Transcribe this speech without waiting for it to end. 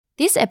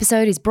This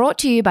episode is brought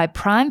to you by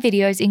Prime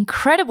Video's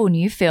incredible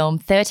new film,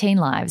 13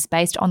 Lives,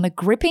 based on the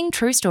gripping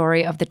true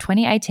story of the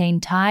 2018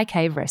 Thai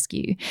cave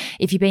rescue.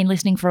 If you've been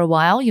listening for a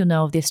while, you'll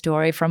know of this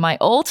story from my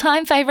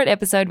all-time favourite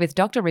episode with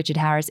Dr. Richard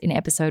Harris in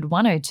episode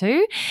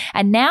 102,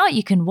 and now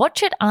you can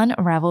watch it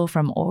unravel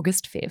from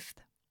August 5th.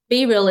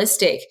 Be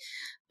realistic,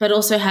 but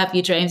also have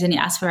your dreams and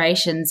your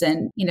aspirations.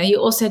 And, you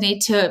also need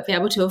to be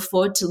able to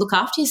afford to look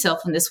after yourself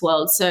in this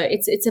world. So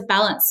it's a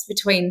balance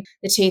between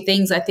the two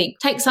things, I think.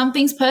 Take some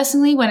things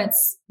personally when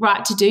it's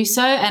right to do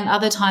so, and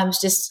other times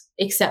just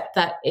accept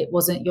that it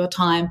wasn't your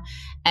time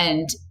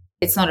and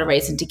it's not a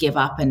reason to give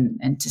up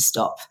and to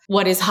stop.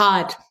 What is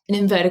hard, in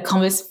inverted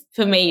commas,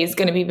 for me is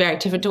going to be very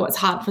different to what's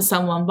hard for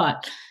someone,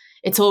 but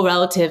it's all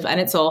relative and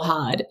it's all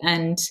hard.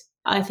 And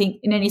I think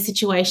in any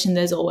situation,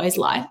 there's always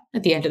light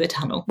at the end of the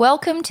tunnel.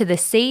 Welcome to the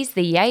Seize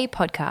the Yay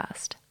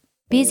podcast.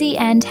 Busy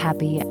and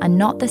happy are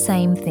not the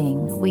same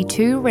thing. We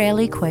too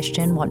rarely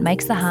question what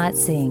makes the heart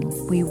sing.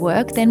 We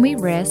work, then we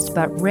rest,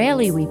 but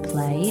rarely we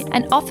play,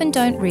 and often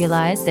don't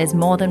realise there's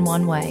more than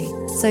one way.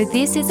 So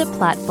this is a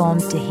platform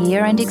to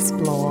hear and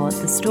explore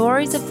the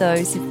stories of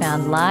those who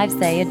found lives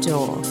they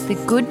adore. The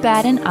good,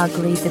 bad and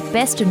ugly, the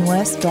best and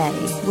worst day.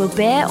 We'll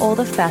bear all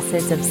the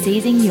facets of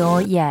seizing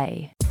your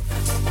yay.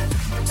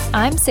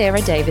 I'm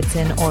Sarah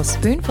Davidson, or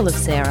Spoonful of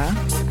Sarah,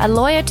 a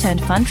lawyer turned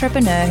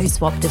funtrepreneur who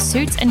swapped the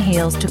suits and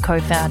heels to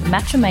co-found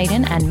Matcha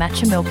Maiden and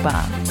Matcha Milk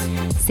Bar.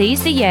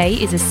 Seize the Yay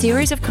is a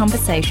series of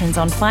conversations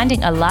on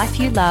finding a life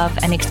you love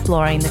and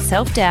exploring the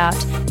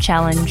self-doubt,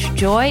 challenge,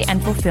 joy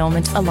and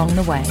fulfillment along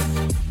the way.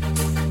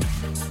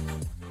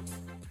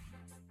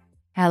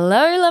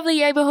 Hello, lovely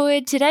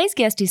neighbourhood. Today's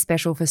guest is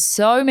special for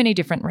so many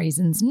different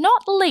reasons,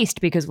 not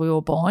least because we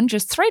were born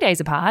just 3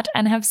 days apart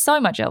and have so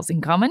much else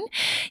in common.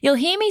 You'll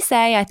hear me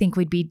say I think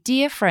we'd be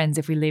dear friends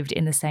if we lived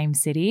in the same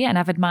city, and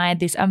I've admired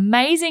this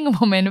amazing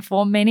woman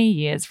for many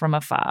years from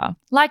afar.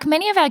 Like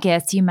many of our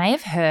guests, you may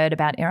have heard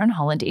about Erin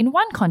Holland in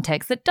one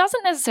context that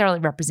doesn't necessarily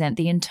represent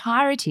the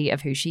entirety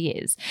of who she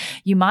is.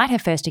 You might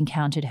have first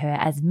encountered her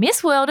as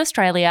Miss World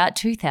Australia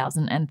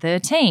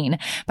 2013,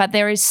 but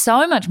there is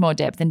so much more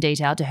depth and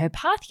detail to her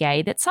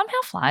yay that somehow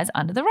flies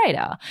under the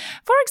radar.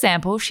 For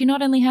example, she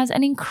not only has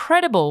an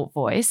incredible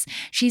voice,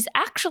 she's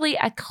actually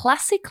a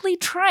classically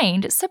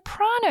trained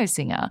soprano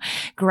singer,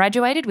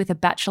 graduated with a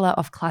Bachelor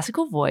of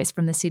Classical Voice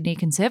from the Sydney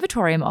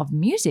Conservatorium of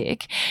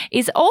Music,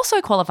 is also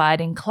qualified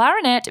in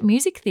clarinet,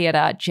 music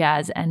theatre,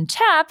 jazz and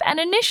tap, and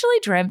initially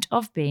dreamt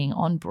of being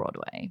on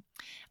Broadway.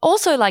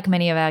 Also, like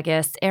many of our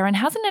guests, Erin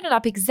hasn't ended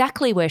up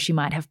exactly where she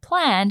might have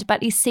planned,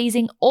 but is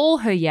seizing all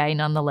her yay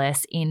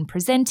nonetheless in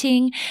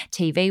presenting,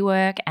 TV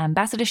work,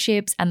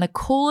 ambassadorships, and the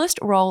coolest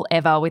role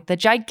ever with the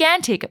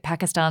gigantic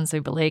Pakistan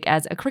Super League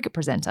as a cricket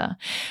presenter.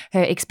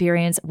 Her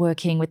experience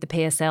working with the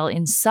PSL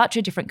in such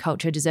a different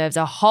culture deserves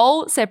a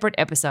whole separate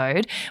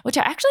episode, which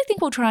I actually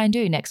think we'll try and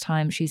do next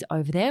time she's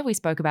over there. We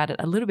spoke about it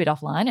a little bit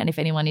offline, and if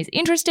anyone is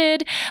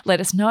interested, let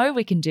us know.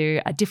 We can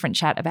do a different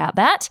chat about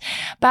that.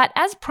 But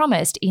as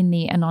promised in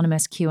the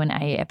anonymous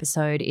Q&A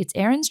episode, it's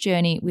Erin's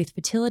journey with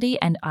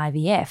fertility and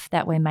IVF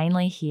that we're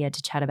mainly here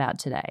to chat about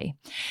today.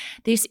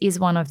 This is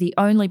one of the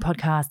only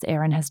podcasts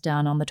Erin has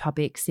done on the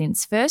topic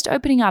since first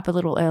opening up a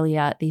little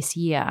earlier this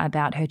year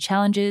about her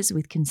challenges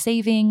with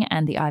conceiving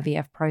and the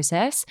IVF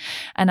process.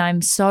 And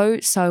I'm so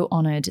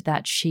honoured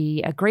that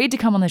she agreed to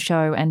come on the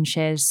show and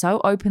shares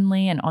so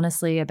openly and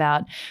honestly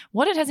about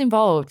what it has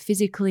involved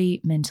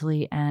physically,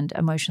 mentally and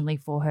emotionally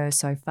for her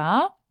so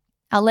far.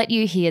 I'll let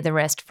you hear the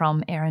rest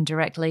from Erin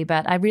directly,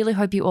 but I really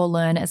hope you all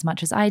learn as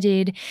much as I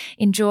did,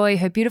 enjoy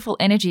her beautiful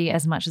energy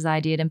as much as I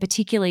did, and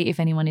particularly if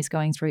anyone is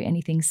going through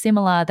anything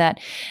similar,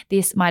 that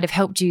this might have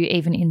helped you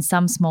even in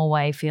some small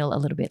way feel a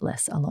little bit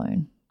less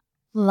alone.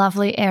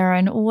 Lovely,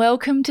 Erin.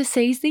 Welcome to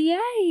Seize the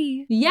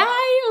Yay. Yay!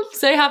 I'm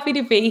so happy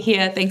to be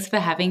here. Thanks for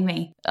having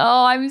me.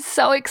 Oh, I'm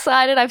so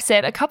excited. I've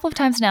said a couple of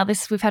times now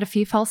we've had a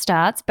few false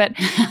starts, but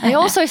I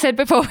also said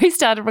before we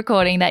started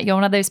recording that you're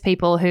one of those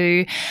people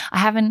who I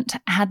haven't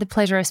had the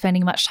pleasure of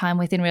spending much time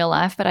with in real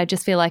life, but I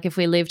just feel like if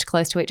we lived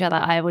close to each other,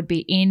 I would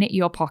be in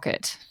your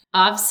pocket.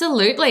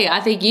 Absolutely.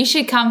 I think you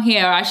should come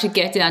here. I should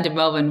get down to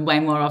Melbourne way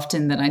more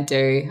often than I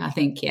do. I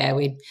think,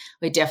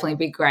 we'd definitely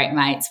be great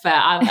mates. But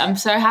I'm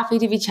so happy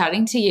to be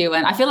chatting to you.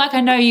 And I feel like I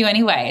know you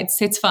anyway.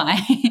 It's fine.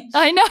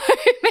 I know,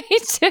 me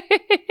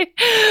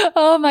too.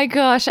 Oh my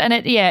gosh. And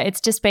it's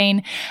just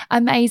been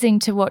amazing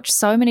to watch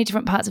so many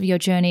different parts of your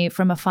journey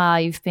from afar.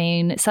 You've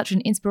been such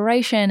an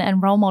inspiration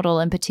and role model,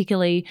 and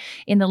particularly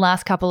in the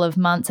last couple of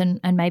months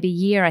and maybe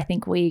year. I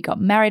think we got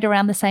married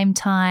around the same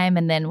time,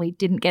 and then we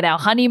didn't get our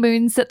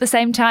honeymoons at the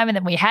same time, and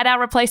then we had our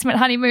replacement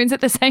honeymoons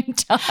at the same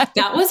time.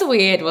 That was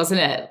weird,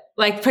 wasn't it?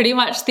 Like pretty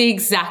much the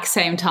exact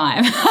same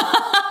time.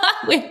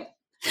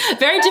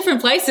 Very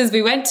different places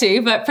we went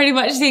to, but pretty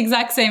much the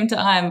exact same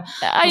time.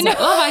 I know. Like,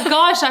 oh my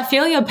gosh, I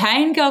feel your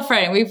pain,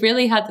 girlfriend. We've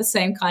really had the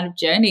same kind of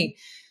journey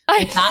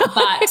with that,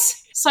 but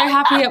so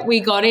happy that we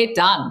got it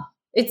done.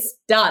 It's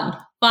done.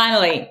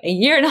 Finally, a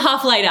year and a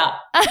half later,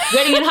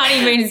 wedding and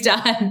honeymoon is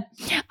done.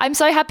 I'm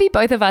so happy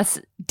both of us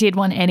did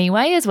one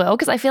anyway as well?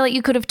 Because I feel like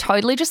you could have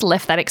totally just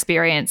left that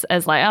experience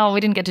as like, oh, we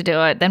didn't get to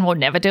do it, then we'll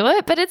never do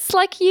it. But it's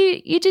like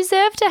you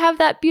deserve to have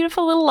that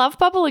beautiful little love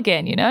bubble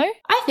again, you know?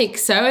 I think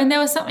so. And there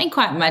was something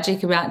quite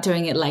magic about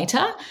doing it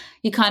later.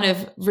 You kind of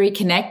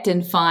reconnect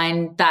and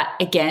find that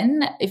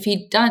again. If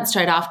you'd done it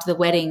straight after the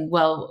wedding,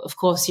 well, of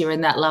course you're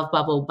in that love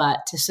bubble,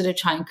 but to sort of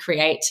try and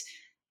create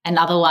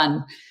another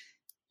one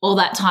all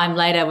that time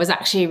later was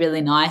actually a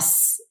really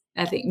nice,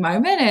 I think,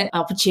 moment, an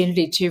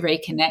opportunity to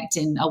reconnect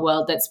in a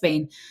world that's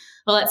been,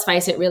 well, let's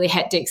face it, really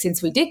hectic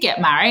since we did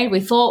get married. We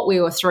thought we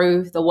were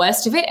through the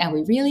worst of it and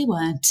we really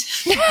weren't.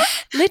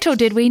 Little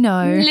did we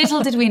know.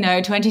 Little did we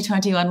know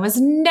 2021 was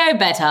no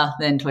better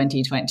than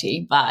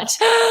 2020, but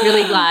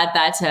really glad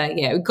that,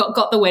 we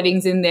got the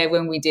weddings in there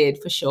when we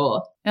did, for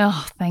sure.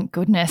 Oh, thank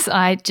goodness.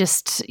 I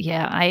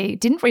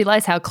didn't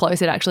realize how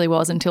close it actually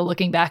was until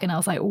looking back, and I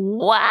was like,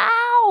 wow.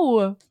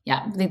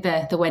 Yeah, I think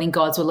the wedding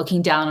gods were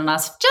looking down on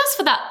us just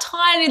for that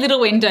tiny little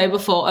window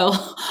before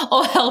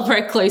all hell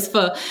broke loose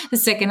for the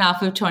second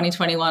half of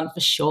 2021 for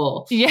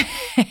sure. Yeah.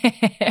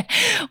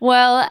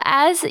 Well,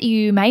 as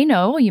you may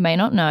know or you may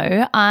not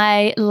know,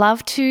 I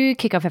love to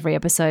kick off every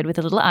episode with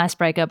a little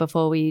icebreaker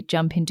before we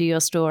jump into your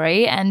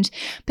story, and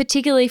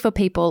particularly for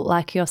people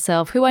like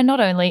yourself who are not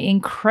only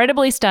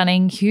incredibly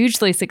stunning,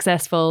 hugely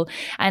successful,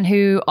 and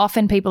who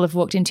often people have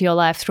walked into your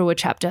life through a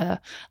chapter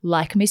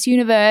like Miss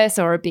Universe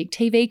or a big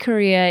TV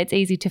career. It's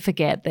easy to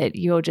forget that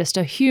you're just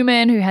a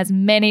human who has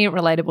many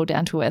relatable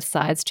down-to-earth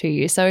sides to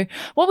you. So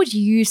what would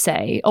you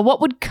say, or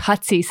what would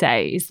Cutsy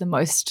say is the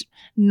most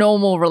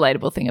normal,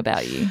 relatable thing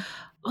about you?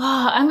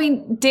 Oh, I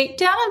mean, deep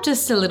down, I'm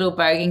just a little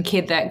bogan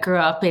kid that grew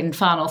up in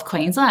far north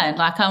Queensland.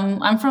 Like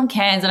I'm from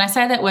Cairns, and I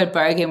say that word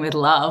bogan with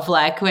love.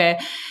 Like we're,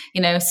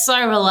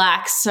 so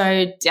relaxed,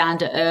 so down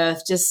to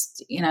earth.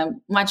 Just,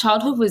 my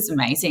childhood was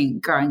amazing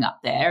growing up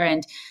there.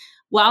 And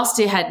whilst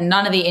it had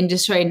none of the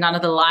industry, none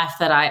of the life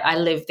that I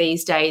live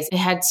these days, it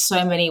had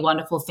so many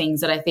wonderful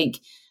things that I think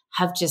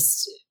have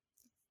just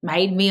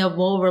made me a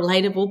more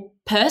relatable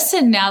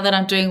person now that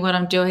I'm doing what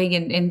I'm doing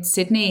in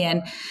Sydney.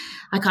 And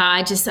like,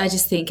 I just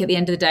think at the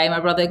end of the day, my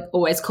brother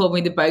always called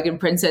me the bogan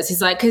princess.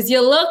 He's like, because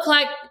you look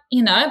like,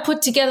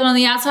 put together on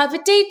the outside,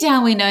 but deep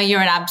down we know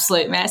you're an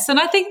absolute mess. And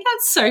I think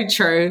that's so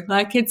true.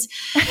 Like it's,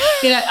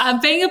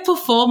 being a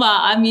performer,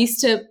 I'm used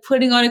to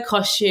putting on a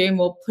costume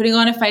or putting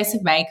on a face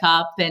of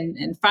makeup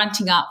and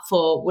fronting up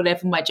for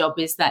whatever my job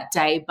is that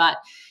day. But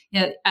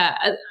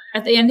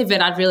at the end of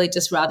it, I'd really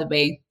just rather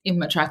be in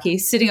my truckie,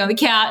 sitting on the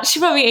couch,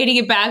 probably eating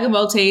a bag of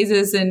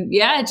Maltesers and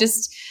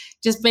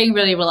just being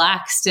really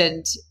relaxed.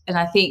 And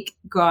I think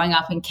growing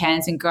up in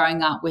Cairns and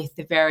growing up with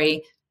the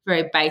very,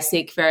 very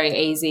basic, very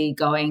easy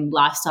going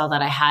lifestyle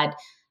that I had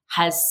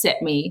has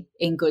set me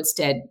in good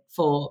stead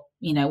for,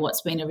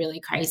 what's been a really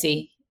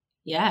crazy,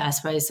 I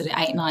suppose sort of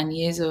 8-9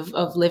 years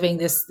of living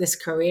this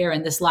career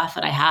and this life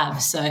that I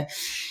have. So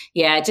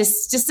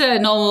just a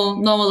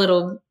normal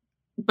little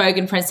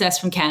bogan princess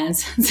from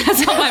Cairns.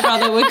 That's what my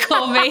brother would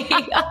call me.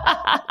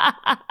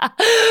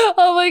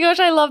 Oh my gosh,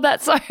 I love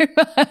that so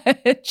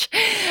much.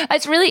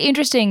 It's really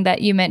interesting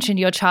that you mentioned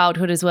your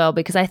childhood as well,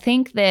 because I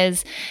think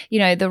there's,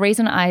 the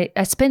reason I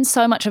spend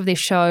so much of this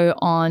show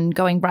on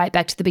going right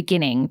back to the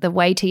beginning. The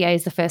Way TA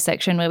is the first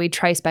section where we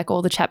trace back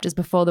all the chapters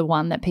before the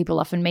one that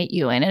people often meet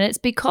you in. And it's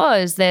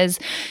because there's,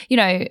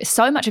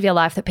 so much of your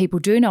life that people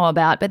do know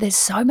about, but there's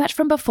so much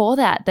from before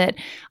that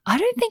I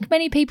don't think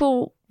many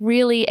people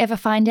really ever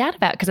find out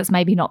about, because it's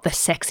maybe not the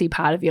sexy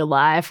part of your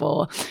life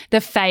or the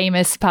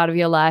famous part of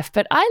your life.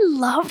 But I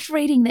loved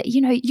reading that,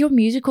 your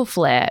musical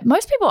flair.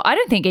 Most people, I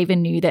don't think,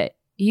 even knew that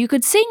you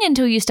could sing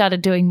until you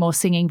started doing more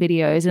singing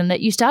videos, and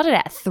that you started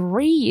at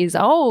 3 years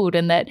old,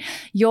 and that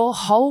your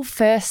whole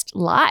first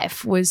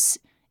life was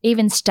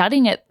even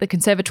studying at the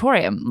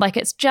conservatorium. Like,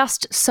 it's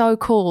just so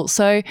cool.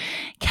 So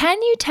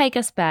can you take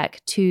us back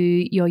to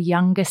your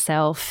younger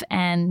self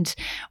and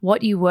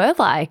what you were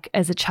like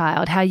as a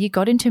child, how you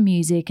got into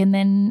music and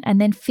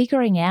then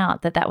figuring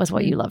out that was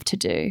what you loved to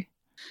do?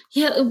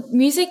 Yeah,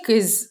 music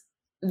is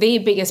the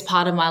biggest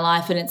part of my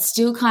life, and it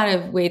still kind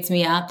of weirds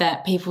me out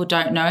that people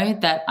don't know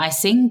that I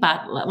sing.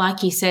 But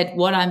like you said,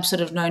 what I'm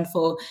sort of known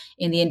for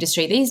in the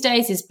industry these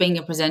days is being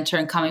a presenter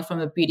and coming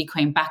from a beauty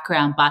queen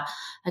background. But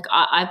like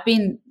I've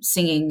been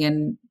singing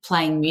and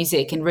playing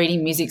music and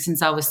reading music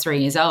since I was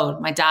 3 years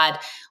old. My dad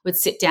would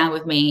sit down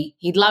with me.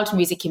 He loved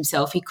music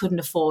himself. He couldn't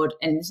afford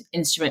an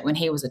instrument when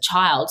he was a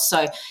child,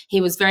 so he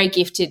was very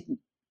gifted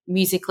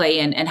musically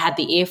and had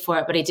the ear for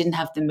it, but he didn't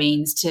have the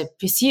means to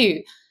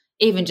pursue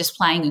even just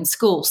playing in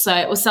school. So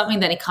it was something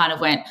that he kind of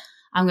went,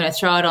 I'm going to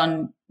throw it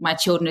on my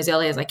children as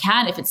early as I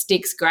can. If it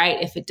sticks, great.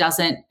 If it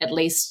doesn't, at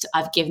least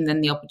I've given them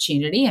the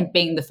opportunity. And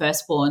being the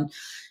firstborn,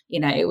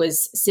 it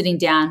was sitting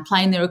down,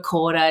 playing the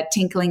recorder,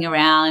 tinkling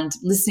around,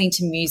 listening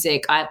to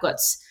music. I've got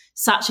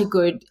such a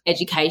good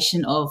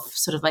education of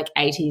sort of like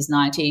 80s,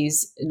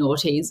 90s,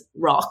 noughties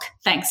rock.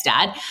 Thanks,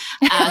 Dad.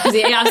 Because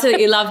he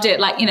absolutely loved it.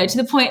 Like, to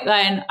the point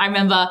that I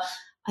remember,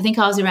 I think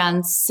I was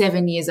around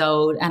 7 years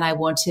old and I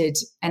wanted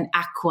an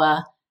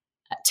Aqua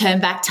Turn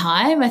Back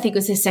Time. I think it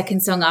was his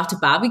second song after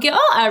Barbie Girl.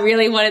 I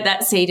really wanted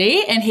that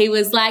CD. And he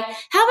was like,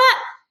 how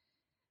about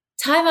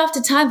Time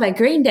After Time by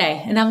Green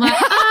Day? And I'm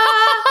like,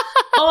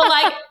 or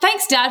like,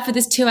 thanks, Dad, for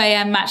this 2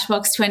 a.m.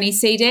 Matchbox 20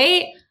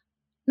 CD.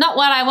 Not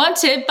what I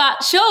wanted,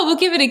 but sure, we'll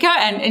give it a go.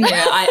 And you know,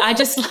 I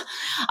just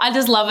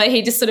love it.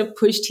 He just sort of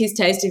pushed his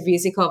taste of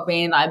music on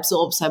me, and I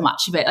absorbed so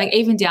much of it. Like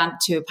even down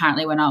to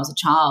apparently when I was a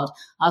child,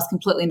 I was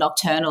completely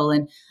nocturnal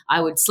and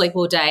I would sleep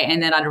all day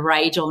and then I'd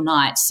rage all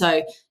night.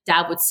 So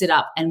Dad would sit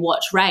up and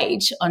watch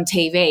Rage on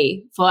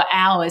TV for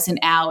hours and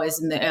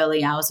hours in the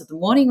early hours of the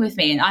morning with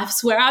me. And I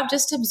swear I've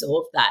just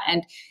absorbed that.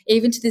 And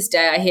even to this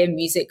day, I hear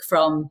music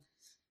from,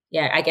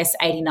 I guess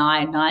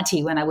 89,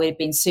 90 when I would have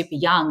been super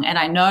young. And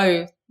I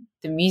know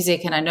the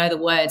music and I know the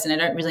words and I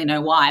don't really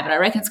know why, but I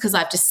reckon it's because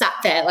I've just sat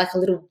there like a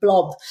little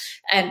blob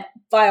and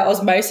by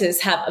osmosis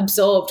have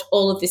absorbed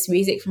all of this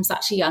music from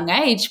such a young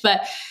age.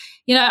 But,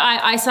 you know,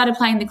 I started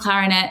playing the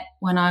clarinet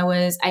when I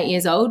was 8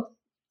 years old.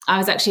 I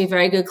was actually a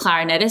very good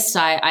clarinetist.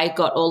 I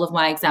got all of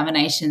my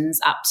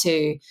examinations up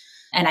to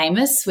an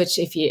Amos, which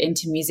if you're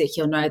into music,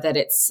 you'll know that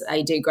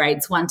I do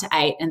grades 1 to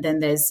 8 and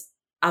then there's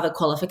other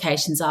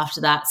qualifications after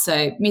that.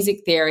 So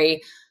music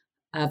theory,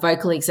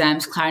 vocal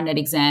exams, clarinet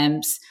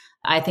exams.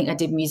 I think I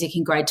did music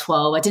in grade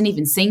 12. I didn't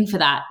even sing for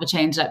that, which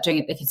I ended up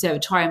doing at the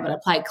conservatorium, but I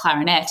played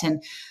clarinet.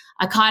 And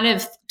I kind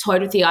of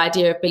toyed with the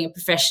idea of being a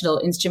professional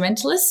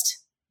instrumentalist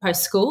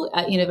post-school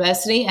at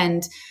university.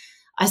 And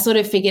I sort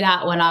of figured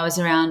out when I was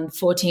around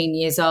 14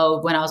 years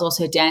old, when I was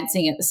also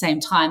dancing at the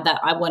same time, that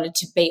I wanted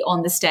to be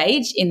on the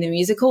stage in the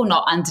musical,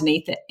 not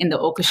underneath it in the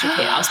orchestra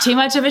pit. I was too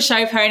much of a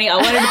show pony. I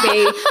wanted to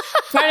be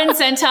front and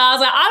center. I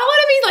was like, I don't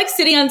want to be like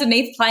sitting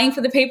underneath playing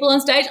for the people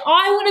on stage.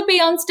 I want to be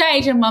on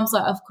stage. And Mum's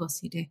like, of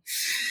course you do.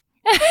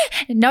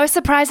 No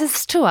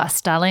surprises to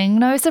us, darling.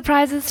 No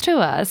surprises to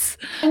us.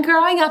 And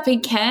growing up in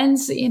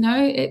Cairns, you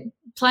know,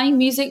 playing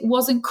music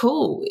wasn't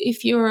cool.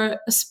 If you're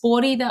a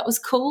sporty, that was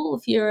cool.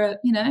 If you're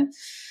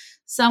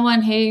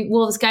someone who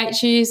wore the skate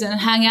shoes and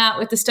hung out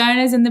with the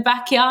stoners in the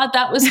backyard,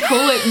 that was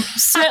cool. It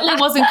certainly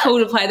wasn't cool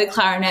to play the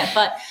clarinet.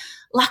 But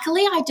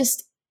luckily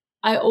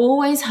I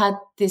always had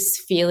this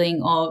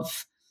feeling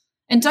of,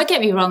 and don't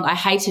get me wrong, I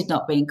hated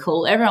not being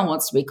cool. Everyone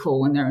wants to be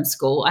cool when they're in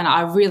school. And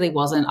I really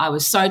wasn't. I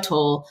was so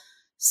tall,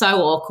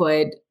 so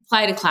awkward,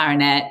 played a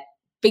clarinet,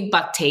 big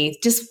buck teeth,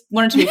 just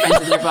wanted to be friends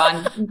with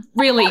everyone.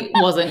 Really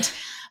wasn't.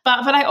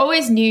 But I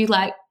always knew,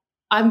 like,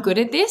 I'm good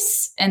at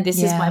this and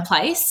this is my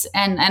place.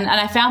 And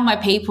I found my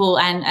people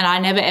and I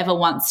never ever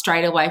once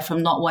strayed away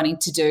from not wanting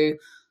to do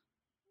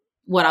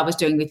what I was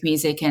doing with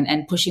music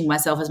and pushing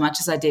myself as much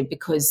as I did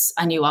because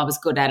I knew I was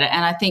good at it.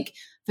 And I think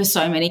for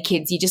so many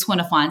kids, you just want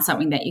to find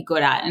something that you're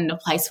good at and a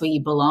place where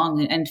you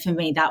belong. And for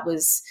me, that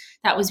was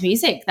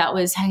music. That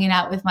was hanging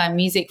out with my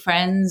music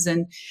friends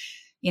and,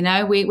 you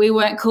know, we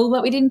weren't cool,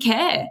 but we didn't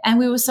care. And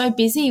we were so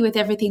busy with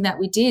everything that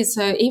we did.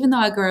 So even though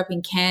I grew up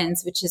in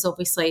Cairns, which is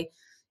obviously,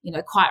 you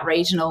know, quite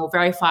regional,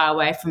 very far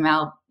away from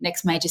our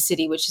next major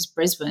city, which is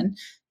Brisbane,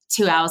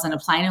 2 hours on a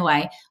plane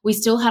away, we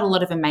still had a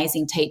lot of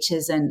amazing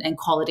teachers and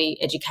quality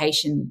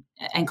education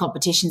and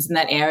competitions in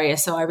that area.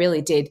 So I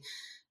really did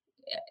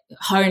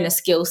hone a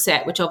skill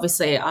set, which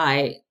obviously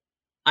I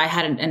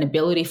had an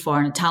ability for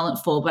and a talent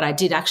for, but I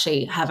did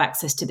actually have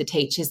access to the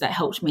teachers that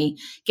helped me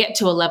get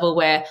to a level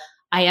where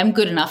I am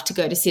good enough to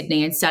go to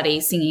Sydney and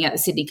study singing at the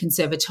Sydney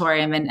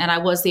Conservatorium. And I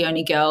was the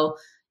only girl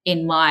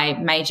in my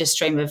major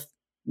stream of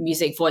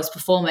music voice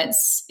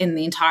performance in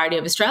the entirety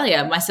of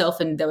Australia, myself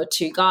and there were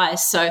 2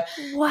 guys. So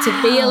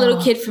to be a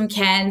little kid from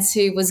Cairns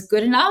who was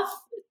good enough,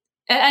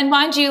 and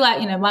mind you,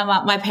 like, you know,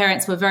 my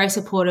parents were very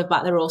supportive,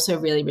 but they're also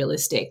really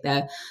realistic.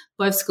 They're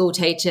both school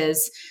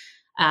teachers.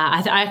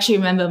 I actually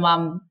remember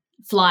Mum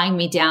flying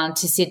me down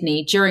to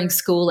Sydney during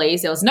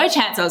schoolies. There was no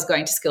chance I was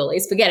going to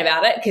schoolies. Forget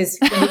about it, because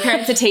when your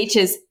parents are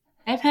teachers,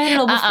 they've heard it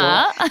all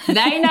before.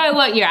 They know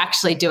what you're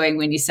actually doing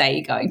when you say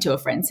you're going to a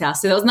friend's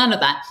house. So there was none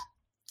of that.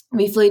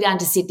 We flew down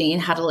to Sydney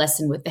and had a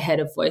lesson with the head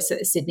of voice at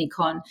the Sydney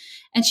Con.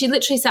 And she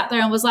literally sat there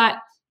and was like,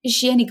 is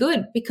she any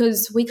good?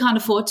 Because we can't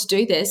afford to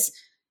do this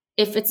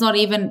if it's not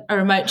even a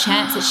remote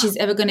chance that she's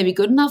ever going to be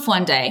good enough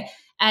one day.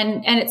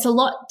 And it's a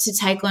lot to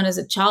take on as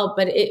a child,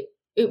 but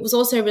it was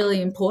also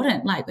really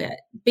important. Like,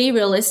 be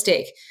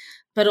realistic,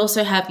 but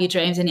also have your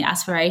dreams and your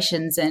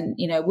aspirations. And,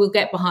 you know, we'll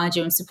get behind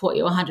you and support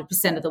you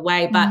 100% of the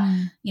way. But,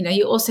 you know,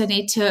 you also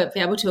need to be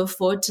able to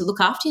afford to look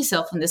after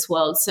yourself in this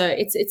world. So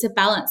it's a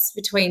balance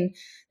between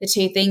the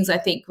two things. I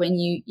think when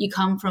you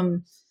come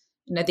from,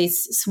 you know,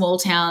 these small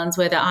towns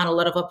where there aren't a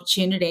lot of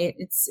opportunity,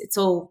 it's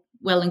all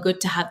well and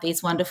good to have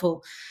these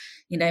wonderful,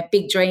 you know,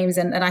 big dreams.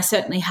 And I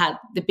certainly had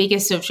the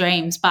biggest of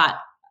dreams, but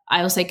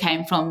I also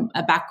came from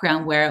a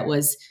background where it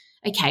was,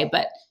 okay,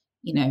 but,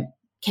 you know,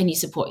 can you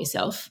support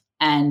yourself?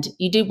 And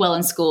you did well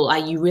in school. Are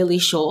you really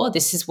sure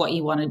this is what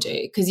you want to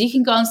do? Because you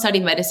can go and study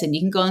medicine. You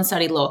can go and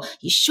study law.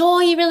 You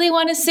sure you really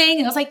want to sing?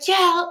 And I was like,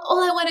 yeah,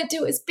 all I want to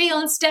do is be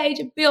on stage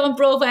and be on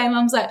Broadway. And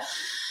Mum's like,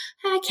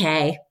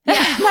 okay.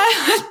 Yeah,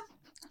 no.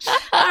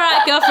 All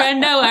right,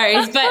 girlfriend, no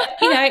worries. But,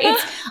 you know,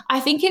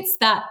 I think it's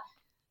that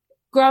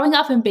growing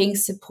up and being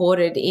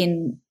supported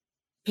in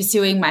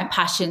pursuing my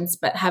passions,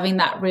 but having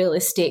that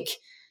realistic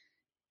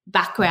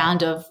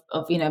background of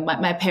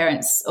my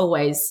parents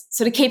always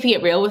sort of keeping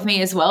it real with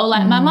me as well.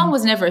 Like my mum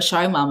was never a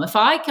show mum. If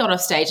I got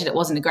off stage and it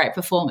wasn't a great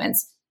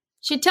performance,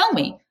 she'd tell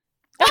me,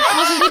 that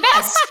wasn't the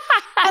best.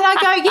 And I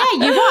go,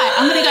 yeah, you're right.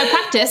 I'm going to go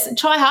practice,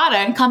 try harder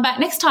and come back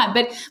next time.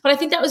 But I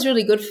think that was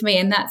really good for me.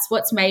 And that's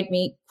what's made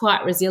me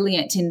quite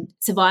resilient in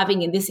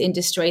surviving in this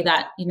industry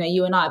that,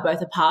 you and I are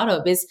both a part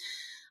of, is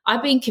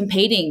I've been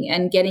competing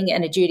and getting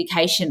an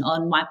adjudication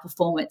on my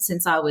performance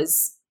since I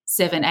was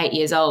 7-8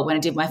 years old when I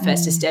did my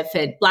first to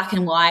Stepford. Black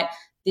and white,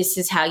 this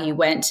is how you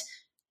went.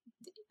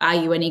 Are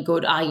you any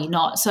good? Are you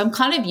not? So I'm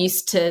kind of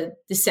used to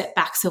the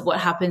setbacks of what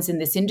happens in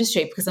this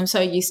industry because I'm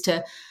so used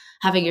to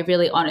having a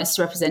really honest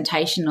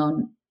representation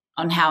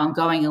on how I'm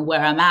going and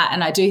where I'm at.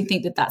 And I do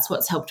think that that's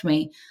what's helped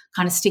me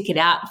kind of stick it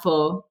out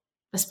for,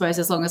 I suppose,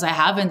 as long as I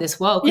have in this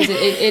world, because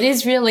it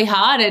is really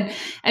hard,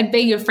 and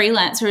being a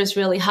freelancer is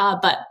really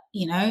hard. But,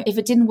 if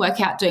it didn't work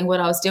out doing what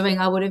I was doing,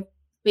 I would have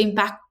been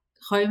back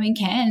home in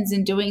Cairns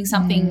and doing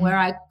something where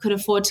I could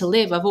afford to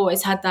live. I've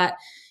always had that,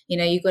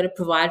 you've got to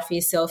provide for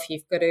yourself.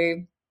 You've got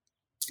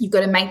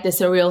to make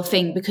this a real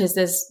thing because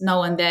there's no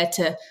one there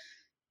to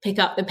pick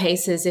up the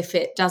pieces if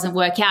it doesn't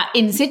work out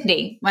in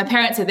Sydney. My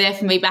parents are there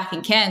for me back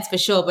in Cairns for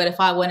sure, but if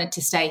I wanted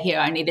to stay here,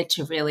 I needed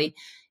to really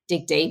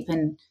dig deep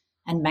and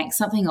make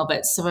something of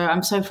it. So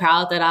I'm so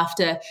proud that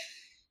after,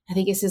 I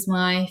think this is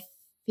my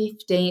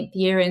 15th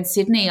year in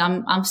Sydney,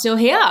 I'm still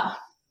here.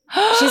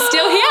 She's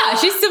still here.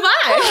 She's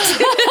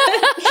survived.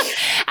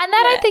 And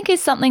that I think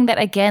is something that,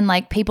 again,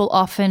 like people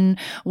often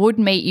would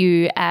meet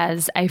you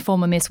as a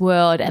former Miss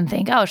World and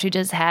think, oh, she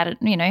just had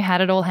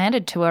it all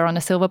handed to her on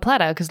a silver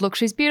platter because, look,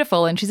 she's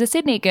beautiful and she's a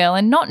Sydney girl,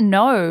 and not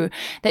know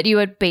that you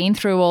had been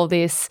through all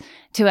this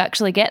to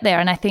actually get there.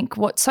 And I think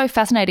what's so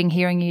fascinating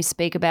hearing you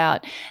speak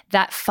about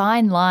that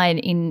fine line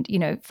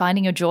in,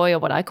 finding your joy, or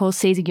what I call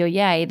seizing your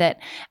yay, that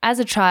as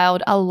a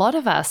child, a lot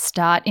of us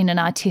start in an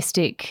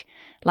artistic,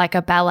 like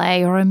a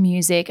ballet or a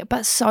music,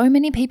 but so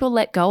many people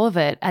let go of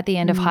it at the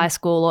end of high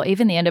school or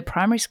even the end of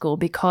primary school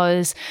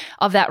because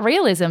of that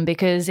realism,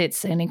 because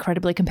it's an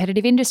incredibly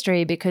competitive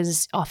industry,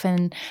 because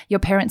often your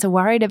parents are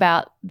worried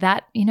about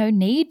that,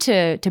 need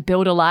to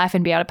build a life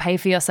and be able to pay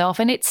for yourself.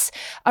 And it's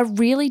a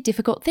really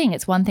difficult thing.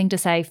 It's one thing to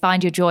say,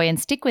 find your joy and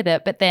stick with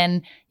it, but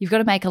then you've got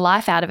to make a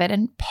life out of it.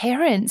 And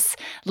parents,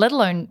 let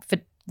alone for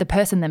the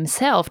person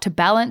themselves, to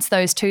balance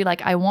those two,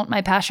 like, I want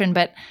my passion,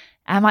 but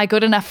am I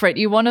good enough for it?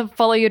 You want to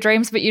follow your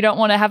dreams, but you don't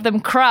want to have them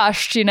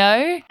crushed,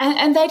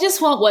 And they just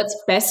want what's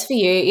best for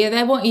you. Yeah,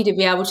 they want you to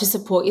be able to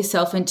support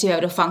yourself and to be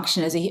able to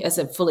function as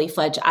a fully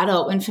fledged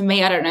adult. And for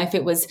me, I don't know if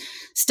it was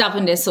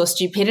stubbornness or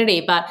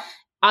stupidity, but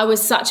I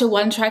was such a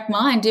one-track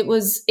mind. It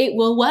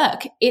will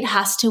work. It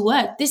has to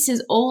work. This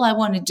is all I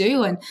want to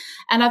do. And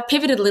I've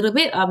pivoted a little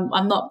bit.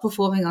 I'm not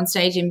performing on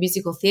stage in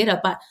musical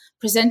theatre, but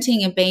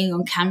presenting and being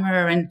on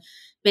camera and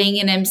being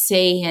an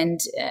MC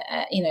and,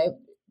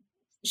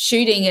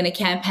 shooting in a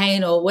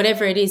campaign or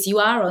whatever it is, you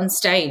are on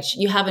stage,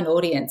 you have an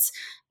audience.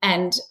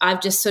 And I've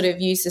just sort of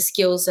used the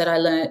skills that I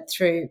learned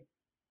through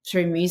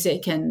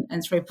music and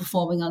through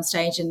performing on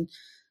stage and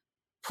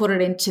put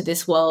it into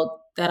this world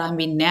that I'm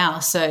in now.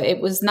 So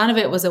none of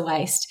it was a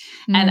waste.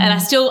 And I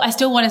still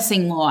want to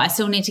sing more. I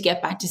still need to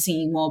get back to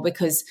singing more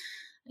because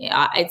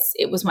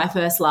it was my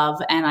first love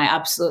and I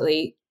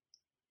absolutely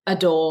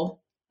adore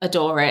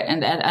it.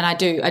 And I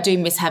do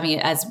miss having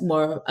it as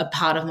more a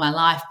part of my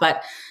life.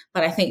 But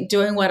I think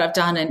doing what I've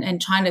done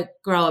and trying to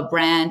grow a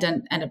brand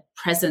and a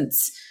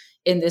presence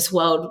in this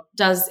world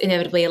does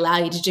inevitably allow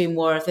you to do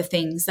more of the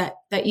things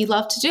that you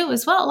love to do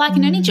as well. Like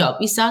in any job,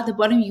 you start at the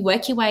bottom, you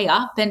work your way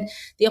up, and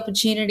the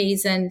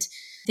opportunities and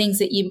things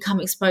that you become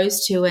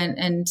exposed to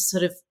and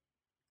sort of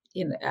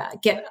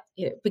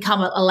become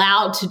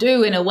allowed to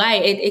do in a way,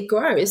 it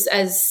grows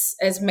as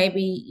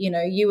maybe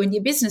you and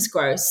your business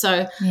grows.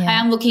 So I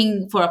am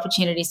looking for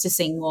opportunities to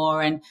sing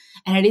more, and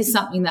it is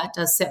something that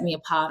does set me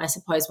apart, I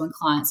suppose, when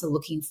clients are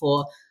looking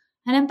for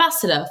an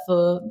ambassador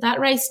for that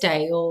race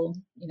day or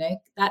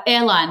that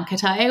airline,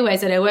 Qatar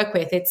Airways, that I work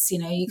with. It's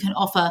you can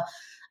offer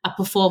a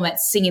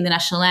performance, singing the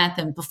national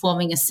anthem,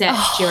 performing a set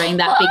during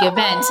that big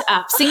event,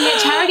 singing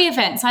at charity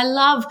events. I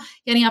love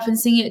getting up and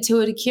singing at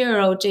Tour de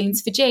Cure or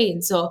Jeans for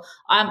Jeans, or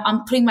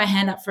I'm putting my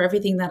hand up for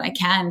everything that I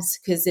can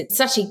because it's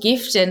such a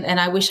gift and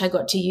I wish I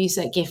got to use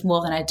that gift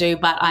more than I do,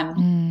 but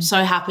I'm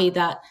so happy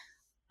that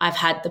I've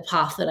had the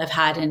path that I've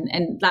had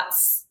and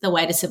that's the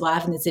way to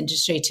survive in this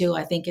industry too.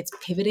 I think it's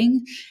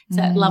pivoting. It's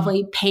that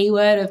lovely P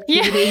word of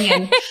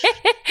pivoting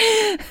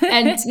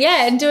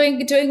and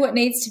doing what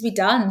needs to be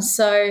done.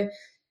 So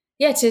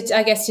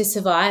to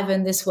survive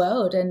in this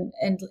world and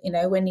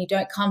when you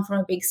don't come from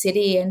a big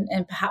city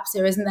and perhaps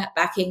there isn't that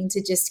backing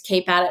to just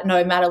keep at it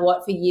no matter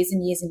what for years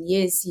and years and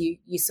years,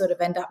 you sort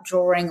of end up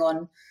drawing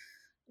on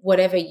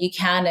whatever you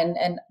can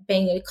and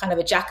being a kind of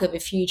a jack of a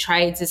few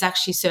trades has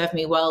actually served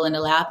me well and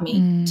allowed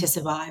me to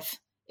survive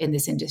in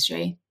this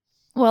industry.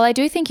 Well, I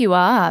do think you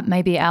are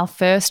maybe our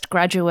first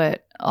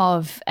graduate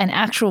of an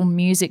actual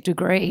music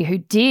degree who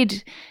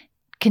did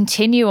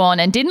continue on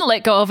and didn't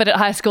let go of it at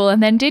high school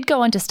and then did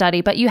go on to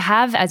study. But you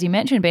have, as you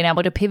mentioned, been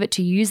able to pivot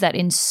to use that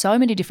in so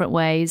many different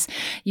ways.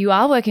 You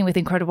are working with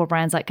incredible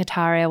brands like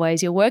Qatar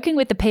Airways. You're working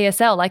with the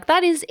PSL. Like,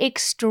 that is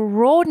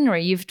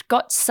extraordinary. You've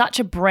got such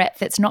a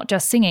breadth. It's not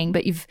just singing,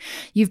 but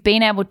you've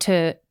been able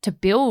to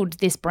build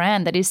this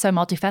brand that is so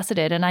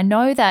multifaceted. And I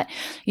know that,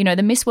 you know,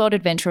 the Miss World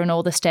adventure and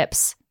all the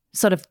steps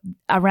sort of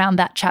around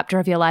that chapter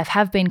of your life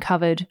have been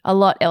covered a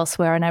lot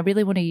elsewhere. And I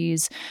really want to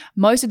use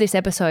most of this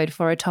episode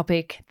for a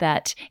topic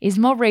that is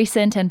more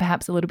recent and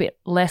perhaps a little bit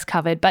less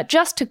covered. But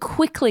just to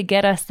quickly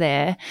get us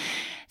there,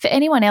 for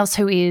anyone else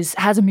who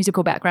has a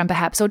musical background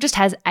perhaps, or just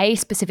has a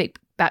specific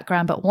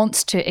background but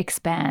wants to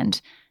expand,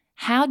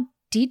 how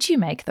did you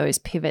make those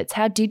pivots?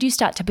 How did you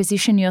start to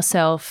position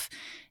yourself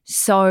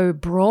so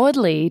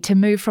broadly to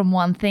move from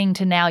one thing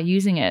to now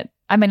using it?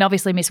 I mean,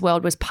 obviously Miss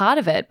World was part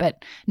of it,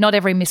 but not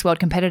every Miss World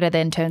competitor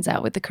then turns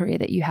out with the career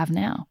that you have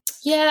now.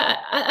 Yeah,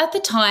 at the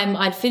time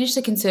I'd finished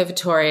the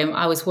conservatorium.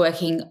 I was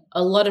working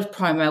a lot of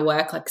promo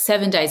work, like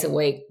 7 days a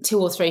week, 2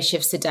 or 3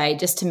 shifts a day,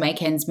 just to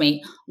make ends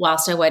meet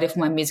whilst I waited for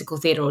my musical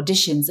theatre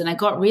auditions. And I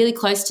got really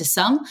close to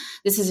some.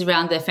 This is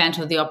around the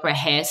Phantom of the Opera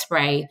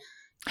Hairspray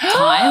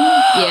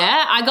time.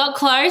 Yeah, I got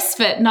close,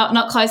 but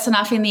not close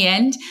enough in the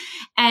end.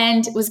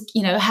 And was,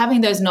 you know,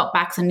 having those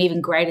knockbacks on an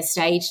even greater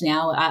stage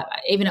now.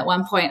 Even at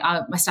one point,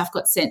 my stuff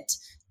got sent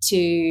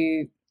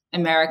to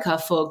America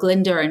for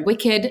Glinda and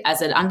Wicked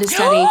as an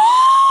understudy.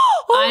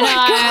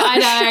 I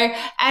know.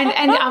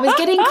 And I was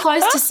getting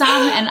close to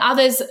some and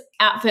others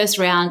at first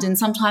round. And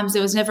sometimes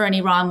there was never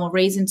any rhyme or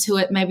reason to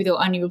it. Maybe they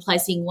were only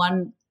replacing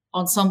one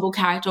ensemble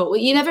character. Well,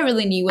 you never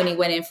really knew when you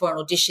went in for an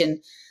audition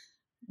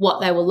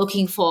what they were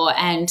looking for.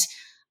 And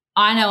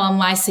I know on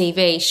my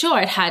CV, sure,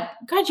 it had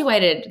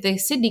graduated the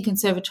Sydney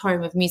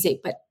Conservatorium of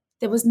Music, but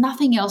there was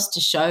nothing else to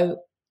show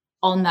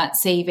on that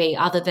CV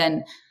other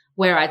than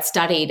where I'd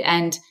studied.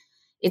 And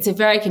it's a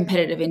very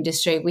competitive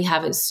industry. We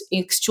have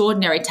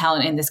extraordinary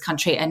talent in this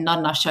country and not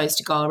enough shows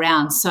to go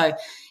around. So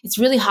it's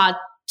really hard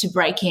to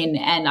break in.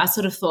 And I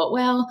sort of thought,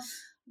 well,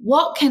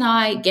 what can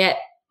I get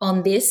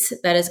on this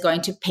that is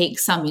going to pique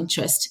some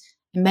interest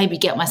and maybe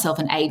get myself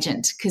an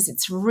agent? Because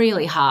it's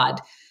really hard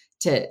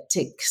to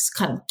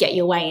kind of get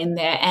your way in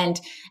there. And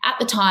at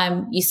the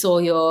time, you saw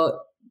your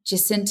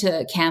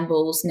Jacinta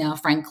Campbells, now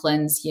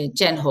Franklin's, your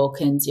Jen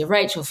Hawkins, your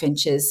Rachel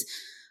Finches,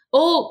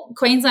 all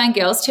Queensland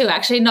girls too,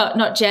 actually,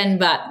 not Jen,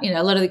 but, you know,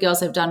 a lot of the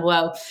girls have done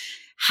well,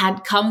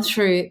 had come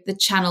through the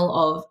channel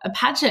of a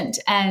pageant.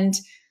 And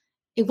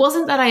it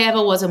wasn't that I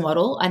ever was a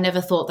model. I never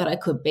thought that I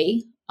could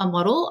be a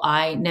model.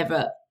 I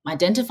never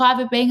identified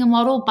with being a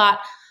model, but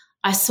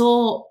I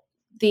saw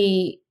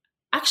the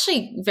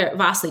actually very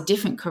vastly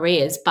different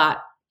careers,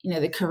 but, you know,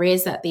 the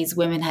careers that these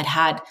women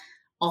had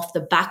off the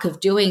back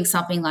of doing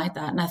something like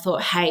that. And I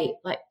thought, hey,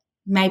 like,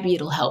 maybe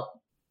it'll help.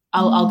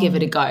 I'll give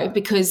it a go.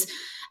 Because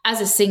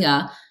as a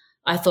singer,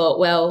 I thought,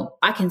 well,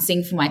 I can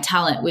sing for my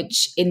talent,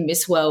 which in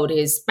Miss World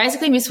is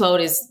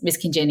Miss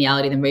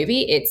Congeniality, the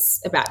movie.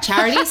 It's about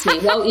charity. So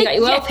you got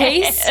your world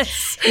piece,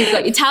 you've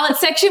got your talent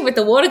section with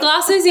the water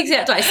glasses,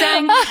 except I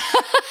sang.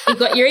 You've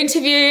got your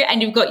interview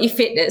and you've got your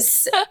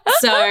fitness.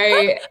 So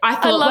I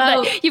thought, I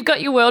love that. You've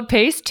got your world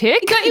piece,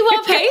 tick. You got your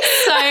world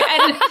piece. So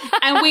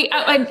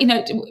and you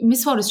know,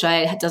 Miss World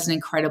Australia does an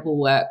incredible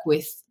work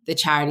with the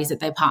charities that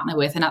they partner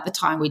with. And at the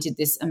time, we did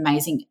this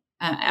amazing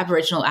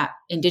Aboriginal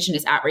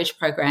Indigenous outreach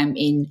program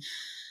in,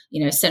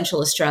 you know,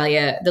 Central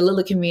Australia, the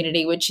Lilla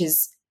community, which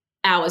is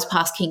hours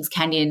past Kings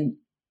Canyon,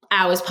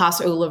 hours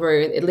past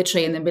Uluru,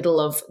 literally in the middle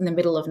of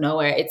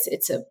nowhere. It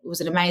was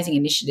an amazing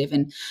initiative,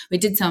 and we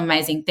did some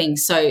amazing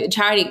things. So the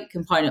charity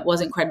component was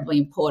incredibly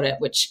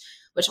important, which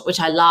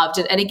I loved.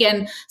 And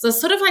again, so I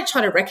was sort of like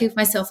trying to reckon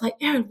myself, like,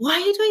 Erin, why are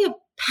you doing a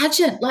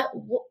pageant? Like,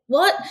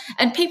 what?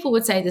 And people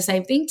would say the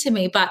same thing to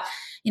me, but,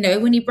 you know,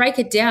 when you break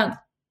it down,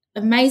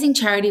 amazing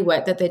charity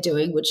work that they're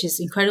doing, which is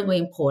incredibly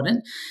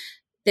important.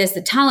 There's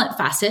the talent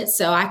facet,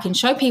 so I can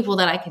show people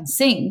that I can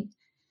sing.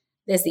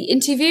 There's the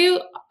interview.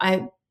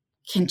 I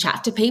can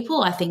chat to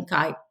people. I think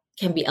I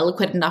can be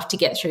eloquent enough to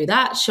get through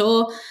that,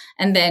 sure.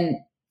 And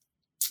then,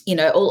 you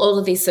know, all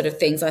of these sort of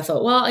things, I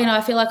thought, well, you know,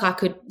 I feel like I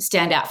could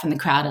stand out from the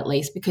crowd at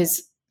least,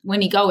 because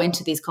when you go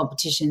into these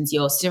competitions,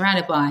 you're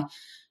surrounded by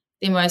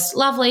the most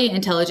lovely,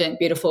 intelligent,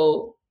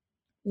 beautiful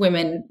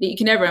women that you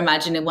can ever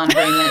imagine in one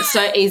room, and it's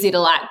so easy to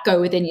like go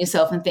within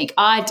yourself and think,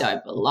 I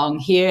don't belong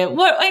here.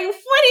 What do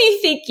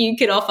you think you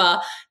could offer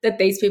that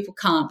these people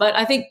can't? But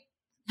I think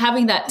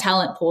having that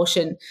talent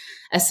portion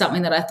as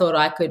something that I thought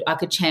I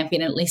could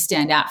champion and at least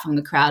stand out from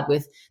the crowd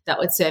with, that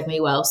would serve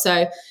me well.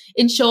 So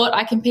in short,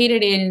 I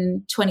competed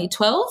in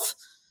 2012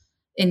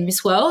 in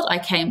Miss World. I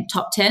came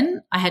top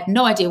 10. I had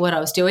no idea what I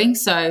was doing.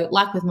 So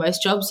like with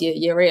most jobs,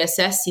 you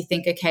reassess, you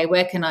think, okay,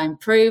 where can I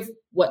improve?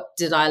 What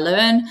did I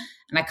learn?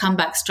 And I come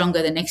back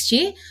stronger the next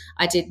year.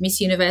 I did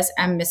Miss Universe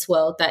and Miss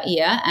World that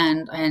year,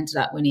 and I ended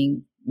up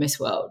winning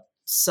Miss World.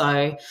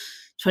 So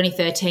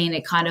 2013,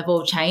 it kind of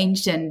all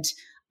changed, and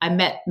I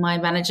met my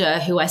manager,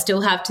 who I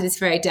still have to this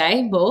very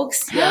day,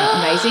 Borgs. You're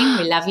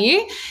amazing. We love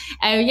you.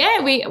 And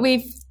yeah,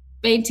 we've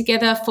been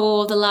together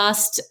for the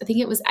last, I think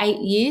it was 8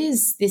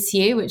 years this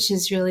year, which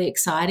is really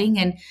exciting.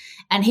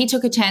 And he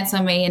took a chance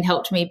on me and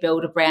helped me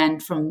build a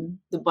brand from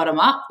the bottom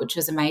up, which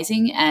was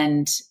amazing.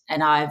 And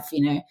I've,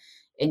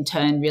 in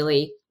turn,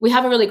 we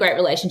have a really great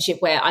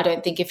relationship where I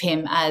don't think of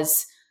him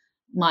as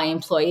my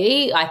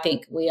employee. I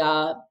think we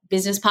are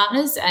business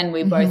partners, and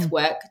we both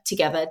work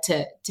together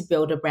to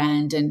build a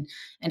brand. And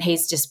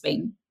he's just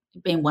been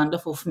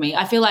wonderful for me.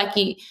 I feel like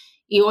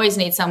you always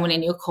need someone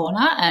in your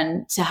corner,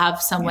 and to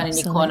have someone in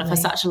your corner for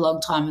such a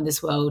long time in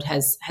this world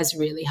has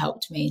really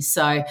helped me.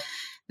 So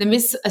the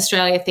Miss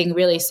Australia thing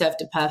really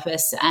served a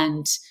purpose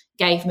and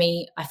gave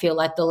me, I feel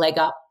like, the leg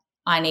up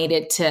I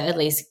needed to at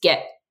least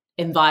get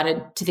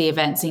invited to the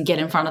events and get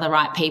in front of the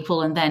right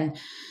people. And then,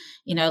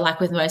 like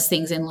with most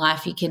things in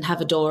life, you can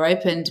have a door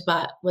opened,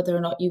 but whether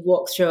or not you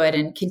walk through it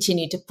and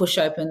continue to push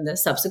open the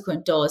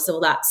subsequent doors, well,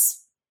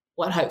 that's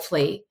what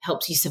hopefully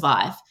helps you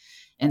survive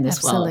in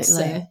this world. So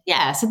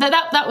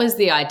that was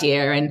the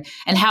idea,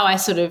 and how I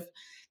sort of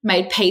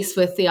made peace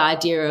with the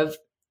idea of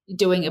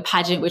doing a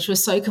pageant, which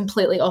was so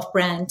completely off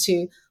brand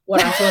to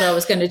what I thought I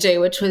was going to do,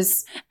 which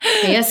was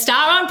be a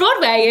star on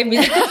Broadway in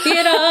musical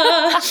theatre.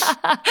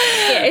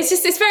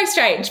 It's very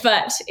strange,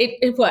 but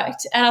it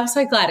worked, and I'm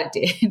so glad it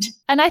did.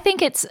 And I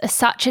think it's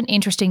such an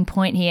interesting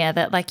point here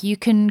that, like, you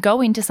can go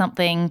into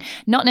something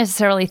not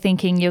necessarily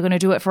thinking you're going to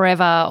do it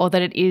forever or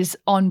that it is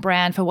on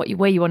brand for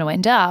where you want to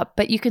end up,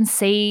 but you can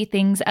see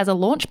things as a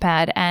launch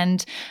pad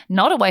and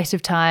not a waste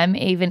of time,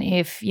 even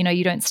if,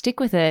 you don't stick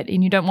with it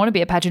and you don't want to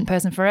be a pageant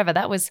person forever.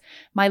 That was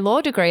my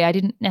law degree. I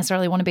didn't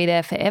necessarily want to be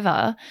there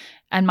forever,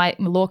 and my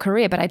law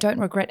career, but I don't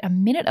regret a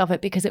minute of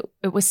it because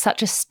it was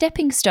such a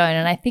stepping stone.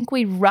 And I think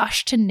we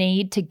rush to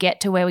need to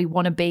get to where we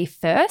want to be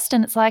first.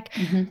 And it's like,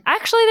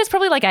 actually, there's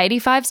probably like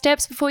 85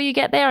 steps before you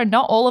get there, and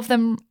not all of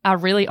them are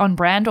really on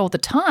brand all the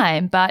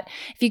time. But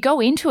if you go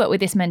into it with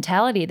this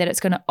mentality that it's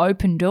going to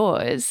open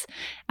doors,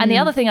 and the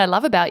other thing I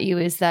love about you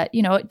is that,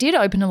 it did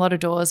open a lot of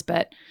doors,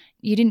 but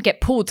you didn't get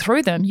pulled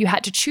through them. You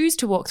had to choose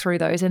to walk through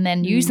those and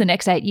then use the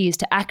next 8 years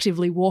to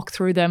actively walk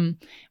through them,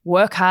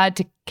 work hard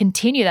to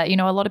continue that.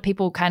 A lot of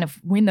people kind of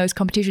win those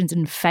competitions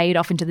and fade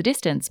off into the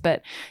distance,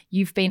 but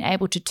you've been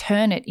able to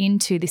turn it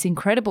into this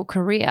incredible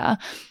career.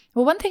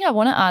 Well, one thing I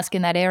want to ask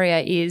in that area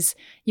is,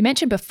 you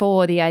mentioned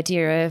before the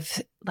idea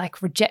of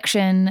like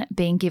rejection,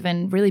 being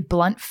given really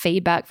blunt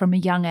feedback from a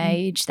young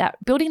age, that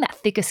building that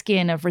thicker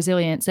skin of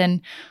resilience.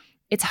 And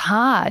it's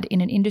hard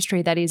in an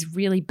industry that is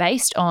really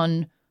based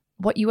on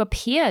what you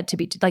appear to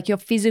be, like your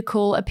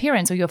physical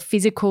appearance or your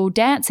physical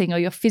dancing or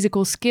your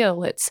physical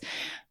skill. It's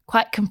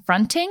quite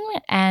confronting.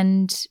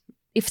 And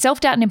if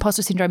self-doubt and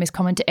imposter syndrome is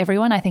common to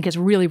everyone, I think it's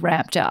really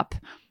ramped up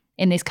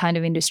in this kind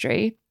of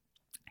industry.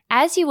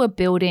 As you were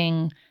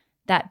building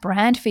that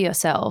brand for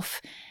yourself,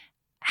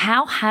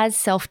 how has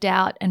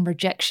self-doubt and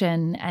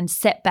rejection and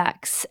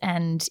setbacks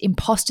and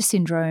imposter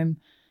syndrome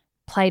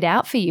played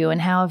out for you, and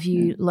how have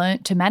you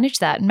learnt to manage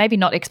that? And maybe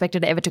not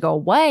expected it ever to go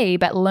away,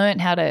 but learnt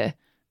how to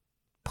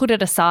put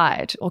it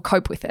aside or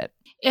cope with it?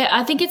 Yeah,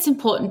 I think it's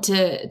important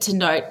to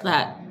note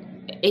that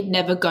it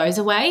never goes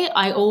away.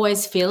 I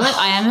always feel it.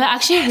 I am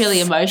actually a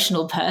really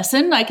emotional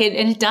person. And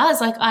it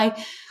does.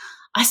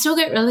 I still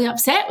get really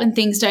upset when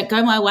things don't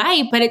go my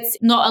way, but it's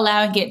not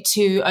allowing it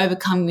to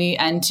overcome you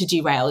and to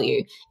derail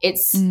you.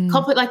 It's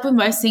like with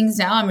most things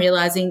now, I'm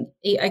realizing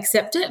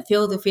accept it,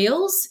 feel the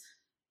feels,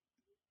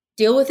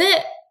 deal with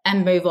it,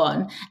 and move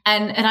on.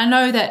 And I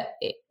know that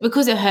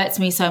because it hurts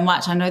me so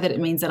much, I know that it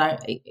means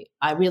that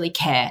I really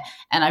care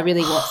and I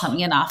really want something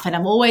enough. And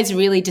I'm always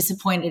really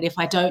disappointed if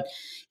I don't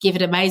give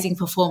an amazing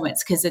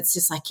performance, because it's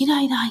just like,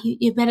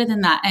 you're better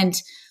than that.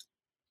 And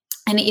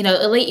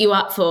it'll eat you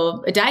up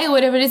for a day or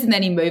whatever it is, and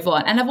then you move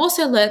on. And I've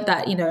also learned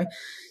that,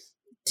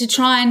 to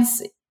try and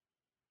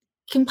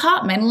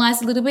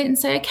compartmentalize a little bit and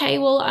say, okay,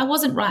 well, I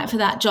wasn't right for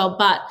that job,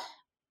 but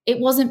it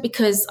wasn't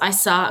because I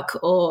suck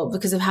or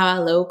because of how I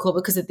look or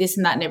because of this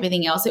and that and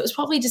everything else. It was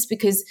probably just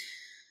because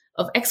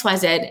of X, Y,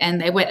 Z,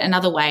 and they went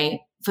another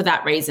way for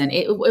that reason.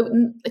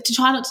 To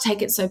try not to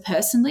take it so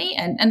personally.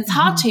 And it's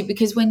hard to,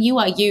 because when you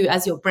are you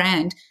as your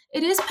brand,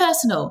 it is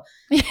personal.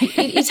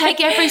 You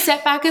take every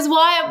setback as,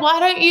 why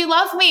don't you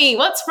love me?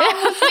 What's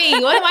wrong with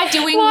me? What am I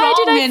doing wrong? Why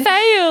did I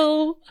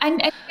fail?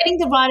 And getting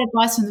the right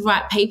advice from the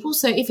right people.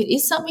 So if it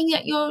is something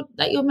that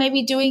you're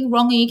maybe doing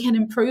wrong and you can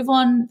improve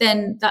on,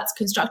 then that's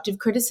constructive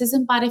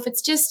criticism. But if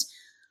it's just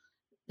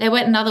they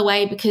went another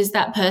way because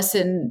that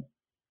person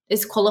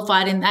is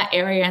qualified in that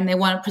area and they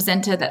want a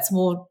presenter that's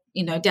more,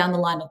 down the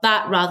line of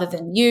that rather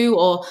than you,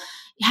 or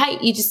hey,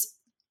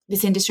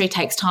 this industry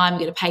takes time, you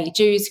got to pay your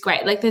dues.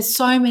 Great. Like, there's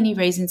so many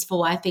reasons for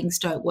why things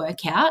don't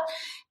work out.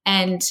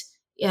 And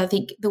I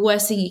think the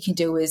worst thing you can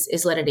do is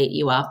let it eat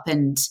you up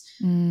and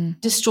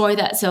destroy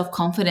that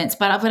self-confidence.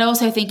 But I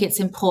also think it's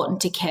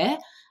important to care,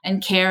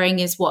 and caring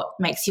is what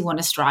makes you want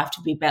to strive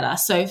to be better.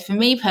 So for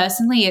me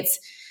personally,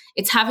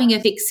 it's having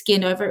a thick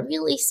skin over a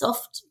really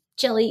soft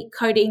jelly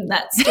coating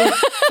that still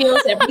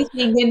feels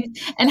everything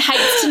and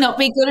hates to not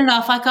be good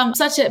enough. Like, I'm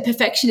such a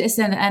perfectionist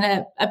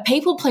and a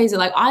people pleaser.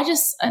 Like,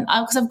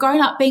 because I've grown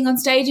up being on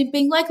stage and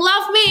being like,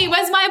 love me,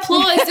 where's my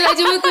applause? Did I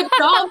do a good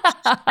job?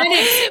 And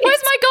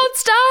where's my gold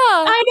star?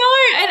 I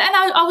know.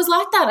 And I was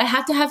like that. I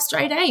had to have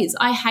straight A's.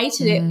 I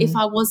hated it if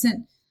I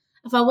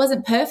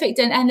wasn't perfect.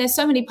 And there's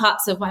so many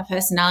parts of my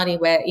personality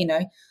where, you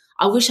know,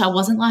 I wish I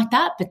wasn't like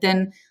that, but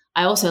then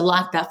I also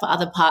like that for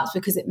other parts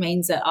because it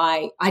means that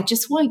I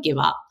just won't give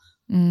up.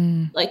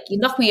 Like, you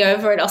knock me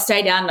over and I'll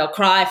stay down and I'll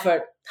cry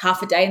for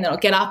half a day and then I'll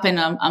get up and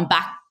I'm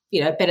back,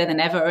 you know, better than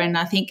ever. And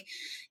I think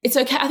it's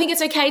okay. I think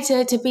it's okay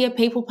to be a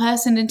people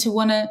person and to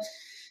want to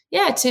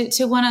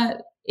want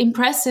to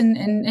impress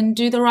and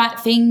do the right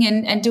thing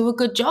and do a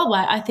good job.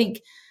 I think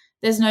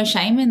there's no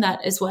shame in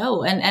that as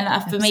well. And for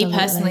Absolutely. me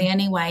personally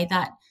anyway,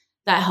 that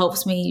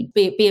helps me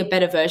be a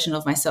better version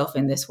of myself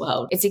in this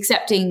world. It's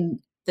accepting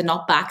the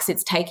knockbacks.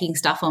 It's taking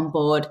stuff on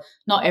board,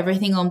 not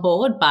everything on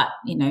board, but,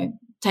 you know,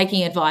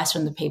 taking advice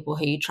from the people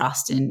who you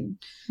trust and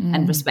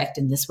respect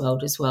in this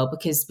world as well,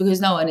 because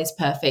no one is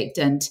perfect.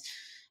 And,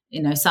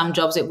 you know, some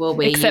jobs it will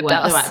be Except you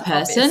weren't us, the right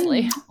person.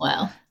 Obviously.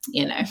 Well,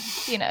 you know.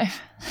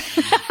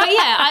 But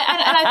yeah,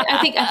 I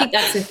think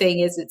that's the thing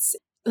is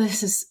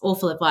this is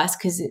awful advice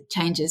because it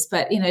changes,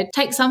 but, you know,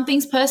 take some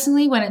things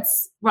personally when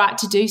it's right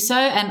to do so,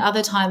 and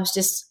other times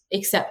just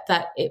accept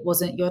that it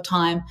wasn't your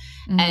time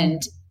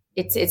and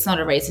it's not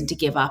a reason to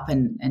give up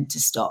and to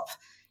stop.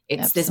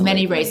 There's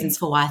many reasons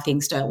for why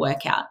things don't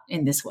work out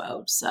in this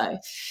world. So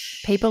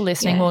people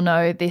listening will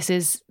know this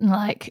is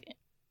like,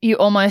 you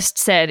almost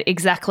said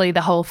exactly the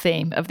whole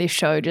theme of this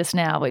show just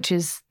now, which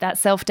is that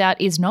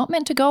self-doubt is not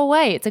meant to go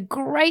away. It's a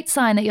great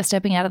sign that you're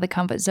stepping out of the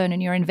comfort zone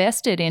and you're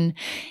invested in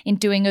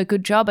doing a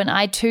good job. And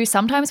I too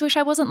sometimes wish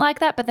I wasn't like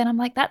that, but then I'm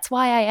like, that's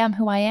why I am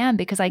who I am,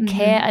 because I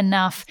care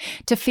enough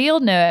to feel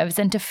nerves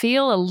and to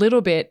feel a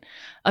little bit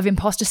of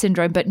imposter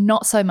syndrome, but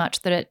not so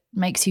much that it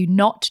makes you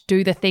not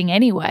do the thing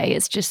anyway.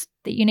 It's just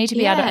that you need to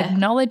be able to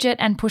acknowledge it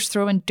and push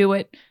through and do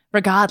it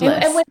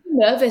regardless. And when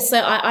you're nervous, so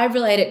I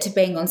relate it to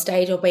being on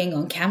stage or being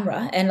on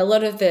camera, and a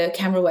lot of the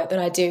camera work that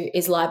I do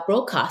is live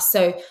broadcast.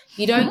 So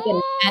you don't get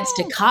a chance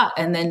to cut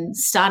and then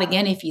start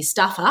again if you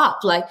stuff up.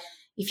 Like,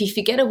 if you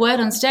forget a word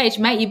on stage,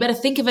 mate, you better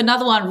think of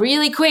another one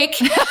really quick.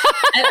 and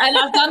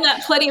I've done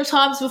that plenty of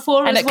times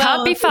before and as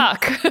well. And it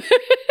can't be fuck.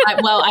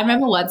 I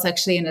remember once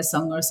actually in a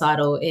song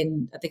recital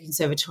at the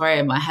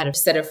Conservatorium, I had a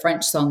set of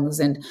French songs,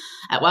 and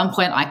at one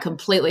point I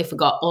completely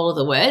forgot all of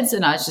the words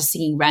and I was just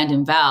singing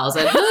random vowels.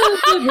 And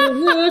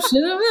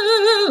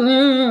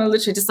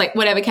literally just like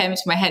whatever came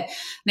into my head.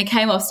 And I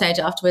came off stage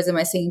afterwards and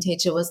my singing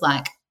teacher was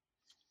like,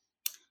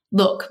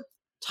 look,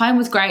 tone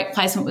was great,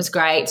 placement was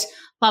great,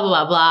 blah,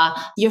 blah, blah,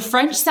 blah. Your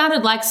French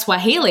sounded like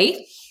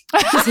Swahili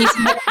because he's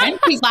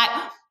French. He's like,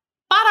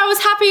 but I was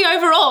happy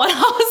overall. And I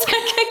was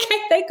like,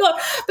 okay, thank God.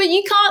 But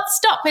you can't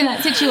stop in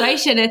that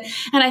situation. And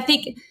I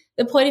think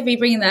the point of me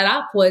bringing that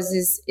up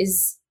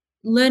is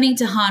learning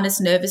to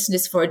harness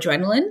nervousness for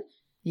adrenaline.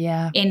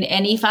 Yeah. In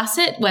any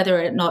facet,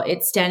 whether or not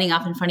it's standing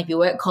up in front of your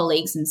work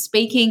colleagues and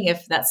speaking,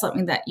 if that's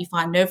something that you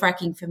find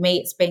nerve-wracking. For me,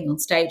 it's being on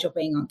stage or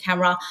being on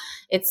camera.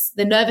 It's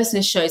the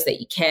nervousness shows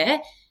that you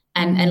care,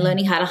 and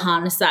learning how to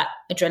harness that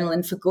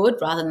adrenaline for good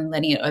rather than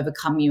letting it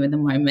overcome you in the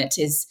moment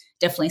is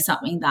definitely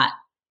something that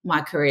my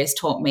career has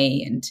taught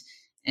me.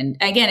 And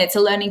again, it's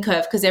a learning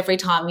curve because every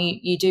time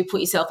you do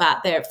put yourself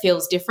out there, it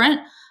feels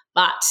different.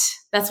 But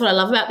that's what I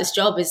love about this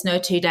job is no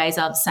 2 days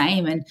are the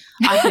same. And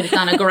I could have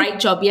done a great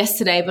job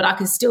yesterday, but I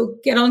could still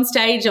get on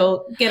stage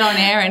or get on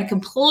air and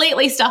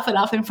completely stuff it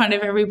up in front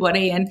of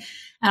everybody. And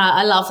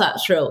I love that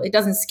thrill. It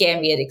doesn't scare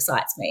me. It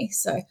excites me.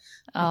 So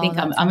I think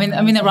I'm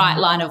in the right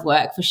line of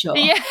work for sure.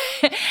 Yeah.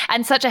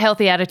 And such a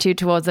healthy attitude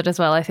towards it as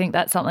well. I think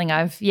that's something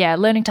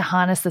learning to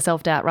harness the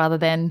self-doubt rather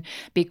than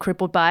be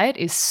crippled by it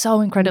is so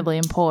incredibly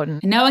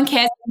important. No one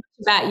cares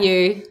about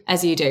you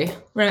as you do.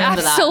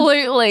 Remember that.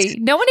 Absolutely.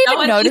 No one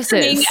even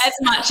notices as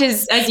much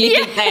as you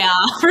think they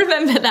are.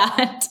 Remember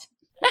that.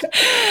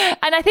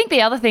 And I think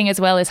the other thing as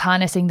well is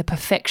harnessing the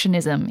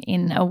perfectionism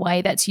in a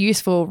way that's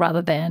useful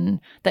rather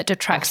than that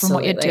detracts from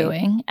what you're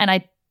doing. And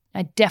I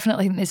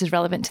definitely think this is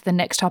relevant to the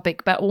next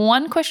topic. But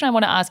one question I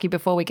want to ask you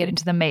before we get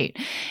into the meat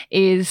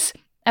is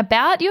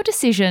about your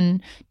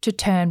decision to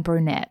turn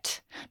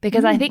brunette,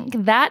 because I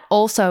think that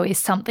also is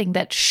something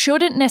that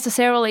shouldn't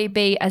necessarily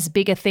be as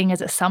big a thing as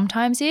it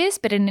sometimes is,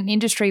 but in an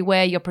industry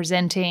where you're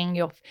presenting,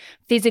 you're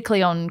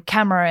physically on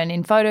camera and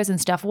in photos and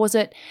stuff, was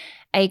it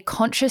a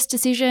conscious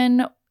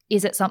decision?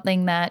 Is it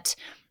something that,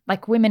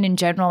 like women in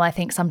general, I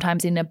think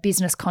sometimes in a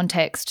business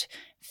context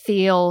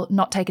feel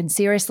not taken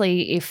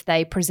seriously if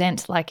they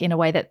present like in a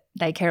way that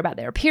they care about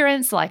their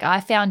appearance? Like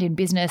I found in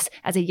business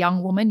as a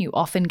young woman, you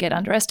often get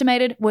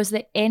underestimated. Was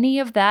there any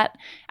of that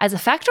as a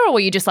factor, or were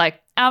you just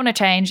like, I want to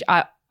change,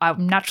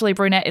 I'm naturally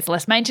brunette, it's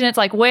less maintenance?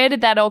 Like where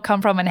did that all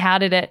come from and how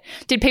did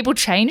people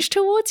change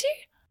towards you?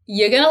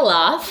 You're going to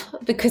laugh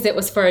because it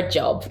was for a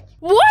job.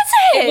 Was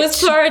it? It was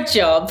for a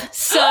job.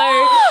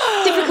 So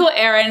typical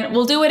Erin,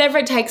 will do whatever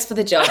it takes for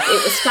the job.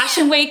 It was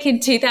Fashion Week in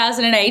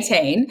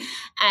 2018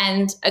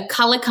 and a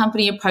colour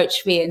company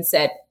approached me and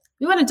said,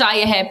 we want to dye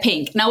your hair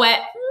pink. And I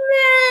went,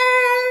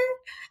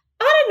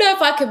 I don't know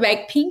if I could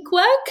make pink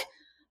work,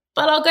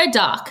 but I'll go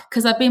dark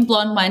because I've been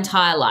blonde my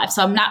entire life.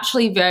 So I'm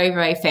naturally very,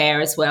 very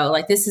fair as well.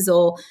 Like this is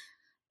all,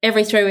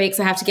 every 3 weeks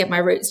I have to get my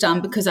roots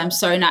done because I'm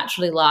so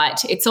naturally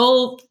light. It's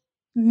all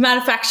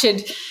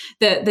manufactured,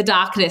 the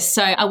darkness.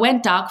 So I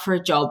went dark for a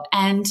job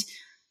and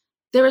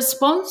the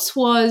response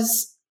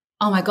was,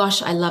 oh my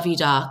gosh, I love you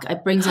dark.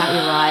 It brings out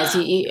your eyes.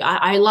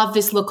 I love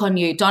this look on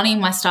you. Donnie,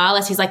 my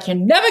stylist, he's like, you're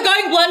never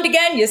going blonde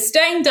again. You're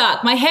staying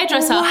dark. My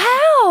hairdresser,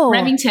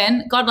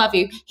 Remington, God love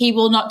you, he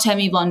will not turn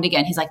me blonde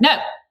again. He's like, no,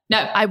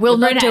 I will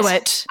not do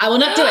it. I will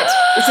not do it.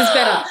 This is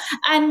better.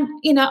 And,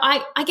 you know,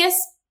 I guess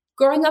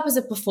growing up as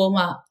a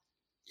performer,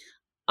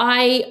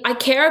 I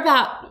care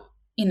about,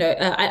 you know,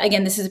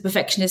 again, this is a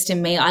perfectionist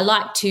in me. I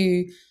like to,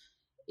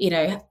 you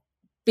know,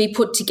 be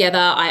put together.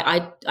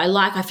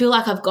 I feel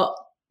like I've got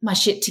my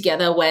shit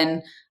together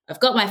when I've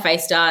got my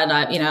face done.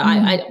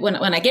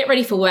 When I get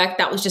ready for work,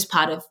 that was just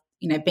part of,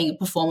 you know, being a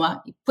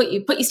performer.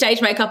 You put your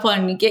stage makeup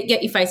on, and you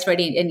get your face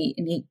ready, and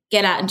you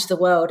get out into the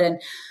world.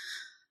 And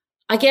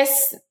I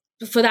guess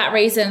for that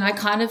reason, I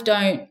kind of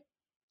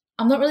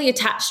I'm not really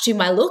attached to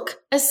my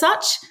look as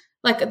such.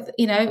 Like,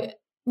 you know,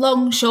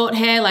 long, short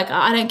hair, like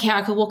I don't care.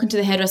 I could walk into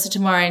the hairdresser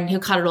tomorrow and he'll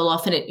cut it all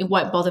off and it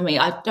won't bother me.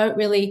 I don't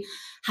really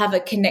have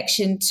a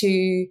connection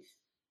to,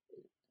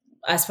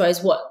 I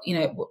suppose, what, you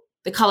know,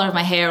 the color of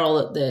my hair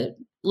or the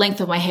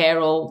length of my hair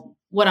or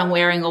what I'm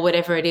wearing or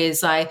whatever it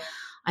is. I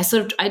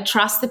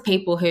trust the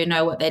people who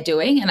know what they're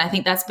doing. And I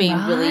think that's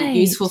been really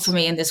useful for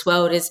me in this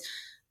world is,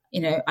 you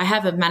know, I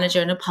have a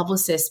manager and a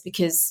publicist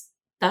because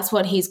that's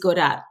what he's good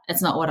at.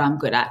 It's not what I'm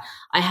good at.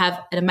 I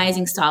have an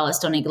amazing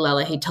stylist, Donnie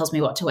Galella, who tells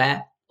me what to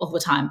wear all the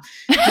time.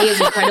 He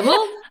is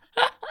incredible.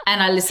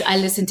 And I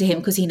listen to him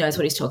because he knows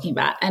what he's talking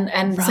about.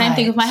 And the same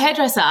thing with my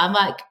hairdresser. I'm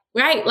like,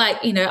 great.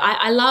 Like, you know,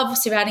 I love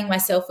surrounding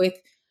myself with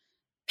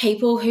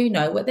people who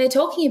know what they're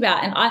talking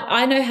about. And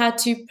I know how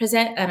to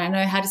present and I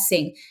know how to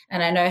sing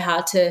and I know how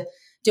to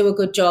do a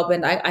good job.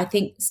 And I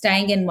think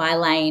staying in my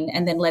lane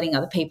and then letting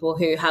other people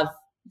who have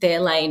their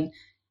lane,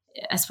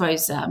 I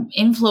suppose,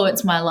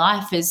 influence my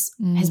life has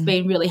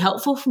been really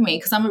helpful for me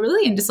because I'm a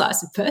really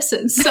indecisive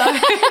person. So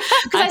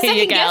because I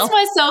second guess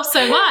myself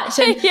so much.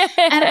 And,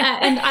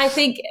 and I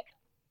think,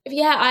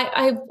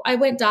 I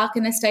went dark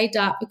and I stayed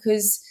dark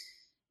because,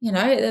 you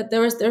know,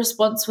 the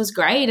response was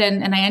great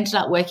and I ended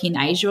up working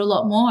in Asia a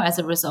lot more as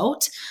a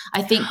result.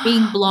 I think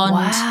being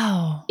blonde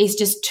is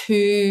just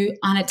too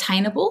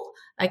unattainable.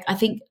 Like I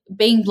think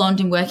being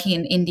blonde and working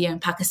in India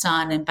and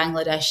Pakistan and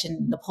Bangladesh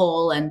and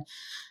Nepal and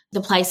the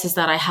places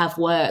that I have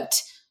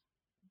worked,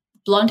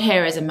 blonde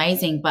hair is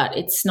amazing, but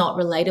it's not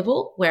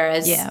relatable.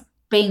 Whereas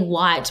being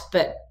white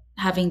but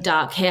having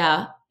dark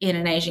hair in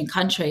an Asian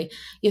country,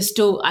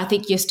 I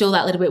think you're still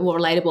that little bit more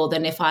relatable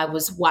than if I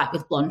was white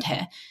with blonde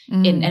hair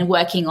and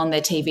working on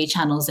their TV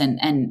channels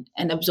and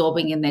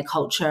absorbing in their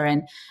culture.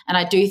 And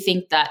I do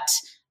think that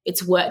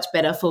it's worked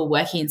better for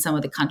working in some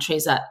of the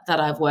countries that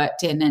I've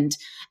worked in. And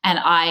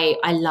I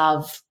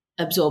love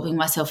absorbing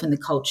myself in the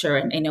culture.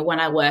 And, you know, when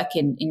I work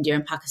in India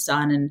and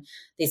Pakistan and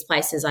these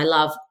places, I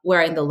love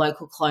wearing the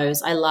local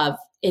clothes. I love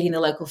eating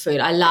the local food.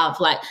 I love,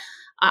 like,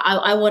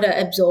 I want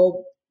to absorb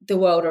the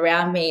world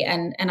around me.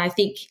 And I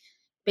think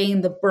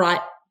being the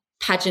bright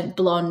pageant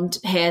blonde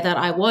hair that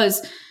I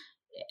was,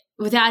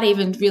 without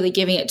even really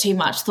giving it too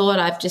much thought,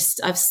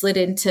 I've slid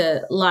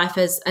into life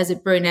as a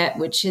brunette,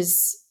 which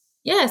is,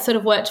 sort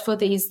of worked for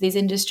these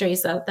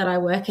industries that I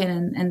work in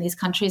and these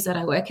countries that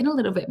I work in a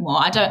little bit more.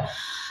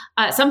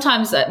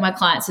 Sometimes my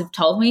clients have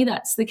told me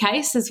that's the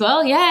case as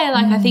well.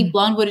 I think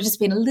blonde would have just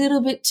been a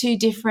little bit too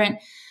different.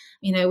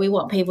 You know, we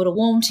want people to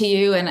warm to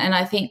you. And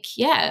I think,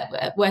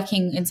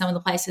 working in some of the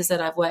places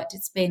that I've worked,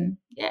 it's been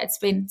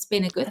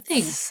a good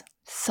thing.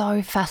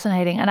 So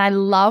fascinating. And I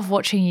love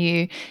watching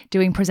you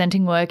doing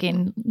presenting work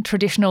in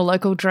traditional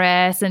local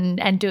dress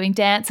and doing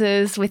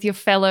dances with your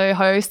fellow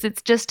hosts.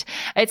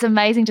 It's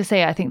amazing to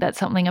see. I think that's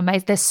something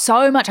amazing. There's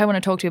so much I want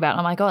to talk to you about.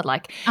 Oh my God,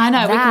 like I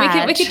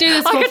know, we could do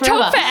this for forever.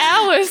 Talk for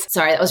hours.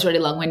 Sorry, that was really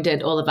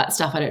long-winded, all of that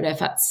stuff. I don't know if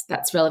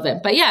that's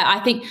relevant. But I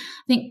think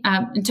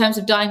in terms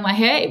of dyeing my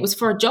hair, it was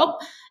for a job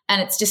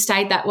and it's just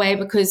stayed that way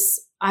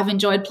because I've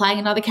enjoyed playing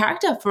another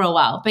character for a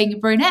while, being a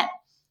brunette.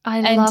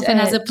 And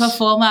as a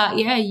performer,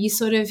 you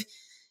sort of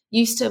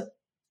used to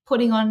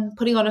putting on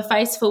a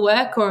face for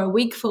work or a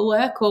wig for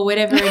work or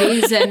whatever it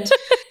is. And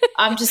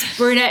I'm just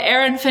brunette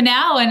Erin for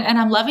now, and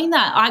I'm loving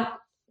that.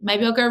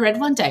 Maybe I'll go red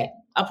one day.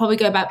 I'll probably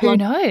go back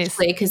blonde. Who knows?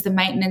 Because the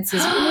maintenance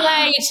is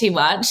way too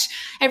much.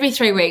 Every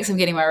 3 weeks I'm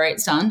getting my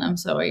roots done. I'm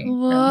sorry.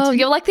 Whoa,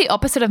 you're like the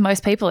opposite of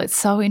most people. It's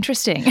so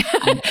interesting.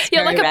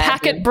 You're like a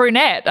packet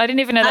brunette. I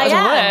didn't even know that was a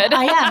word.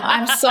 I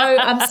am.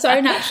 I'm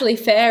so naturally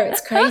fair. It's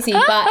crazy.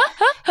 But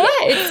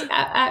it's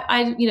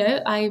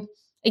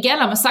again,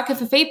 I'm a sucker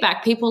for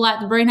feedback. People like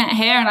the brunette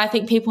hair, and I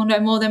think people know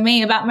more than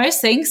me about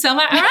most things. So I'm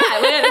like, all right,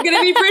 we're going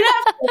to be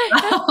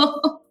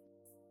brunette.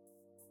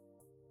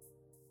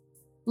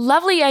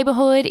 Lovely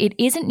neighbourhood, it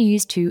isn't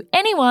news to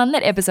anyone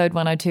that episode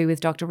 102 with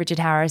Dr. Richard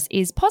Harris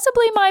is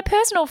possibly my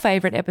personal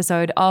favourite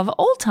episode of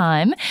all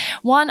time.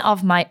 One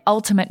of my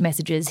ultimate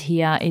messages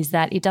here is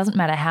that it doesn't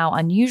matter how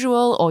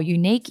unusual or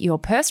unique your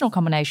personal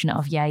combination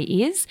of yay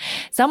is,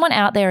 someone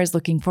out there is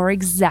looking for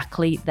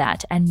exactly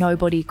that, and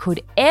nobody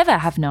could ever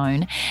have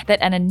known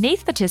that an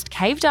anaesthetist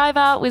cave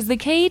diver was the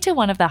key to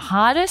one of the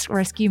hardest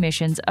rescue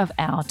missions of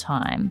our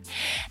time.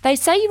 They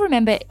say you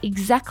remember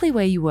exactly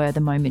where you were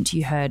the moment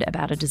you heard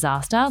about a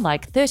disaster,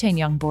 like 13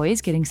 young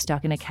boys getting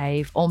stuck in a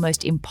cave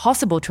almost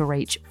impossible to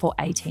reach for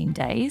 18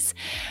 days.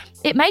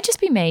 It may just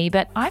be me,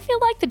 but I feel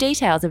like the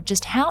details of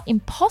just how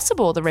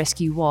impossible the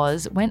rescue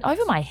was went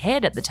over my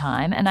head at the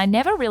time, and I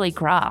never really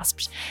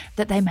grasped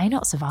that they may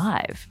not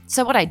survive.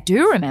 So what I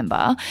do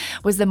remember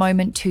was the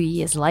moment 2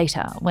 years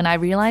later when I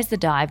realised the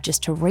dive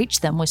just to reach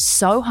them was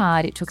so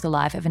hard it took the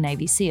life of a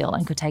Navy SEAL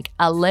and could take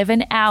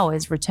 11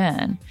 hours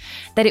return.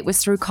 That it was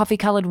through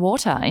coffee-coloured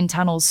water in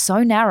tunnels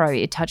so narrow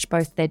it touched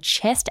both their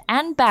chest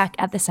and back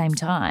at the same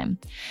time.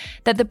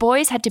 That the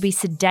boys had to be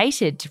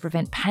sedated to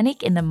prevent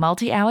panic in the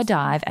multi-hour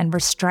dive and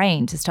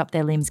restrained to stop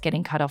their limbs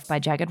getting cut off by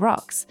jagged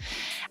rocks.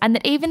 And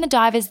that even the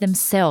divers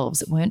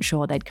themselves weren't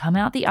sure they'd come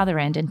out the other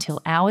end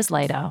until hours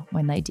later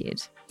when they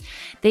did.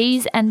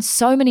 These and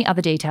so many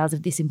other details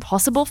of this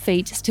impossible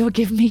feat still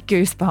give me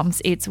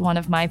goosebumps. It's one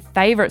of my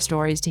favourite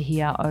stories to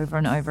hear over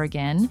and over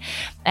again.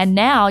 And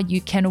now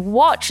you can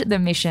watch the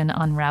mission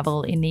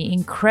unravel in the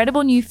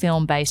incredible new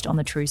film based on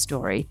the true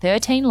story,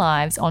 13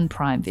 Lives, on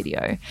Prime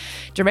Video.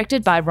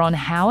 Directed by Ron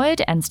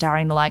Howard and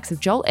starring the likes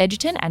of Joel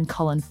Edgerton and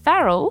Colin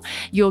Farrell,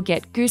 you'll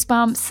get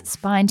goosebumps,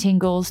 spine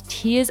tingles,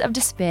 tears of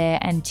despair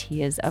and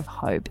tears of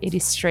hope. It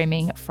is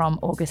streaming from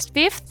August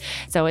 5th,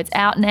 so it's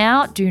out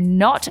now. Do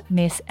not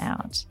miss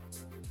out.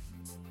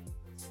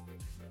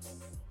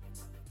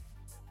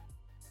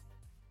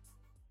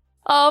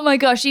 Oh my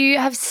gosh, you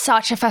have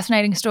such a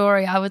fascinating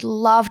story. I would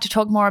love to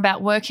talk more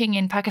about working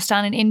in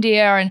Pakistan and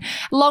India and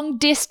long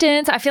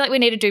distance. I feel like we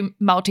need to do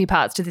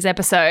multi-parts to this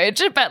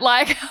episode, but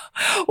like,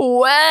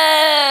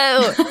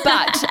 whoa.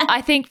 But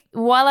I think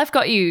while I've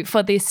got you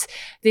for this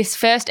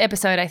first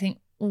episode, I think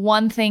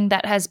one thing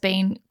that has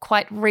been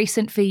quite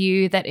recent for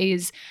you, that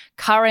is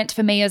current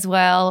for me as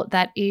well,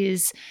 that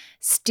is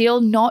still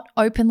not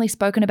openly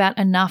spoken about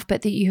enough,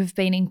 but that you have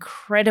been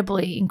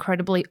incredibly,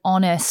 incredibly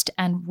honest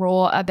and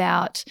raw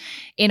about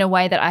in a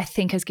way that I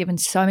think has given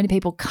so many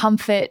people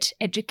comfort,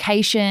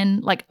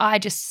 education. Like, I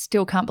just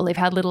still can't believe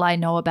how little I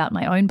know about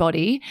my own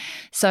body.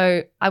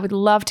 So I would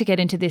love to get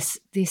into this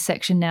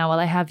section now while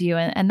I have you,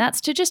 and that's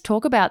to just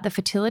talk about the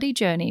fertility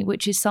journey,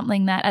 which is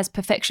something that as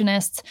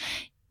perfectionists,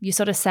 you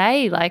sort of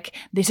say, like,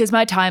 this is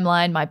my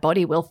timeline, my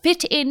body will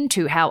fit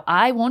into how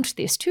I want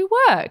this to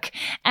work.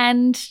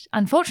 And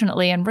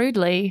unfortunately and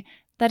rudely,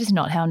 that is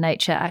not how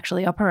nature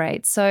actually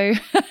operates. So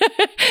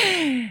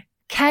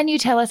can you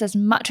tell us, as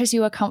much as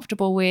you are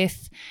comfortable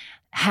with,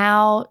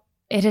 how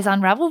it has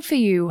unraveled for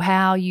you,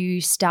 how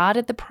you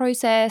started the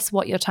process,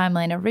 what your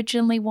timeline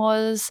originally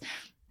was?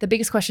 The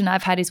biggest question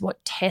I've had is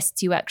what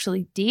tests you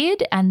actually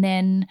did, and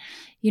then,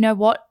 you know,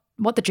 what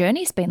the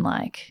journey's been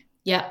like.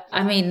 Yeah,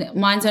 I mean,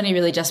 mine's only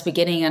really just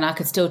beginning, and I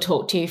could still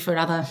talk to you for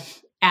another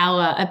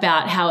hour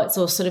about how it's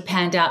all sort of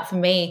panned out for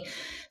me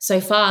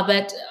so far.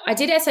 But I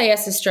did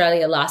SAS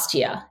Australia last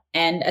year,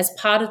 and as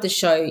part of the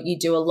show, you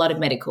do a lot of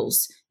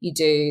medicals. You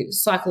do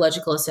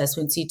psychological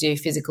assessments, you do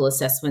physical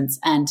assessments,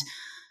 and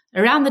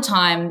around the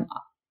time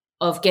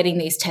of getting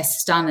these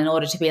tests done in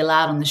order to be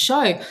allowed on the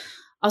show, I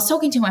was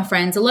talking to my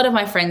friends. A lot of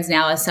my friends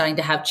now are starting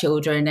to have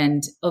children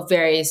and of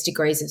various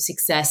degrees of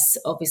success.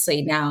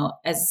 Obviously now,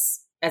 as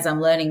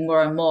I'm learning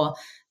more and more,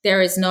 there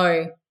is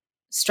no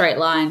straight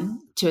line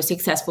to a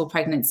successful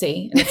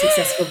pregnancy and a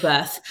successful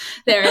birth.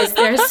 There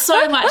is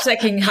so much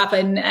that can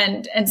happen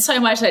and so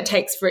much that it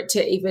takes for it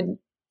to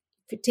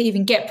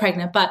even get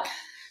pregnant. But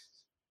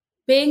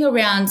being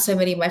around so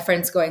many of my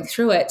friends going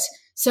through it,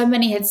 so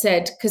many had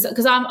said,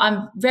 because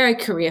I'm very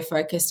career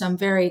focused, I'm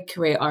very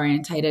career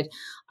orientated.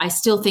 I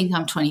still think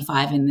I'm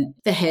 25 in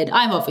the head.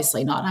 I'm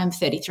obviously not. I'm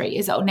 33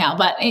 years old now,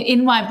 but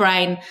in my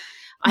brain,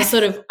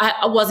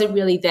 I wasn't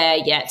really there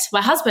yet.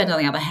 My husband,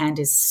 on the other hand,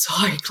 is so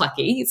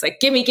clucky. He's like,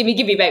 give me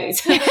babies.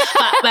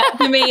 but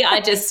for me, I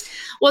just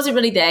wasn't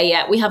really there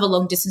yet. We have a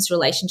long distance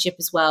relationship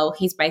as well.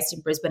 He's based in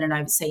Brisbane and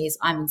overseas.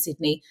 I'm in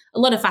Sydney. A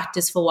lot of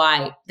factors for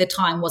why the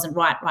time wasn't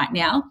right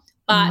now.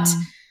 But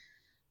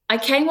I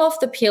came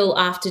off the pill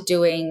after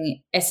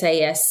doing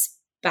SAS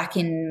back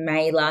in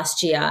May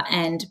last year.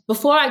 And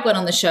before I got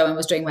on the show and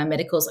was doing my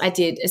medicals, I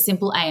did a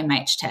simple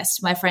AMH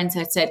test. My friends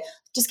had said,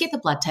 just get the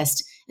blood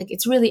test. Like,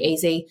 it's really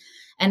easy.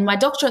 And my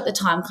doctor at the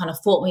time kind of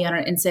fought me on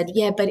it and said,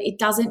 yeah, but it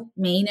doesn't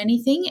mean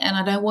anything. And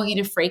I don't want you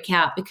to freak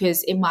out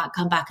because it might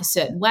come back a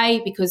certain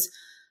way, because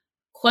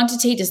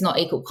quantity does not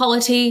equal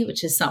quality,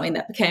 which is something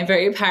that became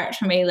very apparent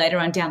for me later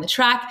on down the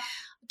track.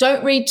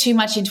 Don't read too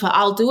much into it.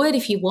 I'll do it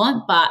if you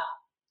want, but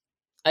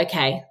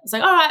okay. I was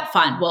like, all right,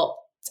 fine. Well,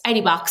 it's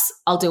 $80.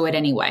 I'll do it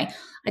anyway.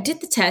 I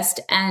did the test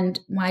and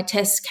my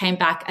test came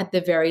back at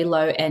the very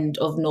low end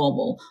of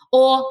normal,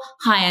 or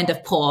high end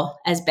of poor,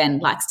 as Ben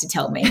likes to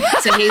tell me.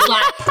 So he's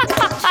like,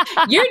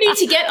 you need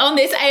to get on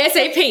this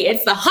ASAP.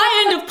 It's the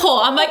high end of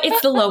poor. I'm like,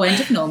 it's the low end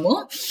of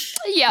normal.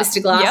 Yeah.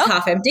 Mr. Glass,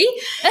 half empty.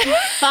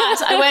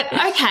 But I went,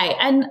 okay.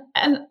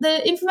 And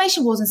the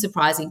information wasn't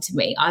surprising to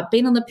me. I've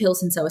been on the pill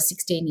since I was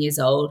 16 years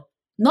old.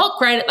 Not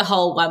great at the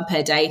whole 1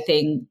 per day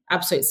thing,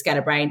 absolute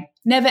scatterbrain.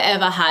 Never,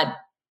 ever had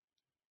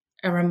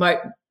a remote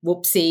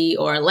whoopsie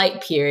or a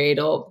late period,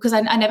 or because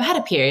I never had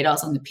a period. I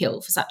was on the pill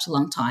for such a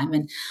long time,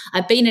 and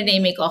I've been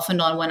anemic off and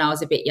on when I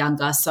was a bit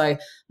younger. So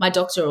my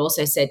doctor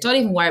also said, don't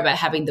even worry about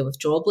having the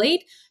withdrawal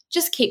bleed.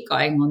 Just keep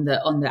going on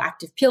the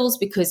active pills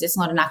because it's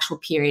not an actual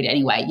period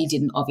anyway. You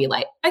didn't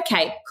ovulate.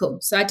 Okay, cool.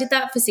 So I did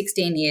that for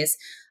 16 years.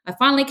 I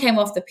finally came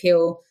off the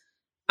pill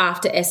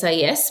after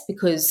SAS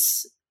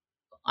because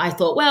I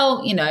thought,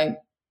 well,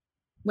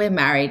 we're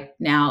married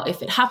now.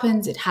 If it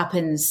happens, it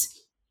happens.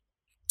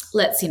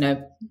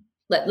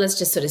 Let's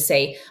just sort of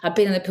see. I've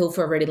been on the pill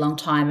for a really long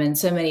time, and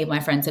so many of my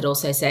friends had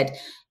also said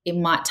it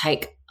might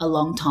take a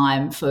long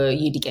time for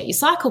you to get your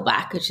cycle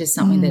back, which is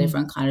something that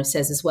everyone kind of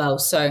says as well.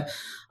 So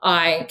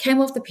I came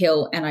off the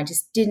pill and I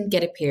just didn't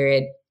get a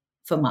period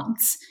for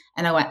months.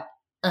 And I went,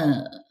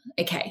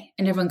 okay.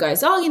 And everyone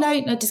goes, oh,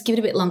 just give it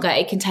a bit longer.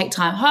 It can take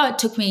time. Oh, it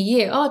took me a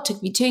year. Oh, it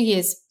took me 2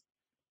 years.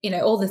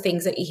 All the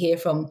things that you hear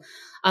from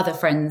other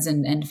friends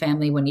and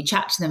family when you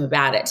chat to them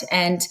about it.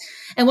 And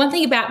one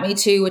thing about me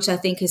too, which I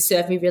think has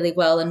served me really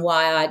well and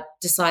why I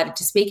decided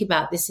to speak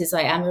about this, is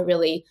I am a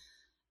really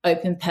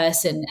open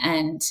person,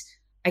 and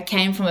I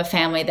came from a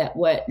family that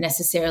weren't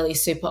necessarily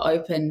super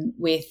open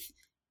with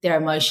their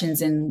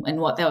emotions and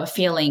what they were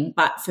feeling.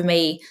 But for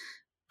me,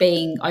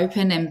 being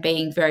open and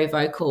being very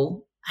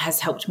vocal has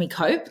helped me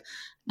cope.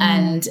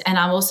 And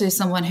I'm also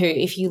someone who,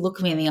 if you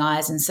look me in the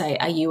eyes and say,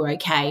 are you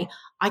okay?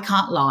 I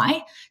can't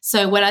lie.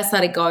 So when I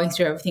started going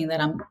through everything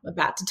that I'm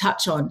about to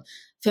touch on,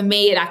 for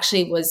me, it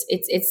actually was,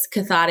 it's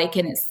cathartic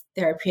and it's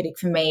therapeutic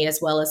for me, as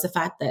well as the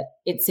fact that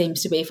it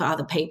seems to be for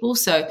other people.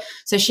 So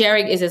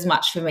sharing is as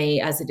much for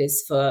me as it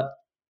is for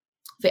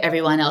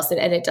everyone else.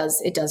 And it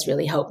does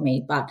really help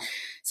me. But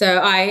so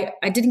I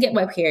didn't get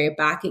my period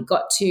back. It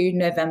got to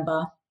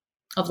November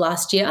of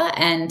last year,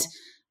 and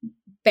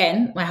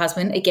Ben, my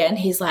husband, again,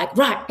 he's like,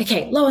 right,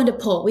 okay, low end of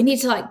poor. We need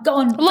to go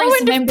and freeze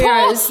some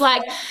embryos.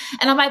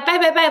 And I'm like,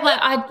 babe,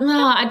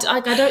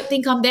 I don't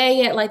think I'm there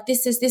yet.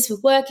 This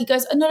with work. He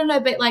goes, oh, no,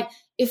 but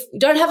if we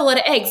don't have a lot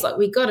of eggs,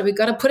 we got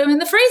to put them in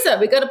the freezer.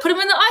 We got to put them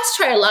in the ice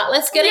tray.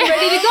 Let's get them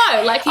ready to go.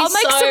 I'll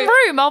make some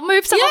room. I'll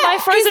move some of my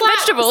frozen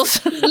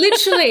vegetables.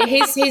 Literally,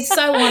 he's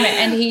so on it.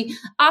 And he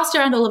asked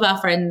around all of our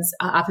friends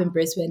up in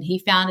Brisbane. He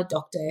found a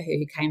doctor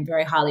who came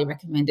very highly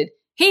recommended.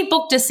 He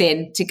booked us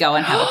in to go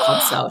and have a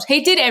consult.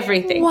 He did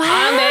everything. Wow.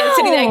 I'm there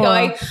sitting there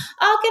going,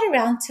 I'll get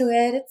around to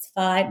it. It's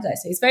fine. So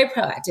he's very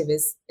proactive,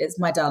 is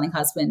my darling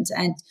husband.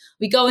 And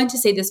we go in to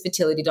see this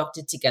fertility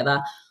doctor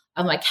together.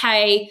 I'm like,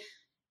 hey,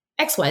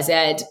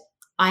 XYZ,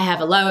 I have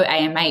a low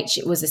AMH.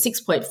 It was a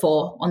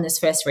 6.4 on this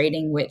first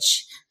reading,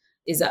 which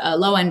is a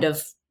low end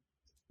of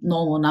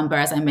normal number,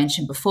 as I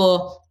mentioned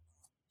before.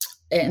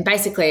 And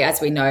basically,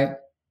 as we know,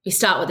 we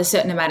start with a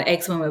certain amount of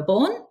eggs when we're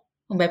born.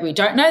 Or maybe we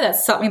don't know.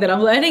 That's something that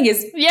I'm learning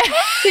is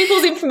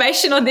people's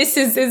information on this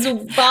is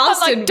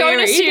vast and varied. Don't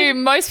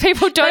assume. Most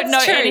people don't know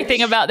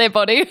anything about their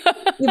body.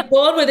 We're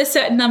born with a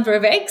certain number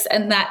of eggs,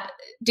 and that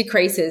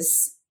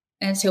decreases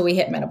until we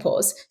hit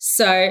menopause.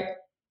 So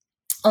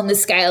on the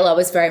scale, I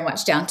was very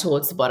much down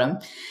towards the bottom.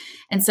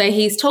 And so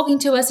he's talking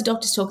to us, the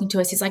doctor's talking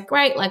to us. He's like,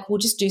 great, we'll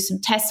just do some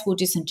tests. We'll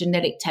do some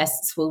genetic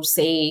tests. We'll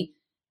see,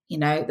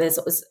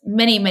 there's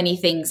many, many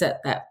things that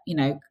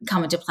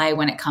come into play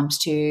when it comes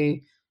to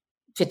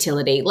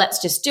fertility.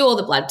 Let's just do all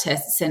the blood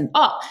tests, and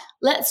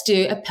let's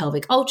do a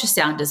pelvic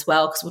ultrasound as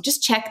well, because we'll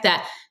just check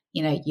that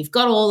you've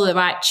got all the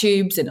right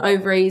tubes and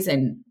ovaries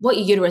and what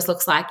your uterus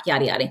looks like,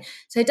 yada yada.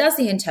 So he does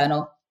the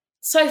internal.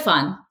 So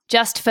fun.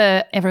 Just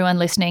for everyone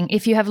listening,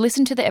 if you have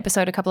listened to the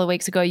episode a couple of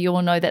weeks ago, you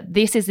will know that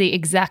this is the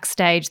exact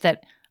stage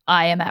that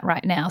I am at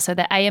right now. So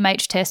the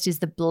AMH test is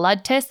the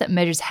blood test that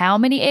measures how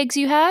many eggs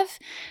you have.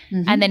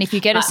 Mm-hmm. And then if you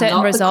get a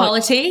certain result. Not the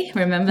quality,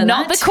 remember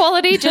not that. Not the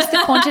quality, just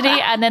the quantity.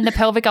 And then the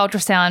pelvic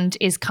ultrasound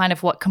is kind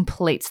of what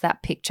completes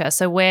that picture.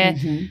 So where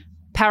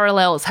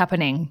parallels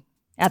happening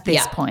at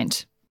this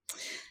point.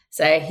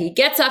 So he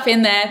gets up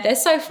in there. They're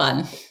so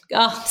fun.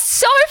 Oh,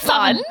 so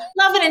fun.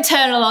 Love an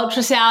internal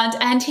ultrasound.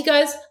 And he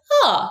goes,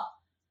 I'm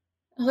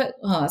like,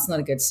 that's not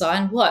a good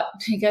sign. What?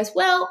 He goes,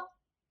 well,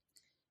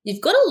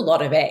 you've got a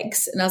lot of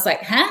eggs. And I was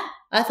like, huh?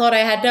 I thought I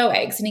had no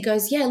eggs. And he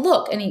goes, yeah,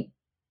 look. And he,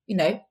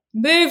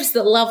 moves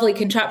the lovely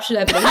contraption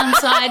over to one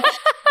side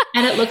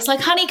and it looks like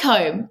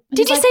honeycomb. And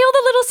did you see all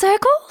the little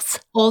circles?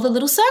 All the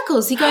little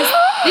circles. He goes,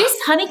 this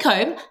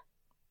honeycomb,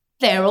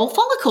 they're all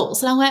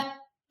follicles. And I went,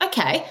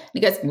 okay. And he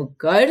goes, we'll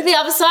go to the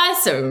other side.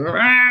 So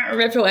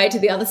rip away to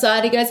the other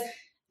side. He goes,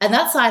 and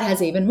that side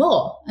has even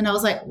more. And I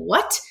was like,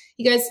 what?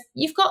 He goes,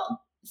 you've got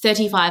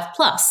 35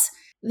 plus.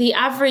 the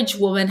average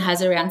woman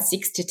has around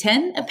 6 to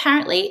 10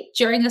 apparently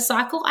during a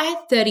cycle. I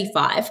had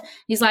 35.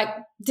 He's like,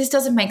 this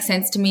doesn't make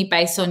sense to me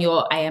based on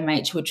your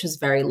AMH, which was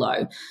very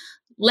low.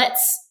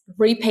 Let's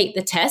repeat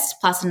the test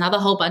plus another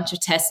whole bunch of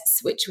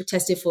tests, which were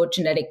tested for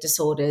genetic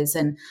disorders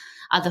and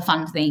other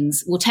fun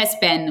things. We'll test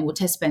Ben and we'll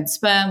test Ben's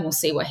sperm. We'll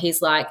see what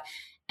he's like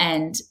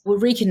and we'll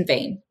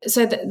reconvene.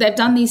 So they've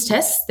done these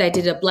tests. They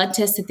did a blood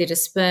test. They did a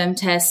sperm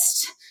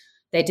test.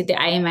 They did the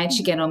AMH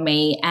again on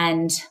me.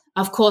 And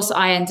of course,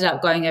 I ended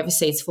up going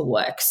overseas for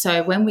work.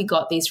 So when we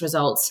got these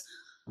results,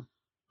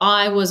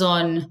 I was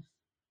on,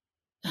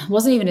 it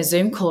wasn't even a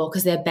Zoom call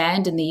because they're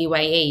banned in the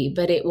UAE,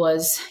 but it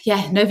was,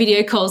 no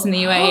video calls in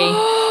the UAE.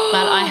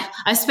 But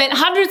I spent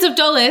hundreds of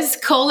dollars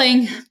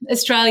calling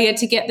Australia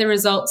to get the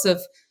results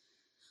of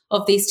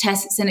these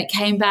tests, and it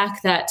came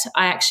back that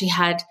I actually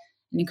had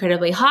an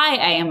incredibly high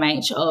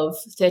AMH of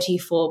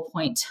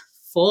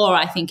 34.4,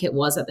 I think it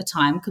was at the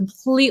time,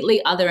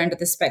 completely other end of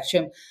the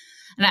spectrum.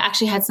 And I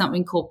actually had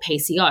something called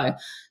PCO.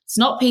 It's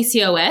not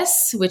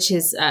PCOS, which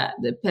is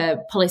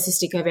the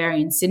polycystic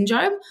ovarian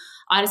syndrome.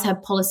 I just have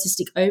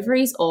polycystic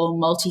ovaries or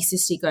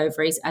multicystic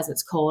ovaries, as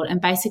it's called.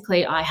 And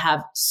basically, I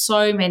have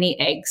so many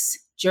eggs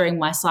during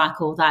my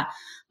cycle that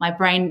my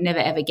brain never,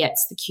 ever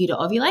gets the cue to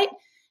ovulate.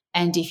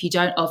 And if you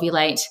don't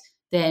ovulate,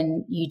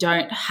 then you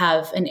don't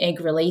have an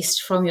egg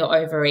released from your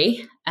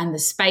ovary. And the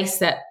space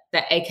that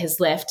the egg has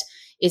left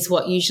is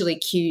what usually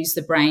cues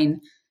the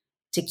brain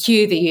to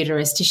cue the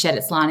uterus to shed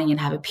its lining and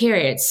have a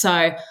period.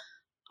 So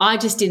I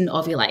just didn't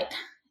ovulate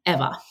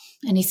ever.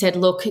 And he said,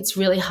 look, it's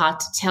really hard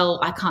to tell.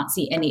 I can't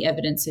see any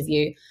evidence of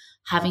you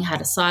having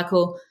had a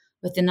cycle.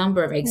 With the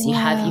number of eggs you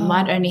have, you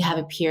might only have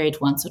a period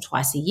once or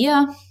twice a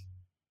year.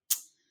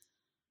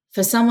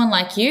 For someone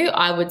like you,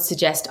 I would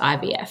suggest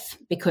IVF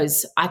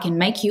because I can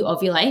make you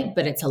ovulate,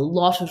 but it's a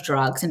lot of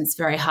drugs and it's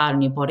very hard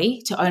on your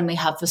body to only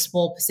have the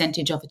small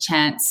percentage of a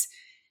chance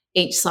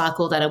each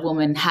cycle that a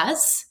woman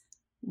has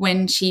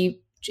when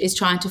she is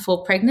trying to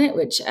fall pregnant,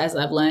 which, as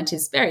I've learned,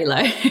 is very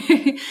low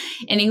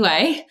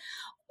anyway.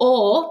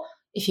 Or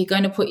if you're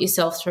going to put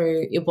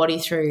your body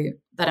through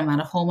that amount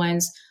of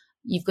hormones,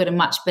 you've got a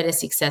much better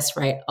success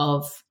rate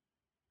of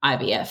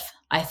IVF.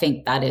 I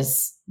think that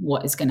is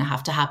what is going to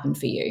have to happen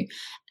for you.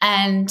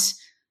 And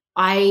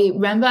I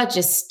remember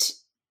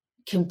just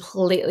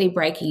completely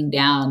breaking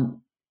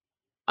down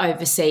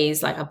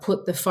overseas. Like I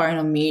put the phone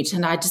on mute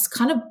and I just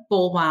kind of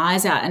bawled my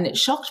eyes out. And it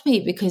shocked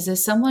me because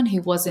as someone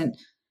who wasn't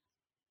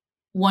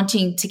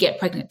wanting to get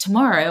pregnant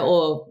tomorrow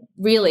or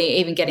really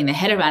even getting their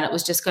head around it,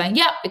 was just going,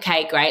 yep,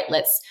 okay, great.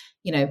 Let's,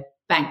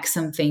 bank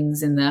some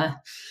things in the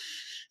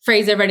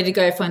freezer ready to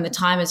go for when the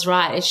time is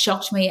right. It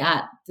shocked me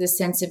at the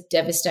sense of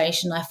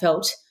devastation I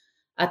felt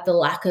at the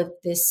lack of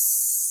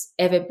this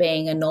ever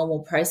being a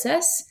normal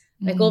process.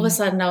 Like all of a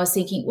sudden I was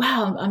thinking,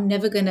 wow, I'm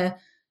never going to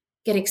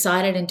get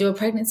excited and do a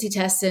pregnancy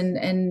test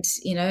and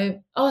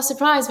oh,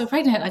 surprise, we're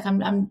pregnant. Like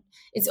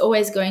it's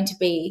always going to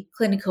be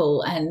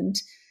clinical and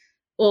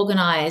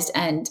organized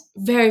and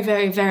very,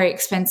 very, very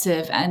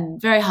expensive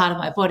and very hard on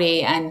my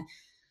body. And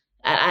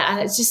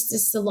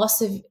it's the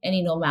loss of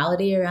any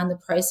normality around the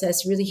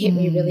process really hit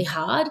me really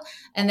hard.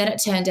 And then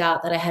it turned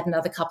out that I had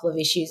another couple of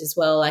issues as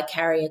well. I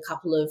carry a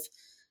couple of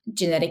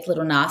genetic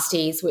little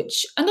nasties,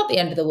 which are not the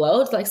end of the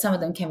world. Like some of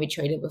them can be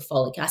treated with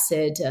folic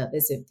acid.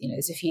 There's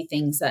a few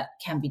things that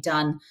can be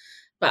done,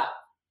 but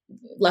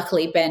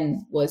luckily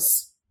Ben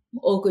was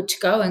all good to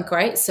go and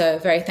great. So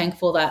very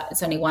thankful that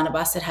it's only one of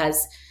us that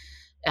has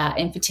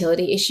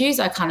infertility issues.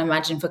 I can't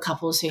imagine for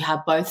couples who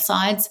have both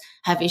sides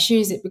have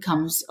issues, it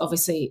becomes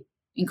obviously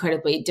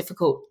incredibly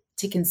difficult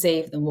to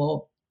conceive the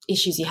more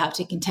issues you have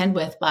to contend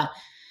with. But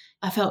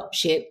I felt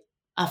shit.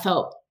 I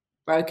felt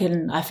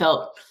broken. I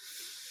felt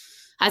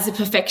as a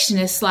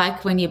perfectionist,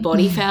 like when your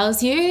body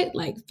fails you,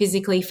 like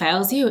physically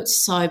fails you, it's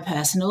so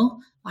personal.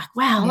 Like,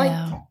 wow,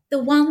 like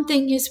the one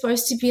thing you're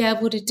supposed to be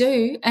able to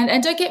do.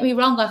 And don't get me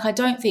wrong, like I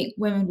don't think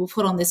women were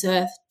put on this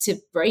earth to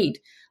breed.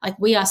 Like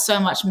we are so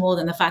much more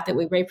than the fact that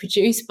we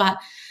reproduce, but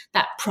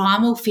that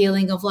primal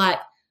feeling of like,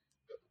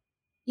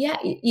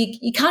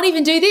 you can't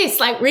even do this.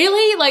 Like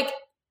really? Like,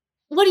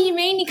 what do you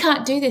mean you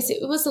can't do this?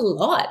 It was a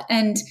lot.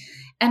 And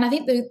I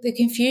think the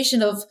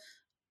confusion of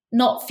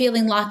not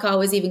feeling like I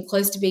was even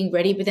close to being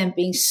ready, but then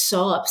being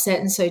so upset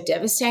and so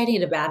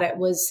devastated about it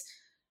was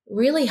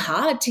really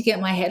hard to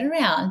get my head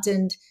around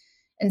and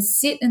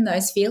sit in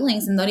those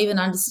feelings and not even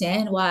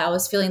understand why I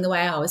was feeling the way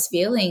I was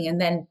feeling. And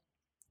then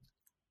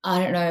I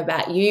don't know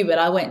about you, but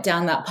I went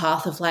down that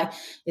path of like,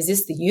 is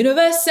this the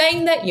universe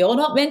saying that you're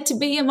not meant to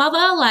be a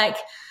mother? Like,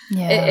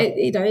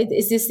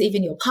 is this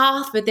even your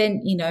path? But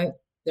then,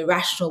 the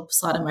rational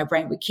side of my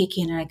brain would kick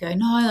in and I go,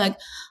 no, like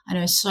I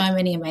know so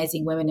many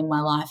amazing women in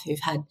my life who've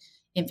had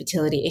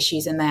infertility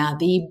issues and they are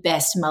the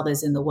best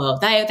mothers in the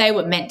world. They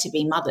were meant to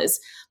be mothers,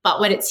 but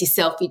when it's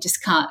yourself, you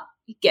just can't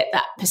get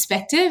that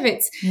perspective.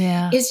 It's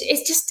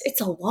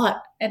a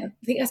lot. And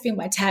I think that's been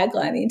my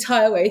tagline the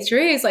entire way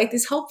through is like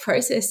this whole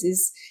process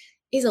is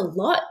a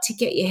lot to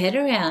get your head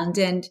around.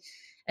 And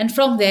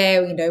from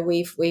there,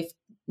 we've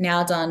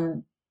now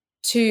done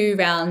 2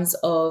 rounds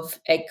of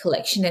egg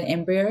collection and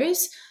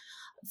embryos.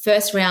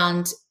 First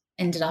round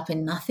ended up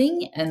in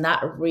nothing, and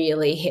that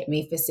really hit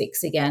me for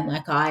 6 again.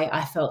 Like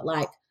I felt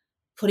like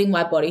putting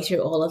my body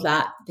through all of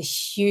that, the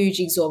huge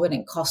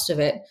exorbitant cost of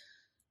it,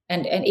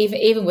 and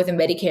even with a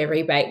Medicare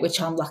rebate,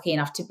 which I'm lucky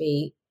enough to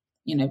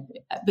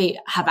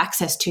have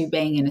access to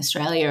being in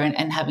Australia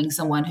and having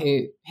someone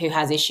who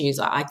has issues,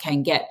 I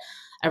can get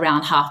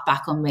around half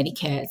back on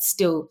Medicare. It's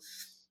still,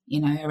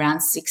 around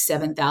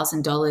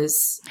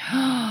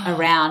 $6,000-$7,000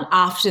 around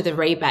after the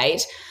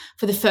rebate.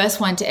 For the first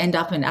one to end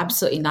up in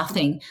absolutely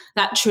nothing,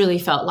 that truly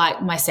felt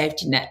like my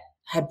safety net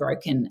had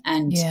broken,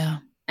 and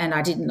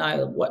I didn't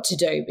know what to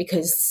do,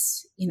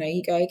 because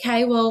you go,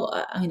 okay, well,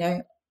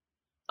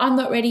 I'm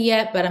not ready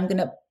yet, but I'm going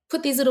to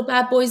put these little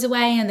bad boys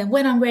away, and then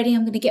when I'm ready,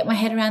 I'm going to get my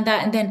head around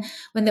that. And then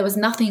when there was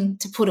nothing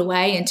to put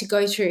away and to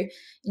go through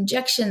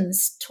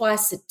injections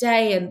twice a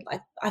day, and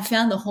I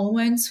found the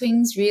hormone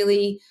swings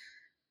really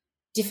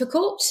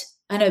difficult.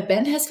 I know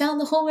Ben has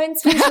found the hormone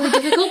swings really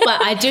difficult,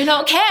 but I do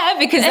not care,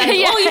 because that's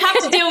all you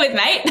have to deal with,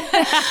 mate.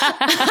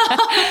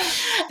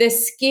 The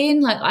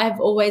skin,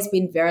 I've always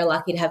been very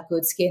lucky to have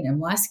good skin, and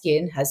my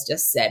skin has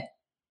just said,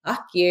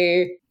 fuck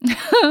you.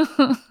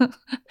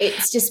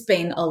 It's just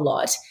been a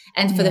lot.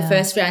 And for the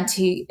first round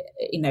to,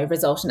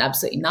 result in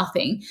absolutely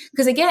nothing,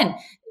 because again,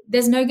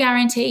 there's no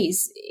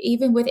guarantees.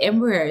 Even with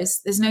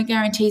embryos, there's no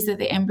guarantees that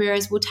the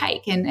embryos will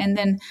take. And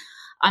then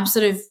I'm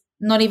sort of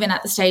not even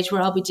at the stage where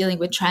I'll be dealing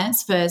with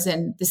transfers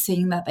and the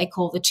thing that they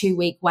call the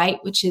 2-week wait,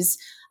 which is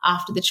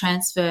after the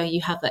transfer, you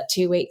have that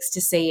 2 weeks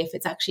to see if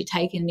it's actually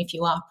taken and if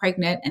you are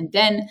pregnant. And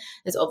then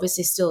there's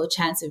obviously still a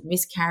chance of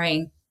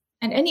miscarrying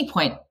at any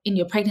point in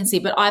your pregnancy,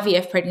 but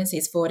IVF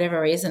pregnancies, for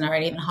whatever reason, are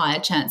an even higher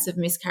chance of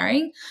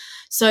miscarrying.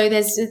 So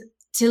there's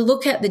to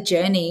look at the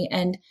journey,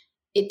 and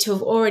it to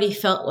have already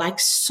felt like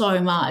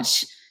so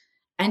much,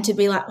 and to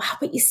be like, wow,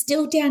 but you're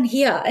still down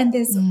here, and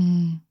there's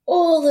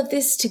all of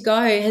this to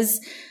go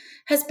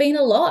has been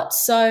a lot.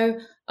 So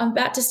I'm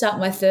about to start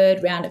my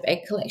 3rd round of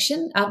egg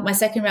collection. My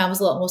 2nd round was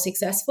a lot more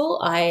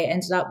successful. I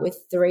ended up with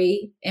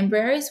 3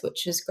 embryos,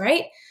 which was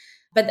great.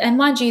 And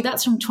mind you,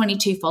 that's from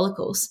 22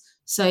 follicles.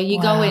 So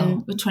you go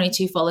in with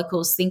 22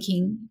 follicles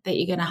thinking that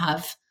you're going to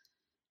have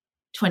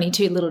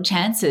 22 little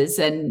chances,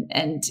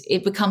 and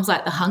it becomes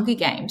like the Hunger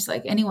Games.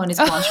 Like anyone who's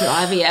gone through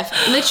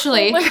IVF,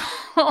 literally,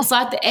 it's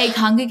like the egg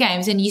Hunger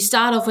Games, and you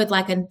start off with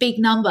like a big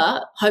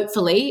number,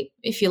 hopefully,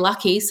 if you're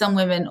lucky. Some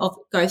women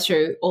go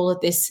through all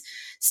of this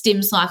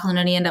stim cycle and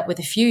only end up with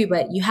a few,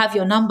 but you have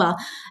your number,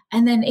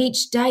 and then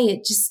each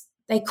day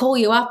they call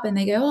you up and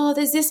they go, oh,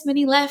 there's this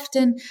many left,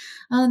 and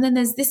then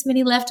there's this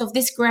many left of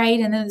this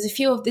grade, and then there's a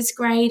few of this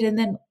grade, and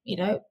then,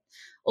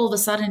 all of a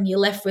sudden you're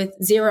left with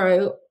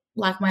 0,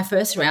 like my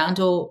first round,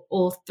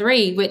 or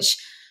 3, which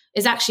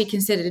is actually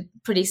considered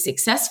pretty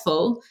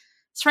successful.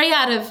 3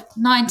 out of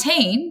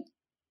 19,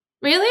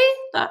 really?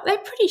 They're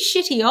pretty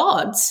shitty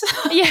odds.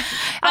 Yeah.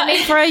 I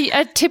mean, for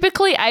a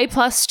typically A+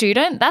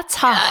 student, that's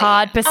a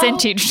hard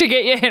percentage to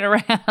get your head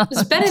around.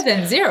 It's better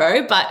than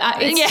 0, but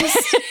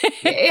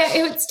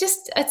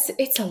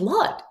it's a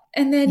lot.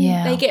 And then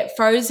they get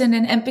frozen.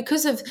 And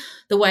because of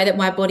the way that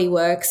my body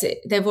works,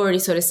 they've already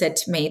sort of said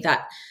to me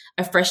that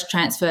a fresh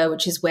transfer,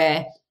 which is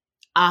where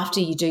after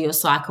you do your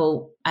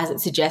cycle, as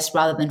it suggests,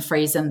 rather than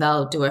freeze them,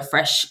 they'll do a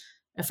fresh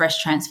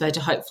transfer to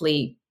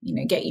hopefully,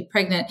 get you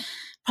pregnant,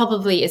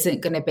 probably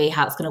isn't going to be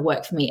how it's going to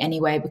work for me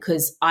anyway,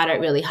 because I don't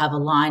really have a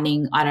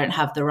lining. I don't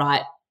have the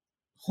right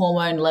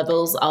hormone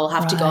levels. I'll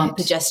have to go on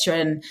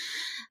progesterone,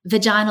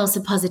 vaginal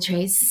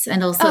suppositories,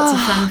 and all sorts of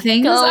fun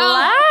things.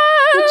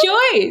 The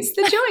joys.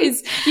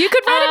 You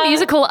could write a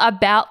musical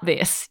about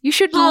this. You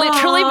should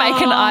literally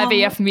make an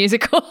IVF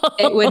musical.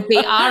 It would be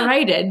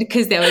R-rated,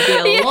 because there would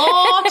be a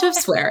lot of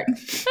swearing.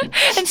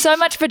 And so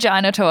much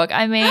vagina talk.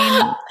 I mean,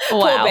 wow.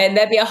 Poor Ben,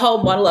 there'd be a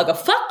whole monologue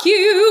of, fuck you,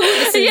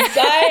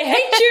 I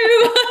hate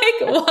you.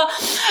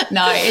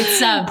 No,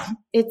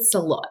 it's a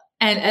lot.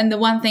 And the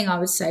one thing I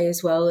would say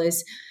as well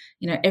is,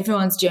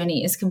 everyone's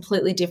journey is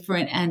completely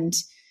different, and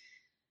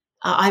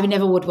I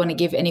never would want to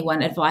give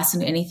anyone advice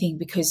on anything,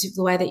 because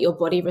the way that your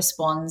body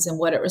responds and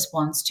what it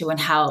responds to and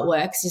how it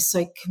works is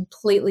so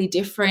completely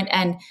different.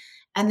 And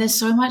there's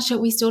so much that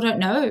we still don't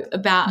know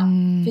about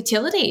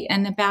fertility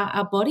and about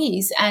our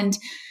bodies. And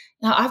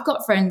I've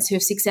got friends who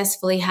have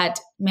successfully had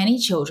many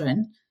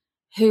children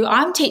who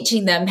I'm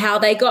teaching them how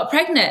they got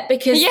pregnant,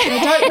 because they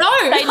don't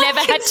know. They never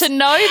had to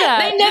know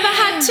that. They never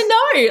had to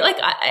know.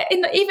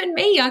 Even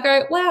me, I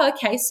go, wow,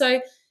 okay, so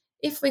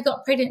if we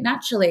got pregnant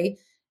naturally,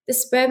 the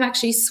sperm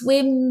actually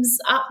swims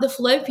up the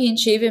fallopian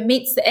tube and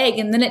meets the egg,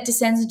 and then it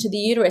descends into the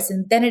uterus,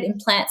 and then it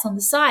implants on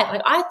the side.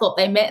 Like, I thought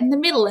they met in the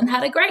middle and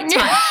had a great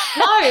time.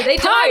 No, they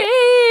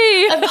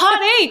don't. A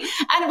party.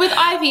 And with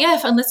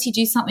IVF, unless you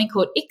do something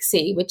called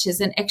ICSI, which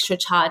is an extra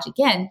charge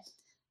again,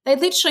 they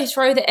literally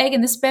throw the egg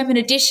and the sperm in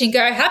a dish and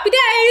go, happy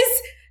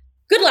days.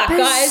 Good luck,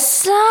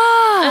 guys.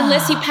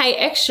 Unless you pay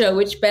extra,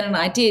 which Ben and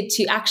I did,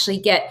 to actually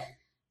get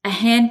a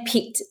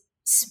hand-picked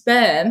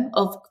sperm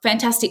of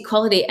fantastic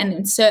quality and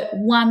insert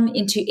one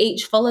into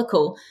each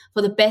follicle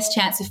for the best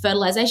chance of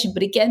fertilization.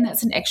 But again,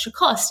 that's an extra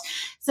cost.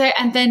 So,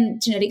 and then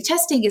genetic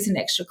testing is an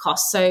extra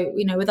cost. So,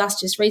 with us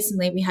just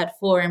recently, we had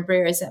 4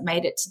 embryos that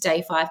made it to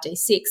day 5, day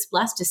 6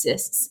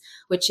 blastocysts,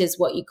 which is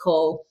what you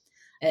call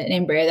an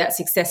embryo that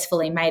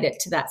successfully made it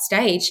to that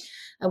stage.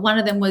 One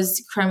of them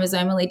was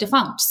chromosomally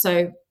defunct.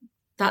 So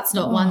that's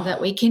not one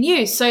that we can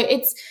use. So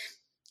it's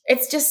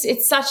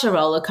such a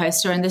roller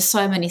coaster, and there's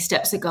so many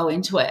steps that go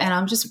into it. And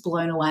I'm just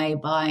blown away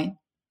by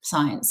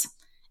science,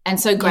 and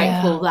so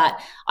grateful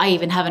that I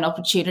even have an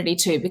opportunity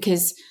to,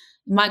 because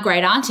my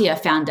great auntie, I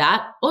found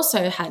out,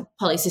 also had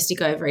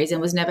polycystic ovaries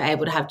and was never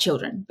able to have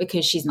children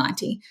because she's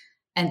 90.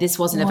 And this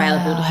wasn't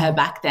available to her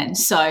back then.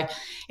 So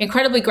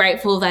incredibly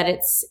grateful that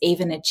it's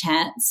even a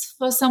chance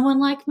for someone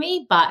like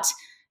me, but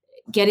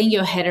getting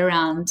your head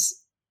around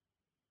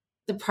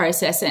the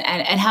process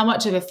and how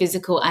much of a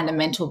physical and a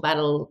mental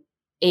battle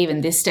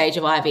even this stage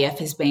of IVF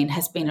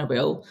has been a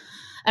real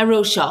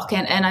shock.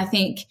 And I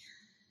think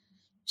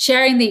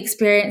sharing the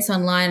experience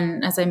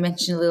online, as I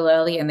mentioned a little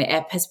earlier in the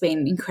app, has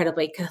been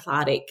incredibly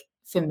cathartic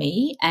for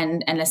me.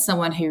 And as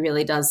someone who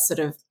really does sort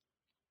of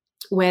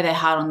wear their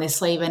heart on their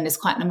sleeve and is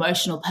quite an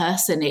emotional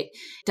person, it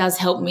does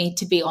help me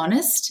to be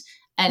honest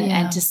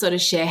and to sort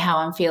of share how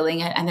I'm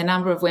feeling. And the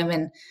number of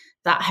women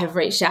that have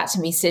reached out to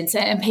me since,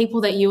 and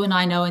people that you and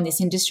I know in this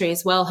industry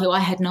as well, who I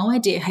had no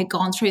idea had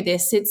gone through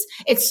this.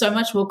 It's so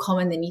much more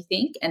common than you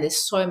think, and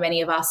there's so many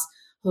of us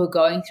who are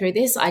going through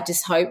this. I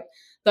just hope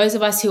those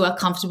of us who are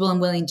comfortable and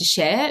willing to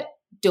share,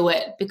 do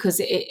it, because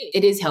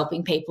it is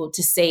helping people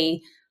to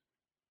see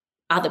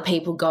other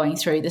people going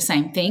through the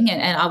same thing.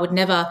 And I would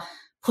never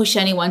push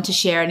anyone to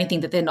share anything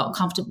that they're not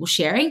comfortable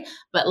sharing.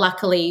 But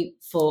luckily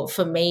for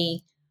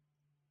me,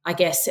 I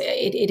guess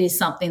it is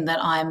something that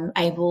I'm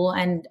able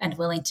and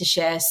willing to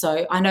share.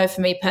 So I know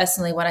for me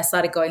personally, when I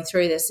started going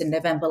through this in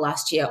November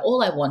last year,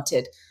 all I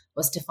wanted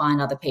was to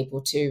find other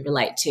people to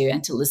relate to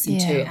and to listen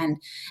to,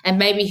 and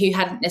maybe who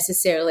hadn't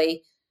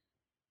necessarily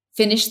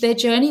finished their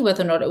journey,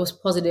 whether or not it was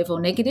positive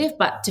or negative,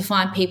 but to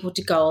find people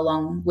to go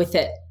along with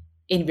it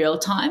in real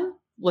time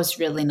was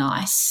really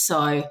nice.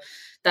 So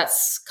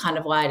that's kind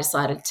of why I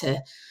decided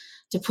to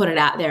put it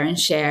out there and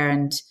share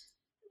and,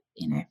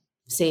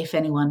 see if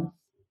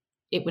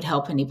it would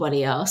help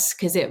anybody else,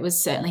 because it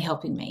was certainly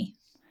helping me.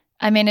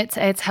 I mean, it's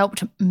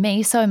helped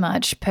me so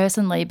much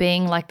personally,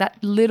 being like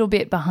that little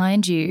bit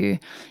behind you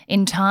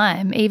in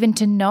time, even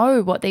to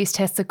know what these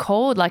tests are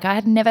called. Like, I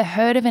had never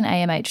heard of an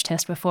AMH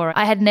test before.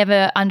 I had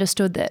never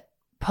understood that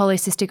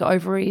polycystic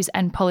ovaries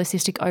and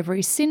polycystic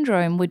ovary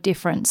syndrome were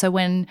different. So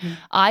when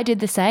I did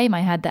the same,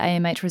 I had the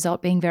AMH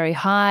result being very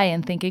high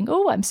and thinking,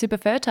 oh, I'm super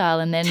fertile.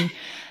 And then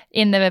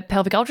in the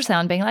pelvic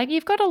ultrasound being like,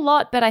 you've got a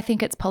lot, but I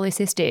think it's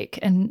polycystic.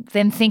 And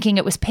then thinking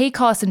it was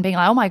PCOS and being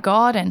like, oh my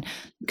God. And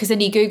because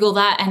then you Google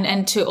that,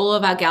 and to all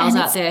of our gals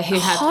out there who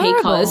have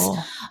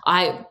PCOS,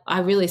 I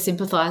really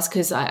sympathize,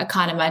 because I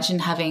can't imagine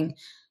having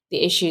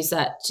the issues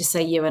that just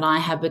say you and I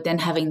have, but then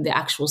having the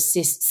actual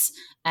cysts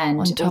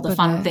and all the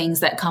fun things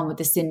that come with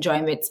the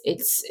syndrome. It's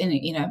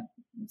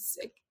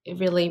a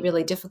really,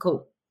 really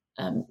difficult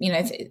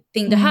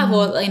thing to have.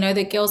 Or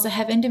the girls that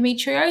have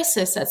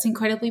endometriosis, that's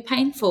incredibly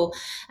painful,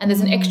 and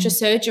there's an extra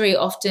surgery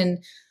often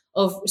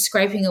of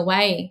scraping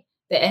away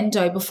the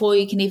endo before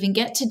you can even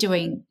get to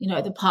doing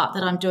the part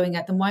that I'm doing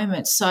at the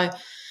moment. So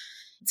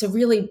it's a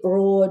really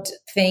broad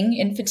thing,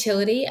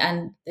 infertility,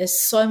 and there's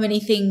so many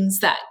things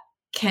that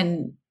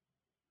can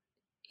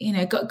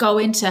go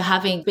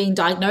into being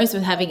diagnosed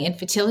with having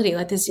infertility.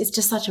 Like, it's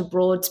just such a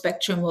broad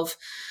spectrum of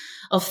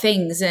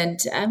things,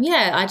 and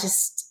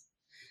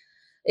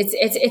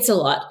it's a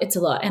lot. It's a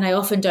lot. And I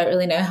often don't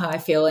really know how I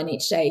feel, and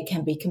each day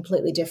can be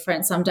completely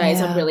different. Some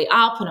days I'm really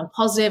up and I'm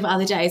positive.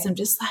 Other days I'm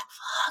just like,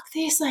 fuck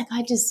this. Like,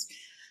 I just,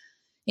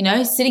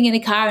 sitting in a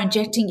car,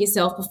 injecting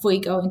yourself before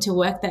you go into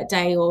work that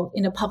day, or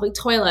in a public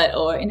toilet,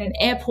 or in an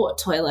airport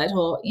toilet,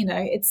 or,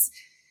 it's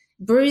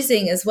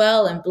bruising as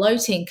well, and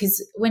bloating.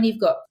 Because when you've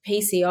got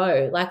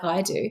PCO like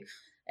I do,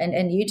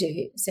 and you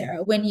do,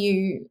 Sarah, when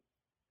you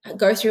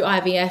go through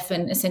IVF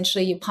and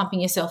essentially you're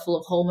pumping yourself full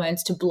of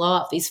hormones to blow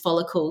up these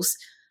follicles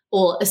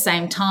all at the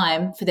same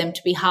time for them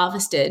to be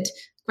harvested.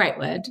 Great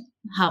word,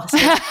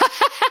 harvested.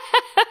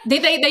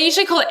 They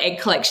usually call it egg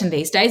collection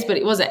these days, but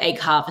it was an egg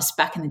harvest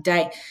back in the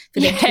day for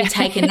them to be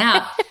taken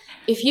out.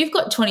 If you've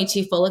got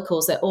 22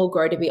 follicles that all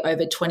grow to be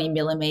over 20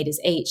 millimeters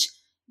each,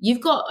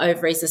 you've got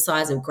ovaries the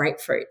size of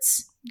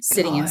grapefruits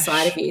sitting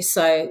inside of you.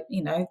 So,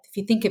 if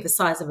you think of the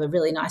size of a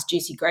really nice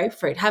juicy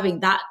grapefruit, having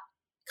that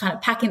kind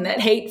of packing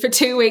that heat for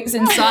 2 weeks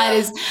inside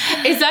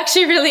is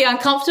actually really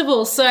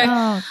uncomfortable. So,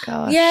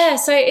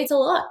 so it's a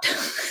lot.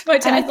 My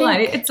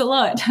tagline, it's a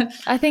lot.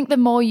 I think the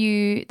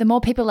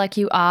more people like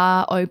you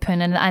are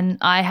open, and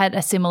I had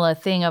a similar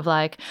thing of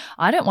like,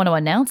 I don't want to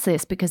announce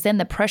this, because then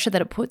the pressure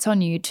that it puts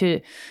on you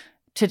to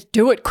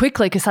do it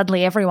quickly, because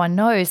suddenly everyone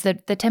knows,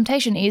 that the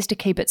temptation is to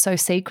keep it so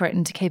secret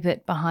and to keep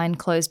it behind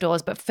closed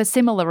doors. But for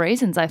similar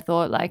reasons, I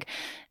thought, like,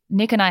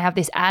 Nick and I have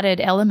this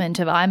added element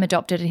of I'm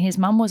adopted and his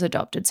mum was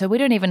adopted. So we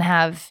don't even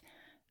have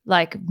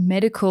like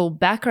medical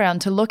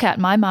background to look at.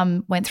 My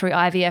mum went through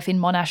IVF in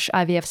Monash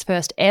IVF's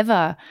first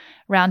ever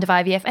round of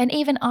IVF, and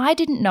even I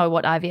didn't know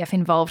what IVF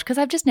involved because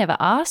I've just never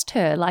asked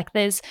her. Like,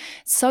 there's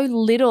so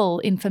little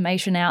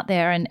information out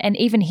there, and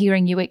even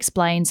hearing you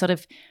explain sort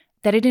of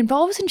that it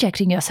involves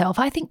injecting yourself,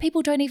 I think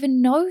people don't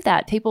even know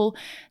that. People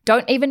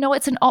don't even know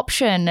it's an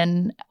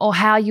option or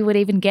how you would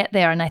even get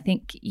there. And I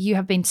think you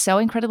have been so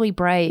incredibly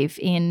brave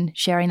in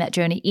sharing that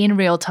journey in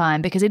real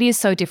time, because it is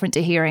so different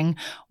to hearing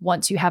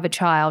once you have a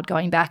child,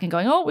 going back and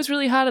going, oh, it was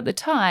really hard at the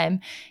time,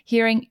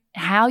 hearing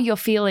how you're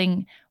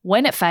feeling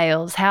when it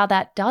fails, how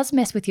that does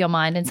mess with your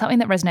mind, and something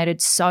that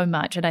resonated so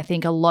much. And I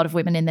think a lot of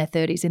women in their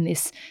 30s in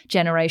this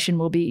generation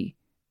will be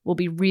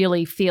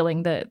really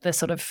feeling the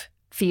sort of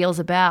feels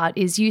about,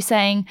 is you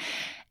saying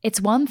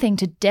it's one thing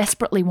to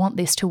desperately want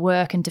this to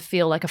work and to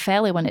feel like a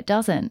failure when it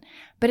doesn't,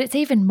 but it's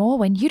even more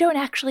when you don't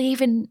actually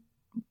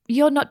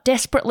you're not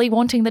desperately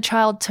wanting the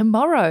child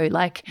tomorrow.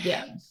 Like,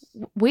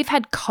 we've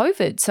had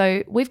COVID,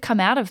 so we've come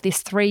out of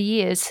this 3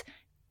 years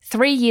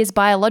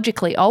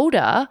biologically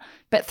older,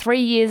 but 3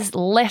 years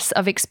less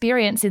of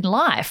experience in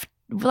life.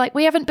 Like,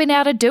 we haven't been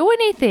able to do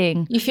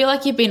anything. You feel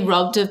like you've been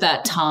robbed of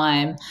that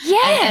time.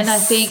 Yes. And I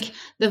think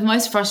the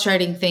most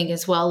frustrating thing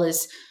as well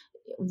is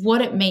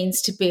what it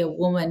means to be a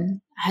woman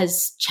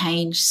has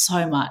changed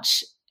so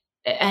much.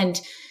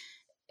 And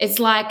it's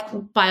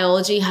like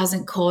biology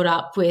hasn't caught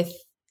up with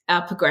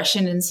our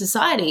progression in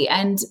society.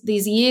 And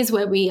these years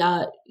where we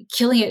are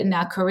killing it in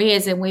our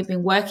careers and we've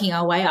been working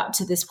our way up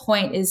to this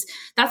point,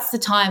 that's the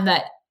time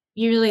that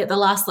you're really at the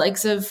last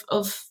legs of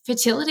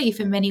fertility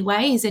for many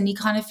ways. And you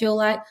kind of feel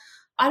like,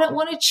 I don't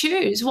want to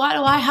choose. Why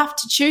do I have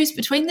to choose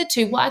between the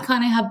two? Why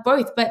can't I have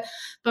both? But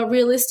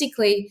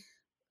realistically,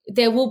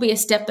 there will be a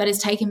step that is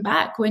taken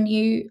back when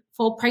you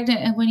fall pregnant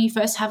and when you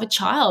first have a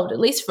child, at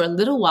least for a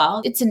little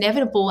while. It's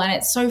inevitable, and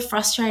it's so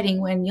frustrating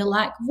when you're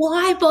like,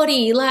 why,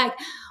 body? Like,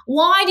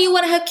 why do you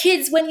want to have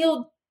kids when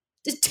you're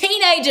a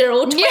teenager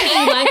or 20?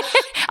 Like,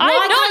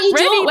 why can't you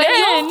do it when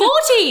you're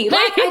 40?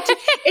 Like,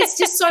 it's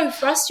just so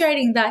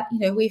frustrating that,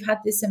 we've had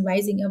this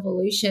amazing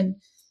evolution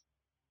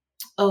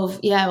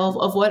of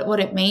what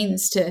it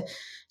means to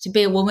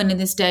be a woman in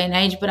this day and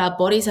age, but our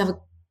bodies have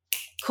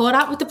caught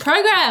up with the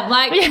program.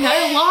 Like,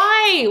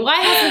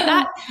 why hasn't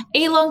that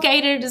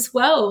elongated as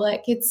well?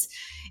 Like,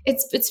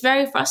 it's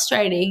very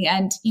frustrating.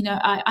 And,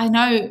 I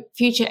know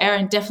future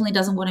Erin definitely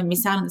doesn't want to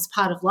miss out on this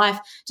part of life,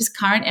 just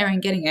current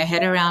Erin getting her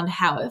head around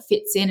how it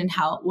fits in and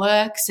how it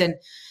works. And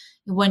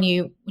when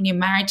you're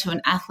married to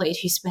an athlete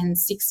who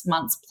spends 6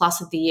 months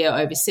plus of the year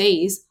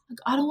overseas, like,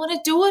 I don't want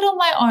to do it on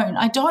my own.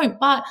 I don't,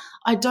 but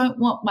I don't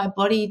want my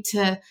body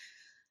to,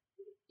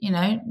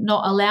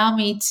 not allow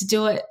me to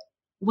do it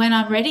when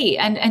I'm ready.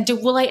 And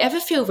will I ever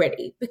feel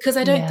ready? Because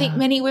I don't think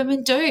many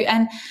women do.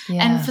 And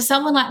for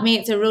someone like me,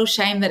 it's a real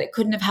shame that it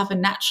couldn't have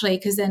happened naturally,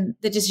 because then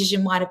the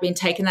decision might have been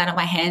taken out of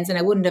my hands and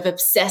I wouldn't have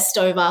obsessed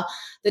over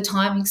the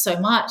timing so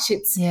much.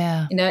 It's,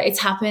 it's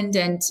happened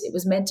and it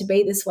was meant to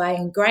be this way,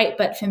 and great.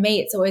 But for me,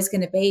 it's always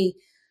going to be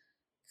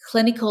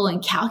clinical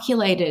and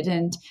calculated.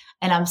 And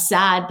I'm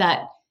sad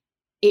that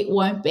it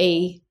won't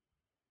be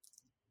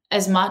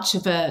as much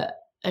of a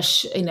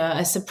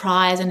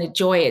surprise and a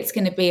joy. It's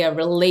going to be a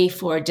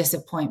relief or a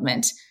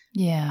disappointment.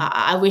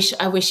 I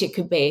wish it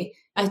could be.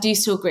 I do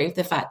still agree with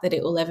the fact that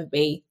it will ever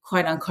be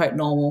quote unquote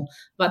normal,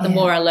 but the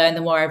more I learn,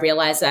 the more I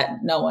realize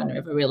that no one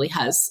ever really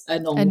has a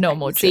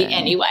normal pregnancy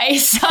anyway.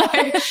 So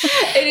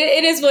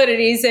it is what it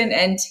is.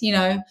 And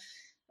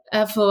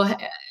for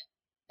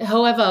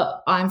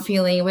however I'm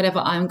feeling, whatever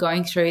I'm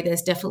going through,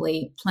 there's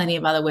definitely plenty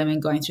of other women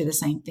going through the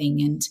same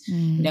thing. And,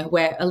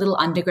 we're a little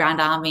underground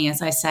army,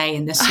 as I say,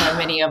 and there's so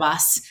many of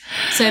us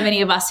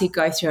who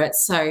go through it.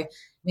 So,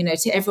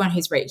 to everyone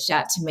who's reached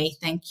out to me,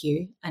 thank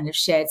you, and have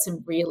shared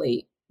some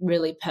really,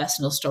 really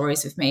personal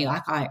stories with me.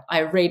 Like,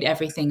 I read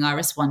everything, I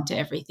respond to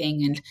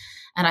everything,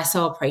 and I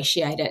so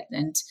appreciate it.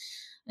 And,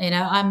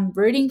 I'm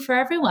rooting for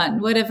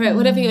everyone, whatever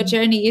your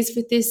journey is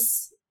with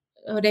this,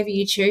 whatever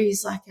you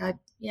choose. Like, I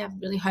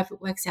really hope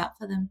it works out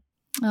for them.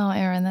 Oh,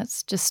 Erin,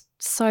 that's just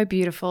so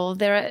beautiful.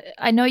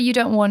 I know you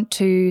don't want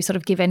to sort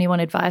of give anyone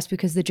advice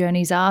because the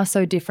journeys are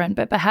so different,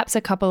 but perhaps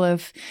a couple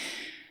of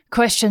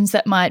questions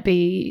that might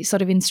be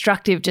sort of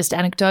instructive just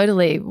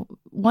anecdotally.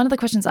 One of the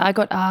questions I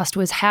got asked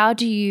was, how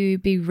do you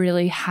be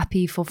really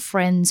happy for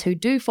friends who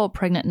do fall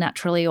pregnant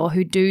naturally or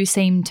who do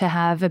seem to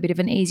have a bit of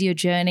an easier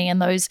journey?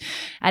 And those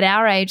at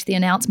our age, the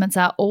announcements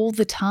are all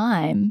the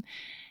time.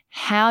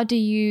 How do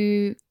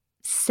you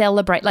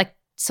celebrate, like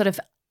sort of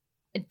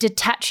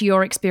detach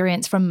your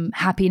experience from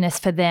happiness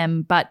for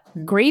them, but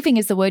grieving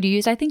is the word you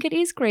used. I think it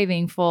is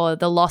grieving for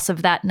the loss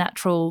of that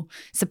natural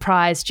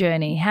surprise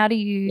journey. How do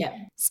you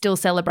still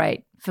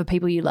celebrate for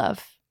people you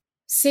love?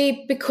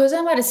 See, because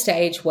I'm at a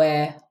stage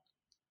where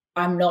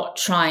I'm not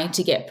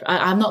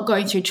I'm not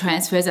going through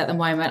transfers at the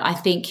moment. I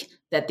think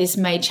that this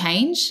may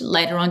change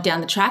later on down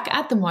the track.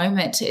 At the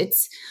moment,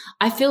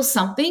 I feel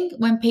something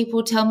when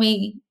people tell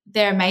me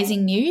their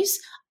amazing news.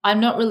 I'm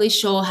not really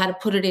sure how to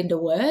put it into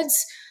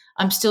words.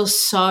 I'm still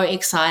so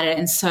excited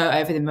and so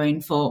over the moon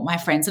for my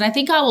friends. And I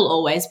think I will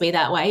always be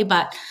that way.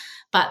 But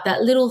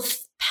that little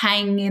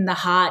pang in the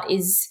heart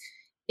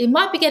it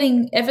might be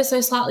getting ever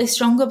so slightly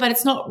stronger, but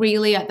it's not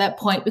really at that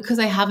point because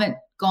I haven't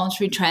gone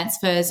through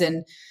transfers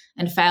and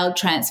failed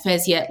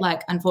transfers yet,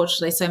 like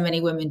unfortunately so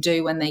many women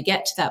do when they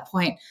get to that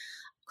point.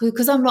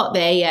 Because I'm not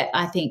there yet,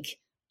 I think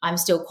I'm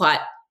still quite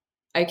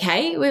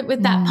okay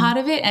with that part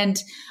of it. And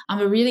I'm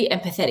a really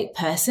empathetic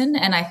person,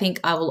 and I think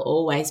I will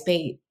always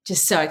be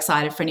just so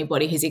excited for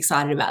anybody who's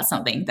excited about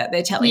something that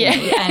they're telling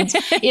me. And,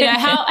 you know,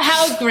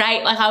 how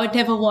great, like I would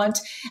never want,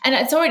 and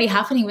it's already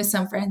happening with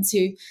some friends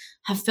who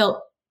have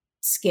felt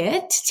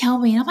scared to tell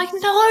me. And I'm like, no,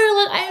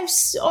 like I am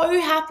so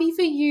happy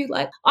for you.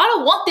 Like I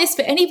don't want this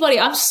for anybody.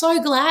 I'm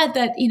so glad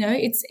that, you know,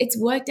 it's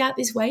worked out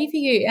this way for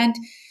you. And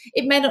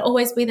it may not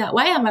always be that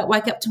way. I might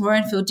wake up tomorrow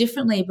and feel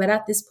differently. But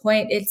at this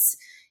point, it's,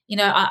 you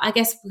know, I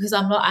guess because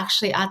I'm not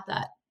actually at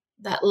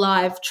that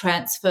live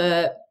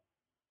transfer,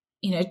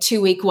 you know,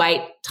 2-week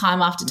wait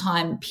time after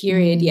time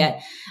period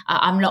yet,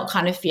 I'm not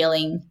kind of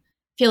feeling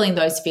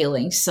those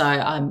feelings. So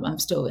I'm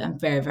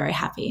very, very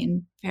happy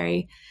and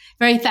very,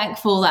 very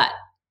thankful that,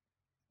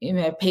 you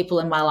know,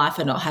 people in my life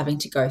are not having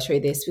to go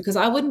through this, because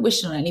I wouldn't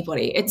wish it on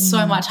anybody. It's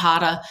so much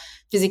harder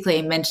physically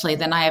and mentally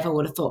than I ever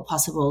would have thought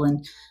possible.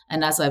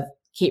 And as I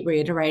keep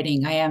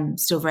reiterating, I am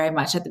still very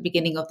much at the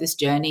beginning of this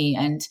journey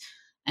and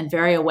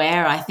very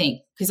aware, I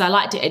think, because I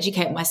like to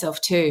educate myself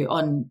too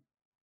on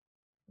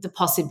the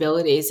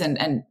possibilities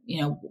and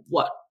you know,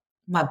 what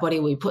my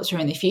body will be put through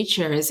in the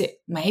future, is it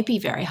may be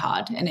very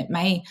hard, and it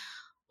may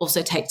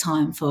also take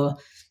time for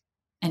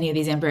any of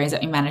these embryos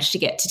that we managed to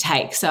get to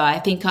take. So I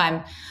think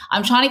I'm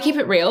trying to keep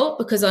it real,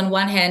 because on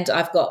one hand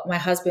I've got my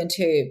husband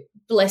who,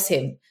 bless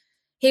him,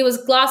 he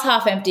was glass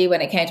half empty when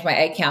it came to my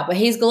egg count, but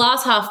he's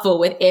glass half full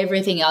with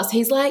everything else.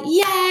 He's like,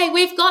 yay,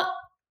 we've got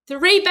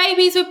 3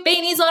 babies with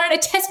beanies on and a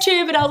test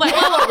tube. And I was like,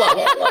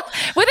 whoa.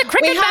 With a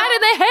cricket bat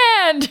in their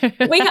hand.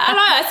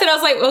 I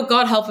was like, well,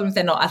 God help them if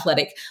they're not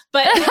athletic.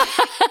 But,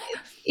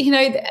 you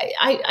know,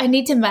 I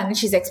need to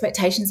manage his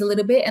expectations a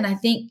little bit. And I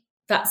think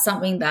that's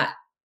something that,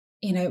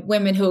 you know,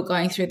 women who are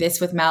going through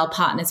this with male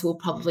partners will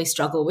probably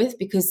struggle with,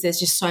 because there's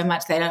just so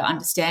much they don't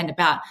understand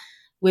about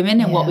women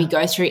and what we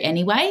go through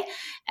anyway,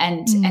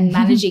 and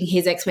managing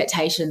his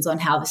expectations on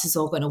how this is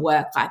all going to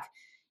work. Like,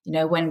 you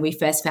know, when we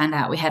first found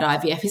out we had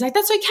IVF, he's like,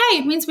 that's okay.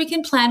 It means we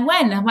can plan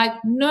when. And I'm like,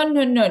 no.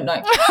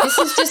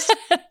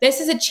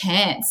 This is a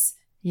chance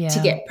to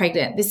get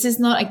pregnant. This is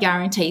not a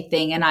guaranteed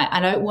thing. And I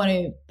don't want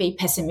to be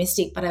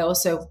pessimistic, but I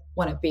also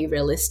want to be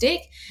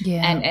realistic.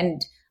 Yeah.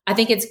 And I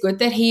think it's good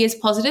that he is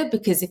positive,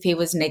 because if he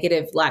was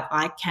negative like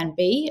I can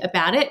be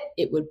about it,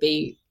 it would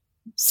be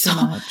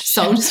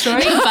soul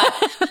destroying.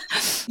 But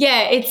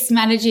yeah, it's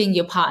managing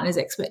your partner's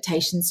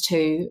expectations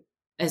too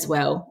as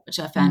well, which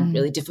I found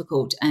really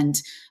difficult, and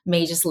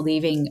me just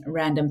leaving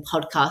random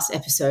podcast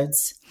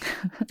episodes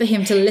for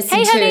him to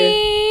listen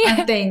to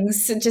and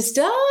things, and just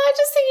I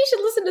just think you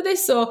should listen to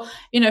this, or,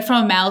 you know,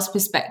 from a male's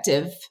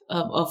perspective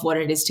of what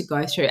it is to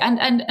go through.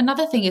 And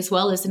another thing as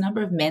well is the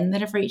number of men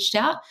that have reached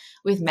out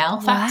with male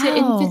factor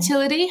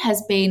infertility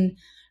has been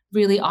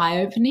really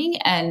eye-opening.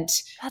 And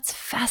that's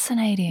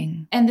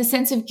fascinating. And the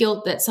sense of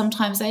guilt that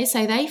sometimes they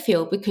say they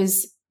feel,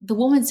 because the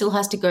woman still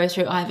has to go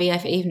through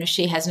IVF even if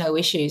she has no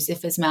issues,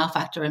 if there's male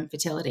factor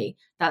infertility.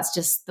 That's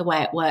just the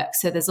way it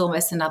works. So there's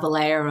almost another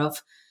layer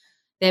of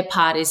their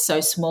part is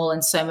so small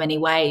in so many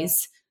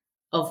ways,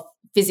 of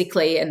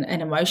physically and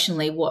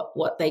emotionally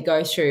what they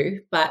go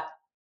through. But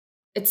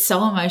it's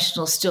so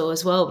emotional still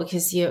as well,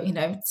 because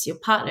it's your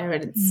partner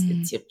and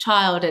it's your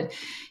child. And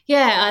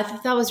yeah, I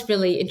think that was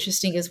really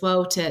interesting as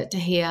well to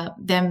hear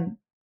them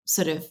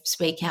sort of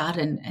speak out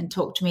and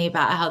talk to me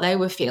about how they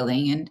were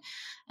feeling,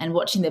 and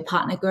watching their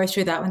partner go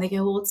through that when they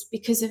go, well, it's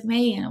because of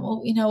me. And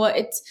well, you know what,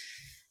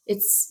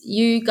 it's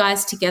you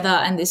guys together,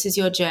 and this is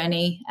your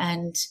journey,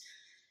 and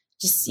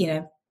just, you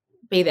know,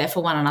 be there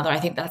for one another. I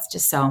think that's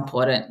just so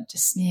important.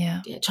 Just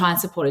try and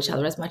support each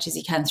other as much as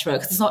you can through it,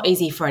 because it's not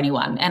easy for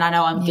anyone. And I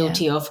know I'm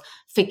guilty of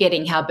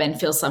forgetting how Ben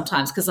feels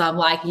sometimes, because I'm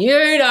like,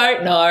 you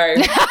don't know.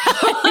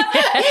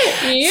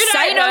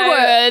 Say no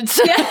words.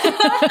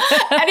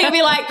 And he'll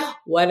be like,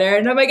 what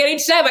errand am I getting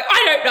today? I'm like,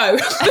 I don't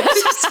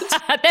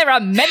know. There are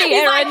many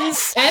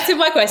errands. Like, answer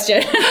my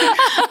question.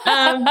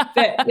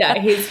 But yeah,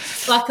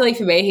 luckily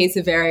for me, he's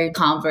a very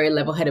calm, very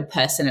level-headed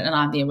person, and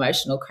I'm the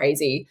emotional,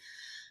 crazy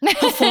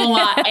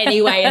performer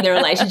anyway in the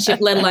relationship,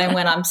 let alone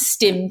when I'm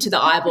stimmed to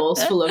the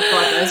eyeballs full of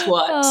God knows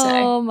what.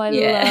 Oh, my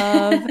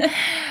love.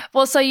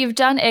 Well, so you've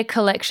done egg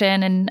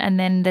collection, and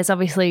then there's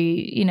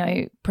obviously, you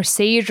know,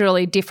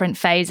 procedurally different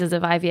phases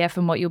of IVF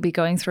and what you'll be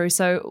going through.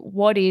 So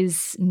what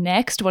is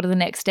next? What are the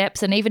next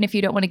steps? And even if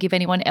you don't want to give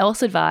anyone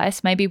else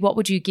advice, maybe what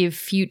would you give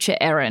future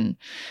Erin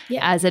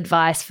as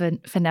advice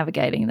for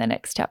navigating the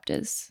next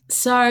chapters?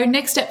 So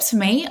next steps for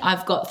me,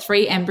 I've got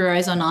 3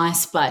 embryos on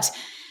ice, but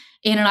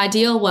in an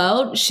ideal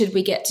world, should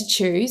we get to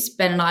choose,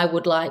 Ben and I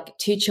would like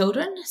 2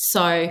 children.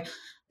 So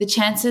the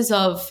chances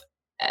of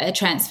a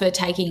transfer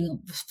taking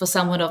for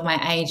someone of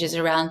my age is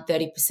around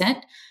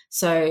 30%.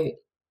 So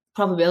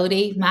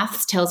probability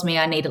maths tells me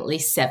I need at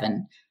least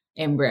 7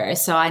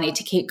 embryos. So I need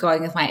to keep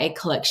going with my egg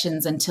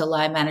collections until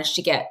I manage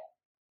to get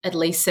at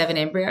least 7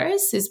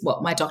 embryos is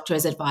what my doctor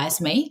has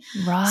advised me.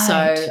 Right.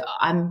 So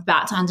I'm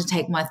about to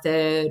undertake my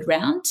 3rd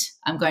round.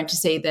 I'm going to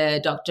see the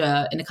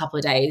doctor in a couple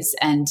of days,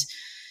 and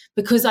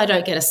because I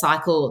don't get a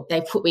cycle,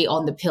 they put me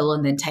on the pill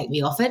and then take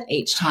me off it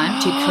each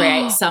time to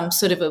create some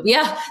sort of there's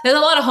a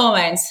lot of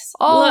hormones.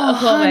 A lot of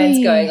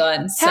hormones going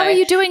on. So. How are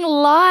you doing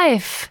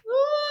life?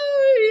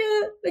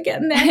 Oh, yeah, we're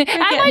getting there.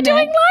 Am I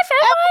doing life?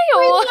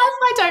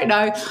 I don't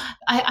know.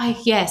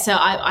 So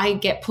I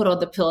get put on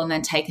the pill and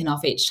then taken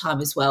off each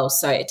time as well.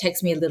 So it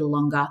takes me a little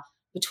longer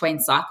between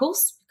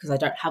cycles because I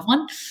don't have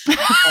one.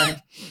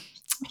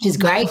 Which is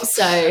great.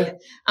 So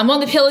I'm on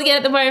the pill again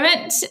at the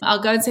moment.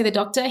 I'll go and see the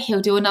doctor.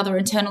 He'll do another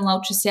internal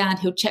ultrasound.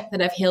 He'll check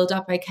that I've healed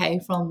up okay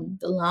from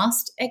the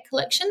last egg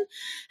collection.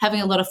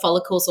 Having a lot of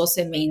follicles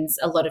also means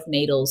a lot of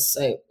needles.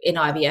 So in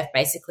IVF,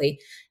 basically,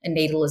 a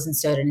needle is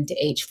inserted into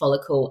each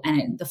follicle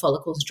and the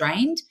follicle's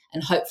drained.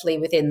 And hopefully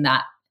within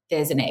that,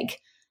 there's an egg.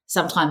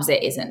 Sometimes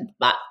there isn't.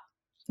 But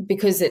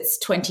because it's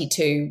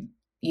 22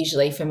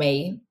 usually for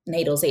me,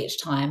 needles each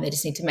time, they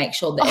just need to make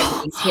sure that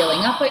everything's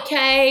healing up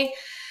okay.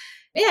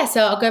 Yeah,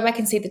 so I'll go back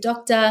and see the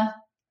doctor,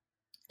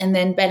 and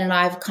then Ben and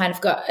I have kind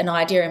of got an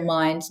idea in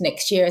mind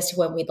next year as to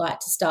when we'd like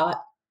to start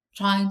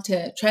trying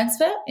to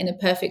transfer in a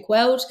perfect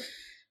world.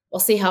 I'll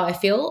see how I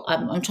feel.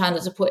 I'm trying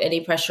not to put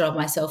any pressure on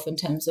myself in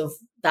terms of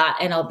that,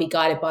 and I'll be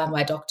guided by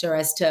my doctor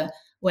as to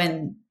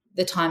when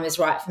the time is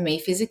right for me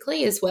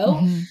physically as well.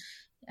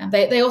 Mm-hmm.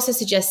 They also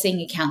suggest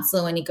seeing a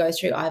counsellor when you go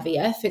through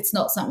IVF. It's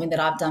not something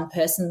that I've done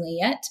personally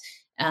yet.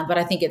 But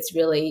I think it's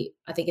really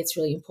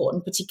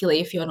important, particularly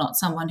if you're not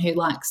someone who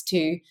likes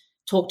to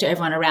talk to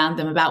everyone around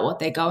them about what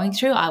they're going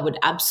through. I would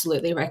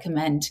absolutely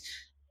recommend,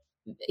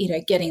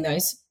 getting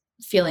those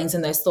feelings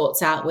and those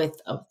thoughts out with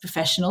a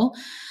professional.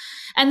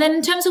 And then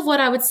in terms of what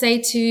I would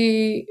say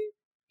to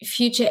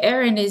future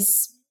Erin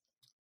is,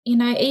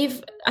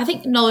 Eve, I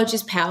think knowledge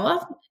is power.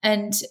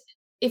 And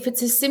if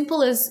it's as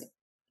simple as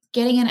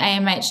getting an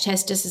AMH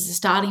test just as a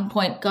starting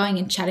point, going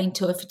and chatting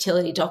to a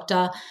fertility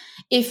doctor.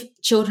 If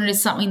children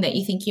is something that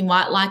you think you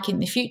might like in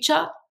the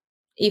future,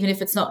 even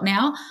if it's not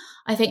now,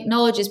 I think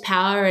knowledge is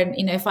power. And,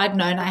 if I'd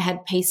known I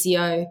had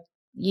PCO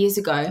years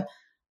ago,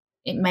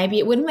 maybe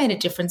it would have made a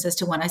difference as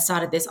to when I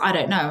started this. I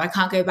don't know. I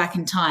can't go back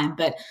in time.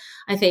 But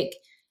I think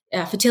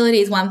fertility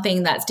is one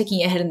thing that sticking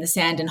your head in the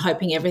sand and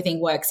hoping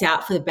everything works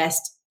out for the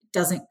best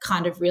doesn't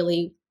kind of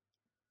really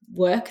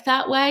work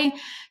that way.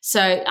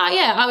 So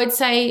I would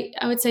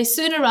say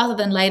sooner rather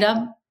than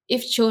later.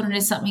 If children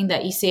is something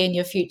that you see in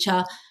your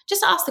future,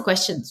 just ask the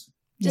questions.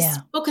 Just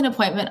book an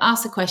appointment,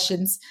 ask the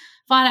questions,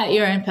 find out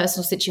your own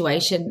personal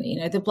situation.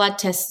 The blood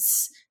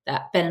tests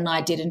that Ben and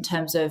I did in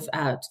terms of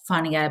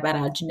finding out about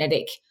our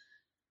genetic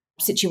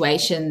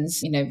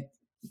situations,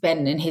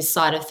 Ben and his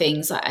side of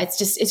things.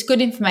 It's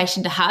good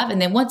information to have. And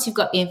then once you've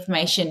got the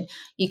information,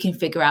 you can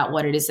figure out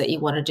what it is that you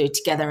want to do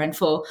together. And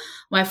for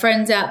my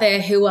friends out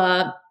there who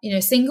are,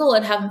 single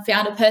and haven't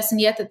found a person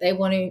yet that they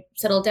want to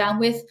settle down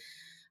with,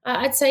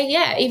 I'd say,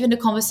 even a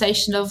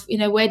conversation of,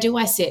 where do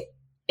I sit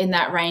in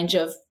that range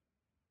of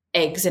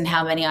eggs and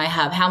how many I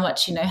have, how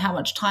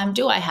much time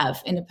do I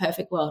have in a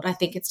perfect world? I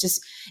think it's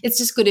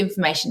just good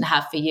information to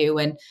have for you.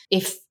 And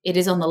if it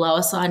is on the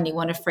lower side and you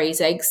want to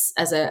freeze eggs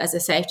as a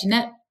safety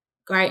net,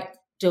 great,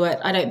 do it.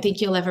 I don't think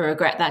you'll ever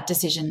regret that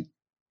decision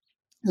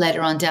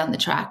later on down the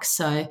track.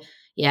 So,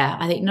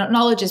 I think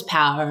knowledge is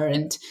power,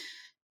 and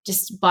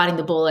just biting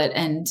the bullet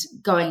and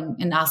going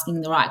and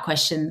asking the right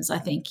questions, I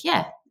think,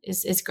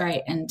 is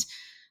great. And,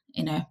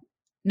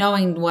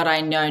 knowing what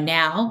I know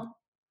now,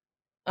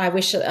 I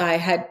wish I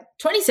had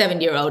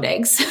 27-year-old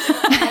eggs,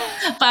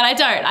 but I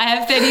don't. I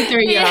have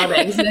 33-year-old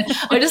eggs. And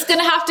we're just going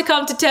to have to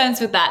come to terms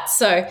with that.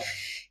 So,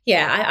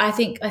 I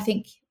think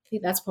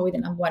that's probably the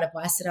number one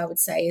advice that I would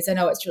say is, I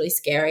know it's really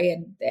scary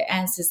and the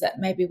answers that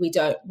maybe we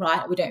don't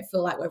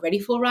feel like we're ready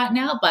for right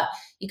now, but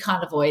you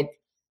can't avoid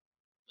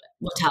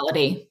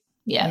mortality,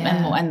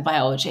 and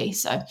biology.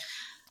 So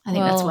I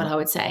think that's what I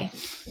would say.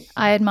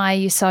 I admire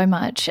you so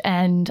much,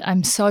 and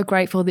I'm so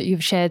grateful that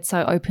you've shared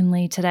so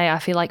openly today. I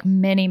feel like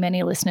many,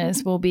 many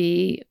listeners will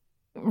be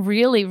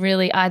really,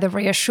 really either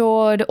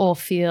reassured or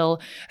feel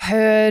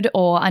heard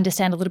or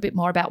understand a little bit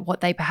more about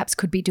what they perhaps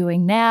could be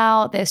doing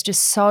now. There's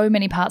just so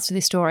many parts to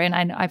this story,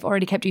 and I've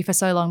already kept you for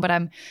so long, but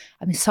I'm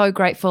so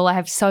grateful. I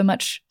have so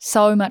much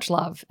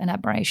love and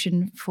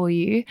admiration for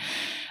you.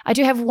 I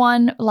do have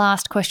one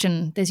last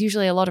question. There's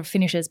usually a lot of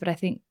finishes, but I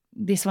think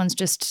this one's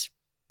just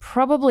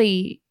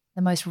probably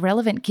the most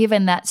relevant,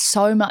 given that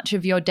so much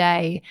of your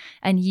day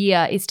and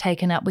year is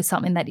taken up with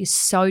something that is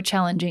so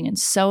challenging and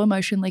so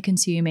emotionally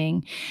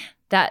consuming,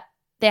 that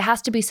there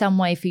has to be some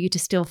way for you to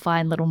still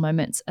find little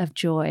moments of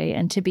joy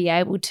and to be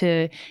able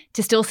to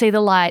still see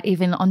the light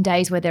even on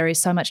days where there is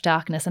so much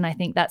darkness. And I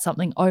think that's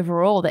something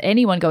overall that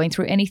anyone going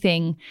through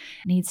anything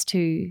needs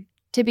to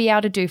be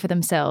able to do for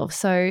themselves.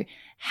 So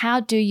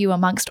how do you,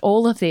 amongst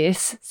all of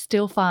this,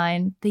 still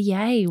find the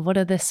yay? What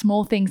are the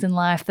small things in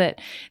life that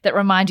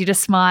remind you to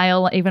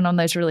smile even on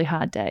those really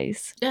hard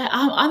days? Yeah,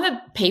 I'm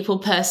a people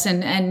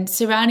person, and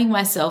surrounding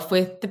myself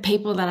with the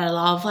people that I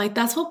love, like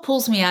that's what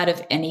pulls me out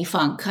of any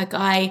funk. Like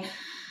I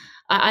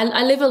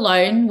live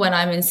alone when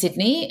I'm in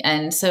Sydney,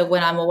 and so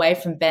when I'm away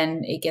from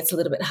Ben, it gets a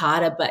little bit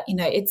harder. But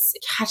it's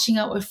catching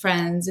up with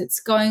friends, it's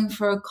going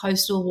for a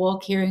coastal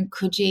walk here in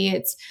Coogee,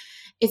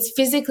 it's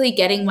physically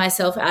getting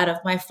myself out of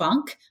my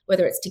funk,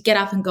 whether it's to get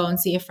up and go and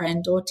see a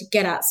friend or to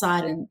get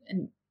outside and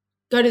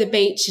go to the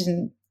beach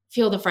and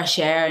feel the fresh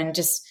air and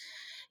just,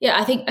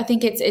 I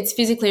think it's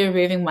physically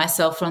removing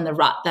myself from the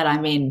rut that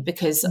I'm in,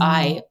 because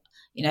I,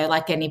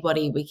 like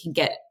anybody, we can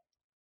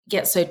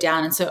get so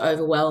down and so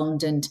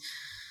overwhelmed and,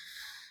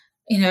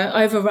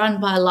 overrun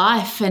by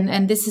life.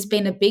 And this has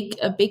been a big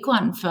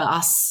one for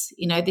us,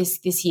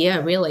 this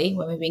year really,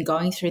 when we've been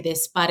going through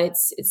this. But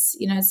it's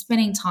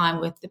spending time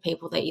with the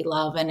people that you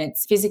love, and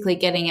it's physically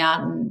getting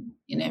out and,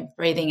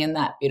 breathing in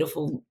that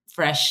beautiful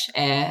fresh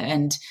air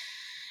and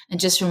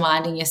just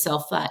reminding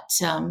yourself that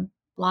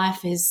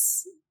life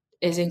is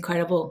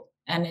incredible,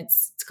 and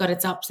it's got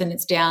its ups and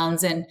its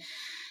downs. And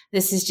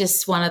this is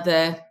just one of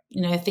the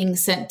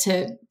things sent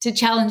to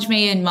challenge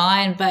me and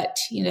mine, but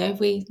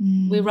we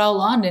roll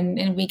on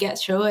and we get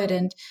through it.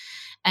 And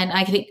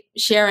I think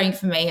sharing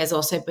for me has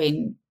also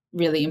been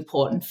really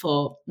important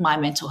for my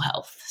mental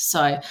health.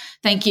 So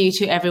thank you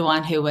to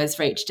everyone who has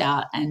reached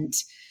out and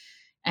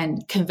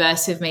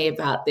conversed with me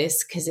about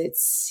this, because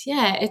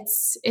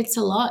it's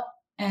a lot.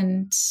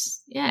 And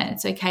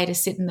it's okay to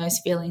sit in those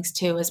feelings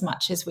too, as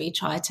much as we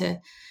try to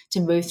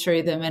move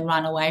through them and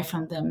run away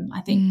from them.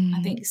 I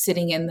think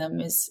sitting in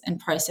them and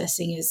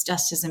processing is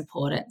just as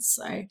important.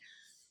 So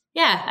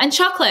and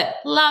chocolate,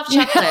 love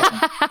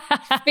chocolate.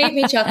 Feed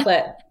me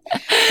chocolate.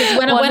 Because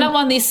when I'm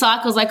on these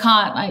cycles, I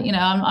can't,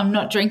 I'm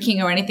not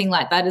drinking or anything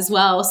like that as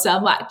well. So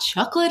I'm like,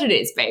 chocolate it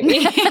is,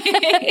 baby.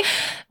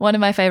 One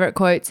of my favorite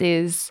quotes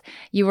is,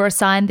 "You were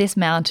assigned this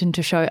mountain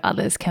to show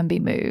others can be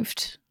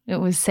moved. It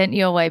was sent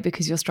your way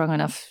because you're strong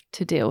enough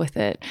to deal with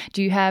it."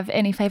 Do you have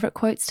any favorite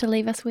quotes to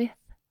leave us with?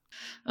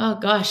 Oh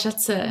gosh,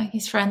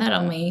 he's thrown that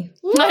on me.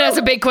 No, that's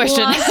a big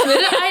question.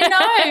 I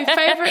know,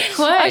 favorite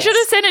quote. I should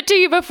have sent it to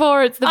you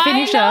before. It's the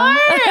finisher.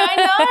 I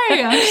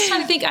know. I'm just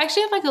trying to think. I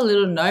actually have like a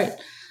little note.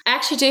 I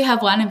actually do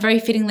have one, and very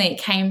fittingly, it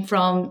came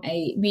from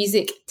a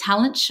music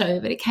talent show,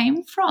 but it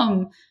came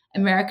from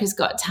America's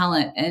Got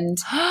Talent. And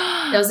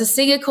there was a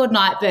singer called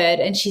Nightbird,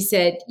 and she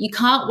said, "You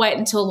can't wait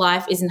until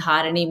life isn't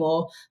hard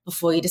anymore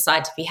before you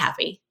decide to be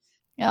happy."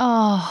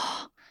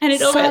 Oh, and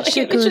it always such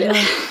a good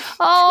one.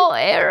 Oh,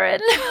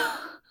 Erin.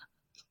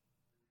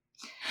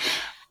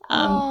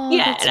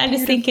 And I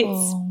just think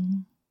it's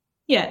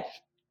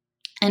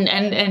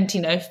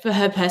and for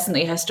her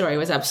personally, her story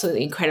was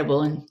absolutely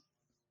incredible,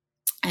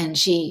 and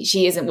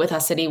she isn't with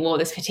us anymore,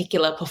 this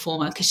particular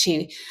performer, because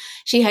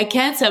she had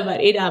cancer,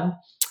 but it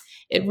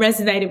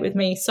resonated with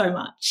me so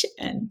much.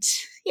 And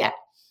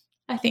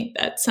I think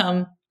that's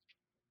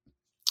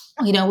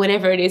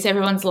whatever it is,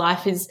 everyone's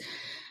life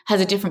has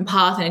a different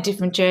path and a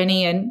different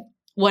journey, and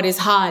what is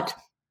hard,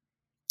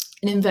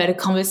 in inverted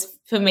commas,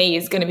 for me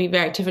is going to be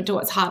very different to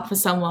what's hard for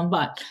someone,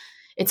 but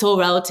it's all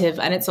relative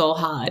and it's all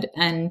hard.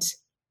 And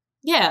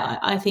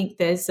I think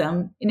there's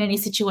in any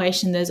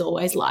situation there's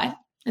always light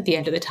at the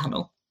end of the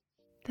tunnel.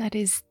 That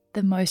is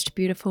the most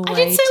beautiful way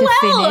I did so to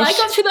well. finish. I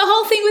got through the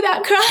whole thing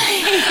without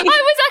crying. I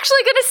was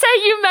actually going to say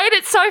you made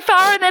it so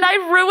far and then I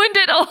ruined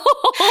it all.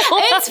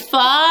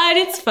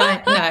 It's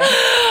fine.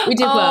 No, we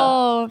did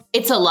well.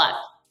 It's a lot.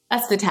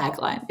 That's the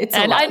tagline. It's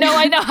a lot. I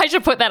know. I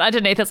should put that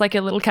underneath as like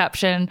a little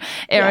caption.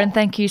 Erin,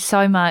 thank you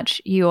so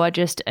much. You are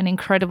just an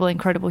incredible,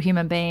 incredible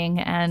human being,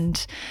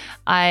 and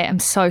I am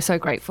so, so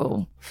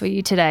grateful for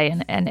you today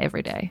and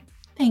every day.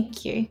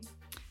 Thank you.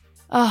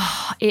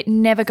 Oh, it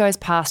never goes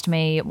past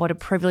me what a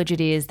privilege it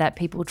is that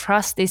people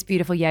trust this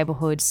beautiful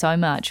neighbourhood so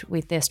much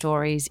with their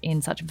stories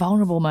in such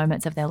vulnerable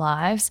moments of their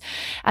lives.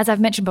 As I've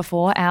mentioned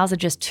before, ours are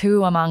just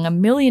two among a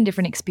million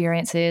different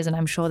experiences, and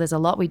I'm sure there's a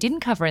lot we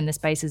didn't cover in the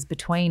spaces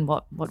between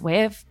what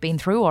we've been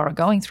through or are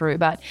going through,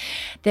 but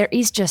there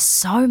is just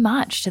so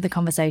much to the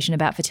conversation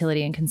about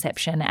fertility and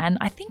conception, and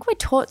I think we're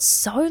taught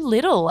so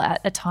little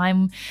at a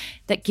time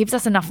that gives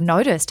us enough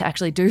notice to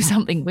actually do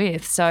something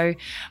with. So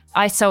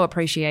I so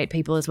appreciate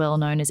people as well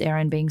known as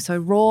Erin being so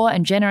raw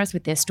and generous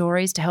with their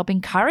stories to help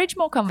encourage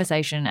more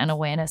conversation and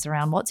awareness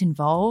around what's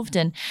involved.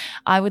 And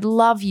I would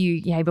love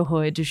you,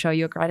 neighbourhood, to show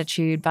your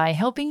gratitude by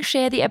helping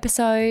share the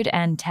episode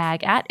and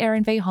tag at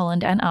Erin V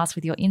Holland and us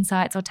with your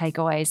insights or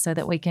takeaways so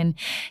that we can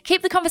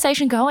keep the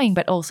conversation going,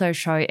 but also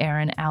show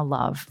Erin our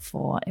love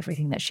for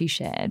everything that she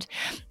shared.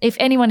 If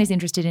anyone is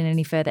interested in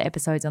any further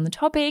episodes on the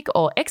topic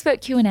or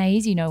expert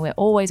Q&As, we're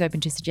always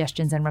open to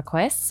suggestions and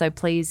requests. So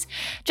please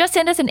just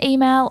send us an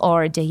email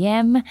or a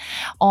DM.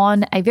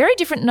 On a very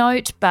different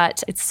note,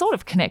 but it's sort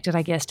of connected,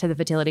 I guess, to the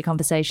fertility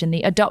conversation,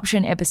 the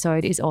adoption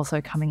episode is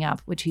also coming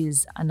up, which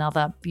is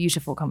another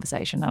beautiful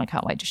conversation, and I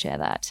can't wait to share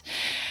that.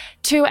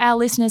 To our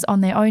listeners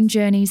on their own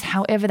journeys,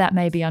 however that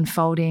may be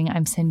unfolding,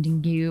 I'm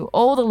sending you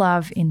all the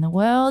love in the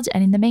world.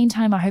 And in the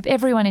meantime, I hope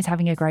everyone is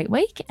having a great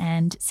week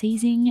and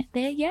seizing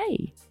their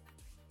yay.